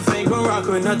for the fame, gon' rock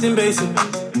with nothing basic.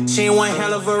 She ain't one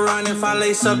hell of a run if I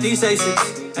lace up these aces.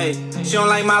 Hey, she don't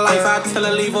like my life, I tell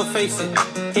her leave her face it.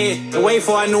 Yeah, the way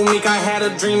for I knew Meek, I had a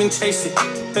dream and chase it.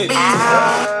 Hey.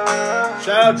 Shout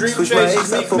out Dream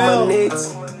Chasers, Meek Mill.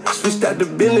 Switched out the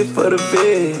Bentley for the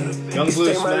bed. Young Blue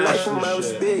Saved my life smashed and my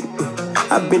this shit.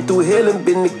 respect. I've been through hell and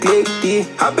been neglected.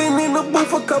 I've been in the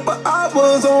booth a couple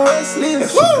hours on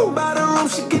restless. Woo! By the room,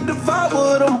 she get the vibe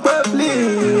with them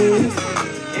breathless.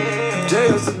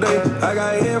 Jails today, I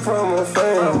got hit from a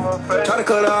fan. Try to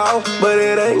cut her off, but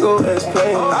it ain't go as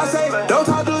planned. I say, don't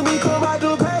talk to me, come out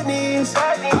to pennies.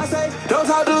 I say, don't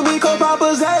talk to me, come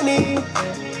Papa's Annie.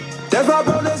 That's my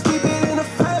bro, let's keep it in the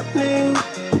family.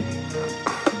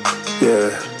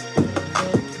 Yeah,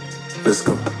 let's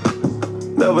go.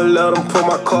 Never let them pull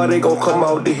my car, they gon' come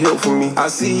out the hill for me. I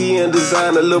see he in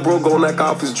design, the little bro gon' knock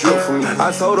off his drill for me.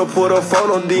 I told her put her phone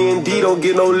on D&D, don't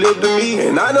get no lip to me.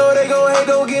 And I know they gon' hate,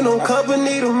 don't get no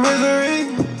company to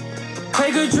misery.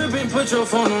 Take a trip and put your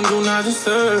phone on Do Not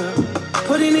Disturb.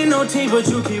 Putting in no tea, but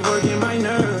you keep working my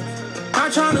nerves.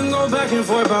 Not trying to go back and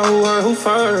forth about who heard who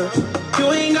first.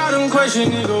 You ain't got them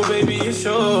questions, go baby, it's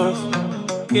yours.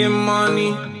 Get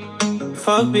money,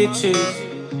 fuck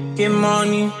bitches. Get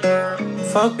money,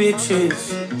 fuck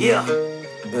bitches. Yeah.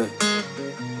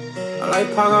 I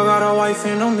like Pac, I got a wife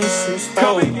and no missus.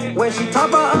 When she talk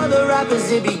about other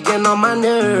rappers, it be getting on my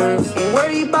nerves. Ain't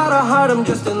worried about her heart, I'm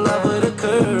just in love with the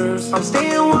curves. I'm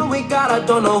staying one we got, I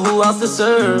don't know who else to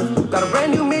serve. Got a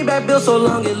brand new Maybach bill so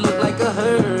long it look like a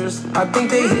hearse. I think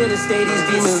they here to stay, these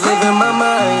demons live in my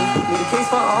mind. Need a case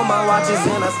for all my watches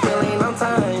and I still ain't on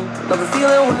time. Love the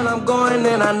feeling when I'm going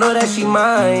and I know that she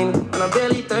mine. And I'm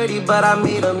barely 30 but I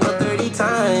made a meal 30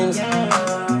 times.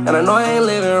 And I know I ain't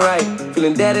living right.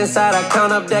 Feeling dead inside, I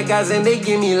count up dead guys and they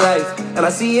give me life. And I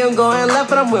see him going left,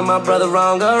 but I'm with my brother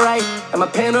wrong or right. And my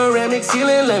panoramic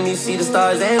ceiling, let me see the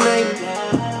stars at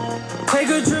night. Take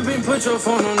a trip and put your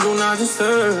phone on Do Not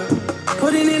Disturb.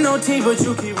 Putting in no tea, but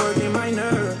you keep working my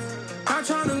nerves. Not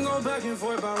trying to go back and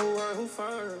forth about who heard who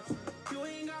first. You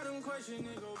ain't got them questions,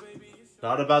 go baby.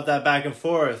 Not about that back and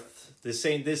forth. This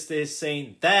ain't this, this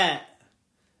ain't that.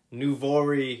 New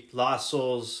Vori, Lost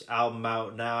Souls album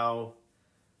out now.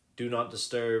 Do Not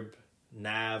Disturb,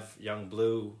 Nav, Young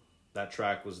Blue. That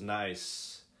track was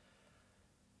nice.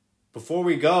 Before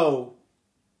we go,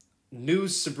 new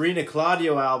Sabrina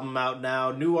Claudio album out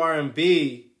now. New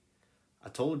R&B. I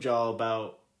told y'all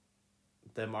about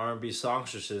them R&B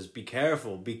songstresses. Be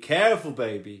careful,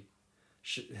 baby.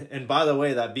 And by the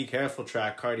way, that Be Careful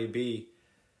track, Cardi B,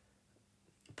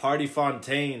 Party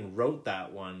Fontaine wrote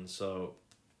that one, so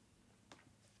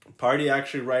Party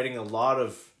actually writing a lot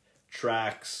of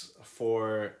tracks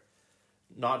for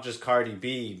not just Cardi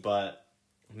B, but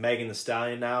Megan Thee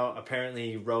Stallion now.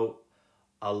 Apparently he wrote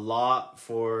a lot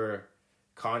for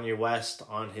Kanye West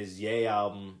on his Ye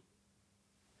album.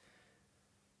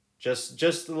 Just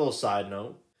a little side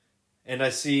note. And I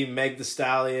see Meg Thee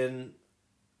Stallion,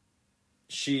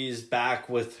 she's back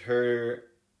with her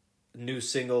new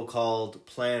single called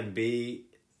Plan B.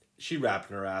 She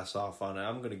rapping her ass off on it.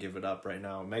 I'm going to give it up right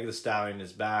now. Meg Thee Stallion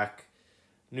is back.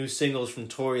 New singles from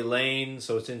Tory Lanez.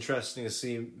 So it's interesting to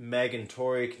see Meg and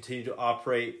Tory continue to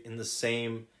operate in the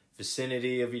same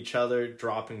vicinity of each other,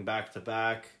 dropping back to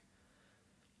back.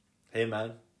 Hey,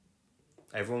 man.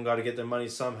 Everyone got to get their money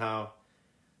somehow.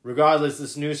 Regardless,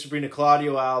 this new Sabrina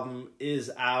Claudio album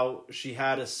is out. She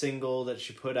had a single that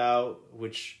she put out,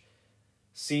 which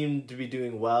seemed to be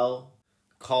doing well,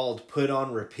 called Put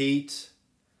On Repeat.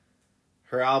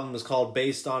 Her album is called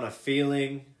Based on a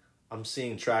Feeling. I'm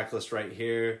seeing track list right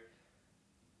here.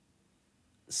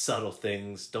 Subtle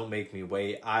Things, Don't Make Me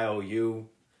Wait, IOU.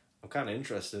 I'm kind of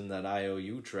interested in that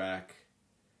IOU track.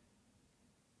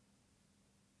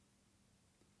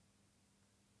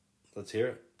 Let's hear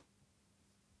it.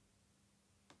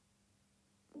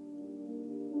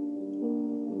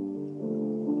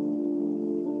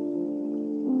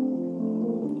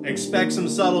 Expect some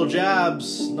subtle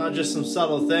jabs, not just some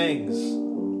subtle things.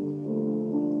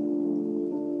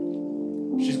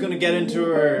 She's gonna get into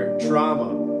her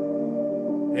trauma.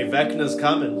 Hey, Vecna's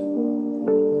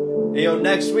coming. Hey, yo,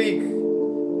 next week,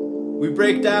 we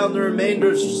break down the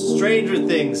remainder of Stranger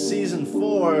Things Season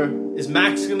 4. Is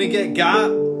Max gonna get got?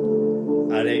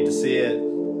 I'd hate to see it.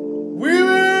 Weave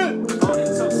it!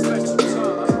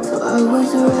 So I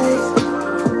was right.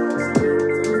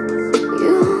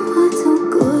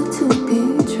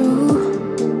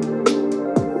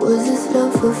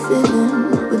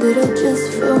 Fulfilling, or did I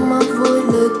just fill my void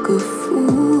like a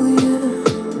fool, yeah?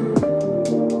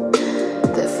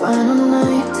 That final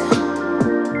night,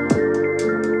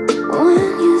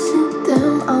 when you sit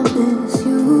down, I'll miss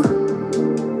you.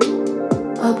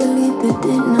 I believe it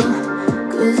did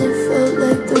not, cause it felt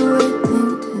like the right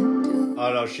thing to do. Oh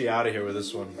no, she out of here with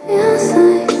this one. Yes, I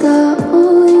got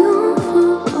all you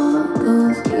for all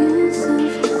those years of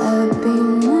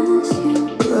happiness you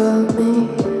brought me.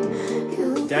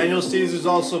 Caesar's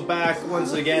also back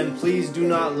once again. Please do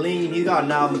not lean. He got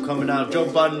an album coming out. Joe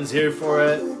Budden's here for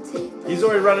it. He's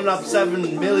already running up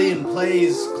 7 million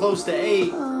plays, close to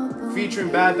 8,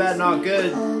 featuring Bad Bad Not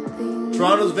Good.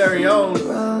 Toronto's very own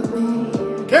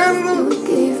Canada.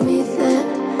 Gave me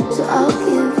that, so I'll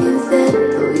give you that.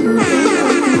 Though you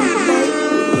don't like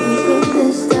me, the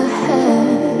best I had.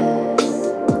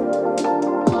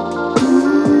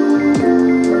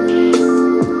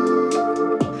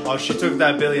 Oh, she took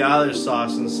that Billie Eilish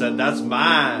sauce and said, "That's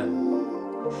mine.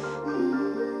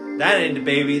 That ain't the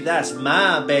baby, that's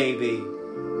my baby."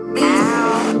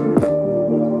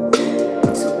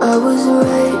 So I was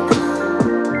right.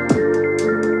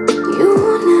 You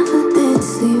never did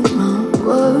see my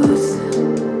worth,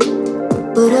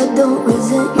 but I don't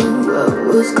resent you. I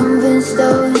was convinced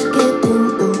I was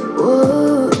getting the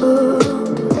world.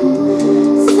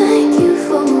 Thank you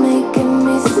for making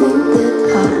me think that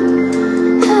I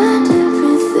had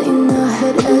everything I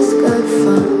had asked God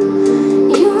for.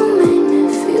 You made me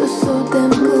feel so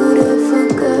damn good, I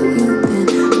forgot you can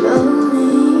love me.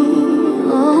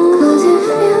 Cause it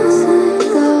feels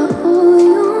like I owe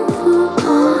you for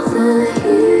all the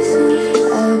years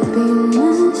of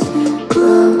happiness you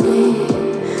brought me.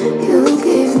 You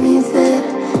gave me that,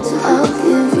 so I'll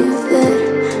give you that.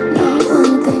 Not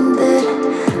one thing that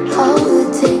I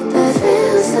would take that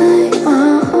feels like I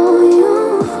owe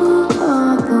you for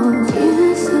all those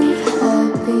years of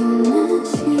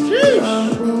happiness you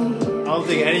brought me. I don't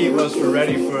think any of us were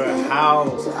ready for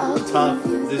how tough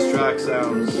this track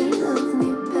sounds.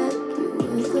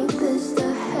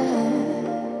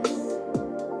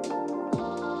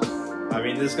 I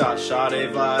mean, this got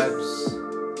Sade vibes,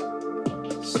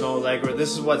 Snow Allegra.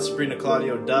 This is what Sabrina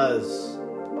Claudio does.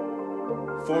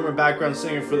 Former background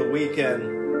singer for The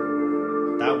Weeknd.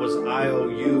 That was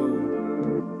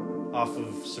IOU off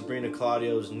of Sabrina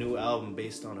Claudio's new album,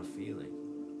 Based on a Feeling.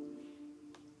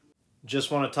 Just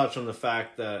want to touch on the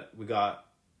fact that we got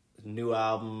a new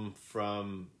album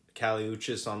from Kali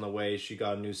Uchis on the way. She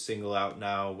got a new single out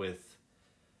now with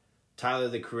Tyler,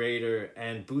 the Creator,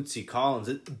 and Bootsy Collins.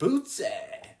 It's Bootsy!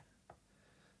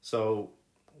 So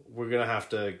we're going to have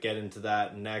to get into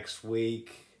that next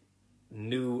week.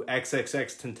 New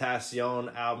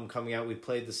XXXTentacion album coming out. We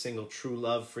played the single True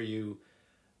Love for you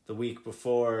the week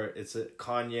before. It's a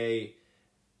Kanye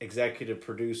executive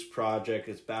produced project.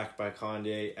 It's backed by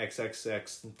Kanye.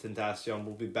 XXXTentacion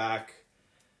will be back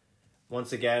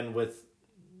once again with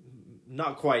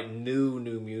not quite new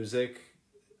music.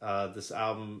 This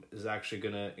album is actually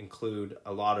going to include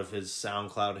a lot of his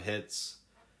SoundCloud hits.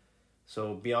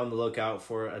 So be on the lookout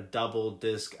for a double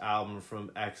disc album from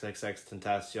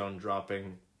XXXTentacion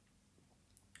dropping,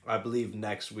 I believe,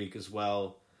 next week as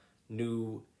well.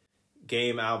 New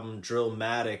Game album,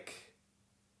 Drillmatic.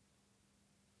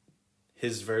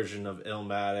 His version of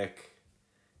Illmatic.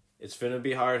 It's finna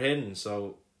be hard hitting,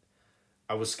 so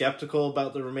I was skeptical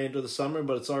about the remainder of the summer,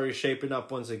 but it's already shaping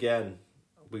up once again.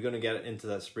 We're gonna get into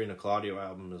that Sabrina Claudio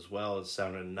album as well. It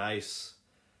sounded nice.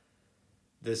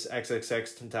 This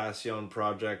XXXTentacion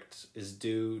project is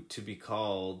due to be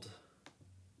called,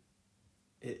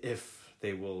 if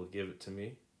they will give it to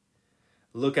me,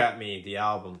 Look at Me, the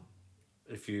album.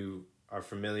 If you are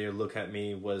familiar, Look at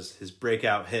Me was his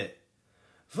breakout hit.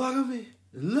 Fuck at me,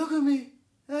 look at me,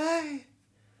 hey.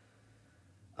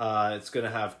 It's going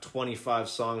to have 25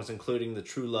 songs, including the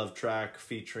True Love track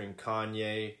featuring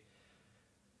Kanye.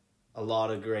 A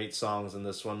lot of great songs in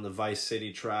this one. The Vice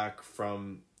City track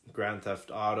from Grand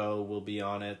Theft Auto will be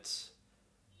on it.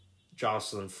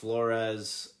 Jocelyn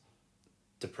Flores,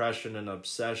 Depression and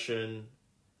Obsession,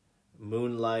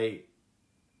 Moonlight.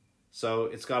 So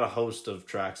it's got a host of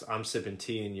tracks. I'm Sipping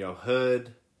Tea in Your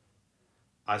Hood.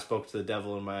 I Spoke to the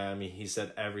Devil in Miami. He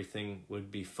said everything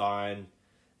would be fine.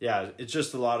 Yeah, it's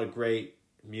just a lot of great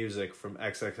music from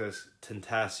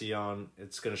XXXTentacion.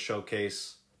 It's going to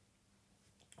showcase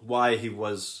why he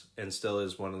was and still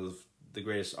is one of the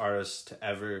greatest artists to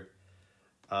ever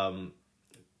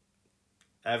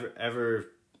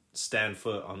stand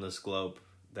foot on this globe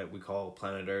that we call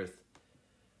planet Earth.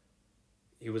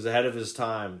 He was ahead of his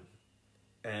time,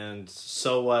 and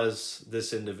so was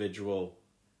this individual,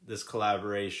 this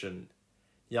collaboration.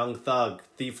 Young Thug,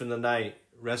 Thief in the Night,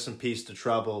 rest in peace to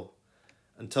Trouble.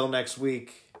 Until next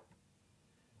week,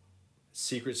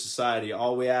 Secret Society,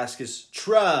 all we ask is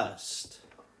trust.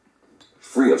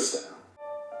 Free of style.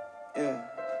 Yeah.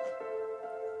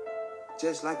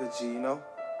 Just like a G, you know?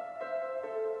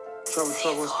 Trouble,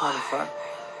 it's part of fire.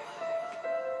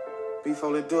 Beef,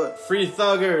 let's do it. Free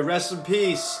Thugger, rest in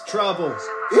peace, Trouble.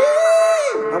 Yee!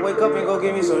 I wake up and go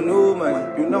get me some new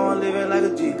money. You know I'm living like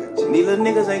a G. These little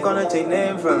niggas ain't gonna take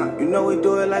nothing from me. You know we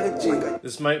do it like a G.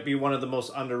 This might be one of the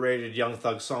most underrated Young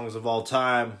Thug songs of all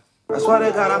time. I swear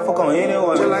to God, I fuck on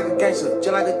anyone. Just like a gangster,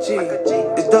 just like a G.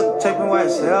 It's duct taping white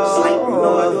as hell. You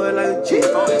know I do it like a G. G's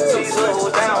up,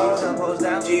 hoes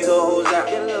down. G's up, hoes down.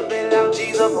 Get a little bit loud.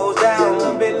 G's up, hoes down. A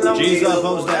little bit low. G's up,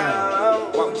 hoes down.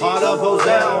 Pot up, hoes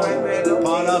down.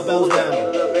 Pot up, hoes down.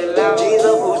 G's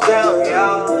up, hoes down.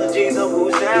 Y'all. G's up,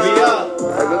 hoes down. We up.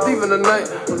 I go deep in the night.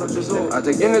 I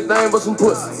take anything but some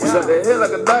pussy. She got that head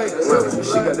like a dyke.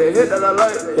 She got that head that I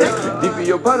like. Deep in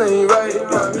your partner ain't right.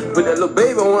 Put that little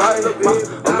baby on ice.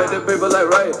 I'm at that paper like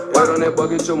right. Right on that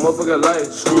bucket, your motherfucking light.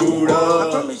 Screwed up.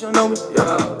 I promise you know me.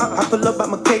 I pull up by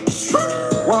my cake.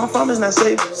 Where I'm from is not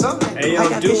safe. Hey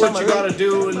yo, do what you gotta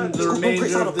do in the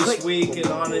remainder of this week and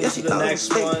on into the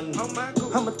next one.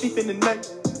 I'm a thief in the night.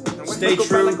 Stay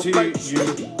true to your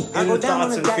inner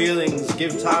thoughts and feelings.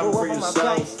 Give time for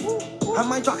yourself. I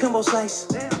might drop Kimbo Slice.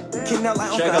 Check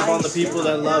up on the people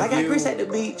that love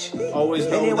you. Always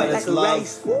know that it's love,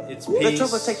 it's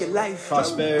peace,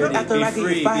 prosperity, be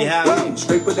free, be happy.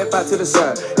 Straight put that fight to the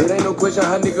side. It ain't no question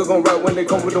how nigga gon' ride when they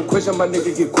come with no question. My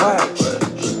nigga get quiet.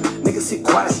 Nigga sit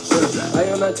quiet. I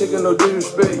am not taking no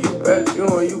disrespect. You back,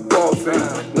 you gon'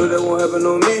 fake. Know that won't happen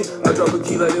on me. I drop a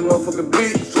key like this motherfucking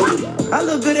beat. I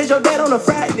look good as your dad on a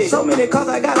Friday. So many cars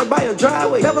I gotta buy a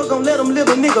driveway. Never gon' let them live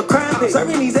a nigga crime.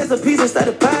 Serving these SOPs instead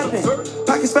of popping.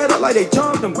 Pockets fat up like they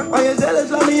jumped them. Why you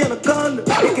jealous like me in a condom?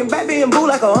 It can back me and boo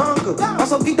like a uncle. I'm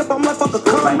so geeked up, I'm like fuck a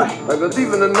condom. I go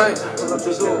deep in the night.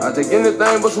 I take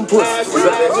anything but some pussy. She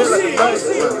got that head like a dyke.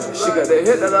 She got that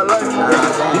head that I like.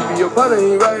 Deep in your partner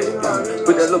ain't right.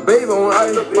 Put that little baby on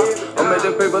ice. I'm at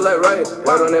that paper like right.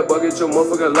 Right on that bucket, your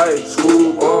motherfucking light.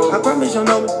 Screw on. I promise you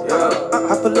know me.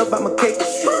 I pull up by my cake.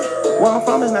 Where I'm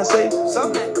from is not safe.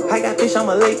 I got fish on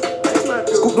my lake.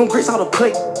 Scoop them grits out the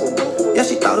plate. Yeah,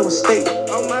 she thought it was steak.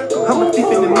 I'm a thief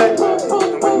in the night.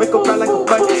 Make her cry like a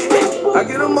bite. I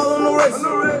get them all on the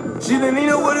race. She didn't even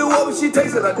know what it was, but she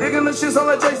tasted. I dig in the shit, sound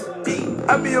like Jason.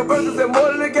 I be your brothers that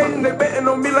more than the game. They betting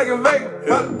on me like in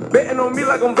Vegas. Betting on me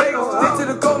like I'm Vegas. Stick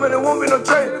to the call, man, there won't be no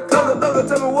trade. Tell me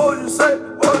what would you say?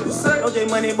 What would you say? No J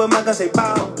money, but my gun say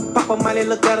bow. Papa Miley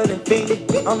look better than Fiend.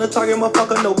 On the target,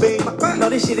 motherfucker, no beam. No,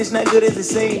 this shit is not good as it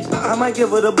seems. I might give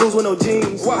her the blues with no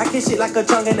jeans. I kiss shit like a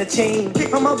chunk and a chain.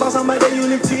 I'm a boss, I'm at the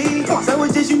unity.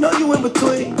 Sandwiches, you know you in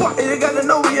between. And you gotta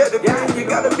know we at the game. You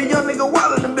gotta be young nigga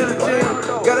wild in the middle gym.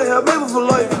 Gotta have baby for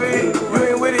life, man. You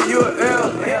ain't with it, you an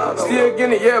L. Still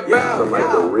getting it, yeah,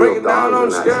 bow. Break it down on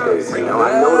the scales. You know,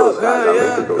 I know those guys. I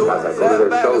make those guys. I go to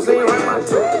their shows. They come to my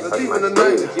shows. Deep in the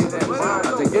night.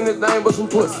 I take anything but some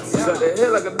pussy. She got that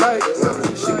head like a dyke.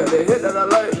 She got that head that I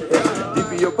like.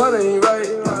 Deep in your partner ain't right.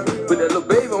 Put that little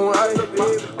baby on ice.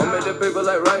 I'm at that paper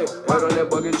like right. Right on that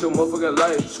bucket, your motherfucking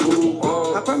light. Screw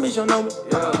on. I promise you know me.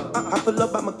 I pull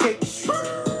up by my cake.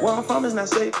 Where I'm from is not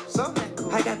safe.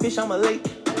 I got fish on my lake.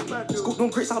 Scoop them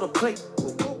grits out the plate.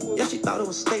 Yeah, she thought it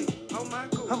was steak.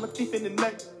 I'm a thief in the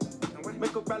night.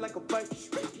 Make her cry like a bite.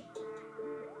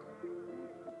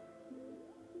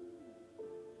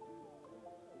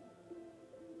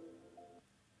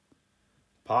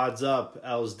 Pods up,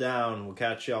 L's down. We'll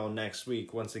catch y'all next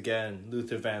week. Once again,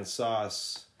 Luther Van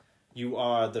Sauce. You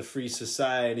are the free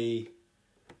society.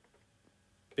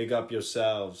 Big up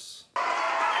yourselves.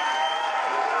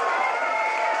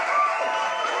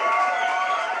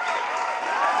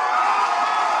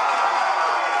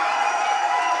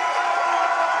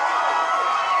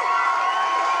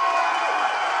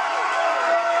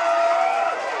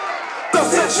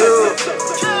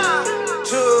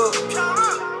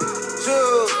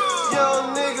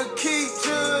 Young nigga keep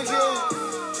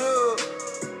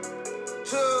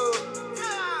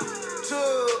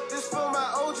this for my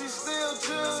OG still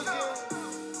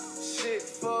shit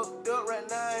fucked up right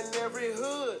now in every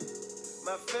hood.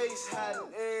 My face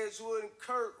hiding Edgewood and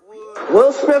Kirkwood.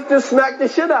 Will Smith just smacked the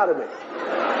shit out of me.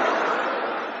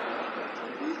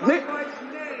 Nick Mike's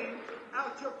name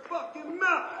out your fucking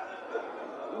mouth.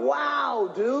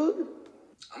 Wow, dude.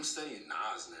 I'm studying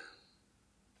Nas now.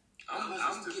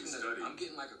 I'm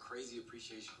getting like a crazy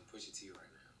appreciation for Pusha T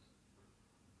right now.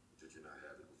 Did you not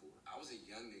have it before? I was a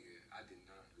young nigga. I did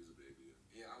not. He was a baby.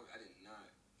 Yeah, I did not.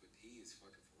 But he is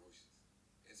fucking ferocious.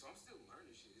 And so I'm still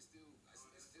learning shit. It's still